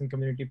Atlassian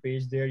community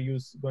page, there you're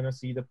gonna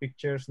see the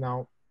pictures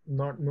now,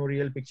 no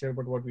real picture,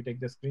 but what we take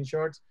the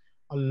screenshots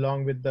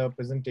along with the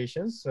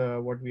presentations,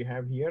 what we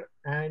have here,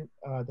 and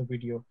the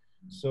video.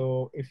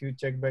 So if you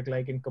check back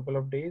like in a couple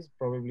of days,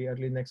 probably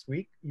early next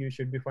week, you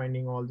should be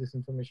finding all this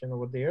information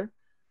over there,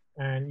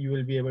 and you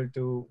will be able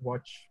to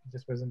watch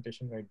this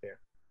presentation right there.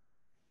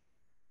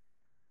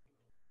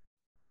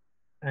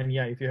 And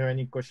yeah, if you have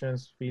any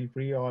questions, feel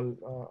free. All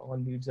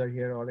leads are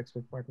here, all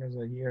expert partners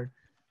are here,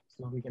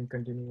 so we can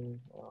continue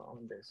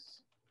on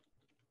this.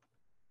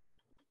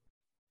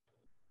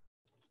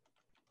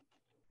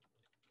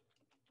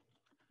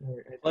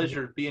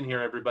 Pleasure being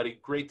here, everybody.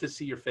 Great to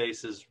see your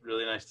faces.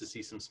 Really nice to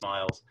see some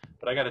smiles.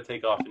 But I got to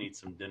take off and eat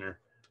some dinner.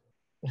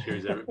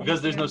 Cheers, everybody.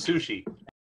 Because there's no sushi.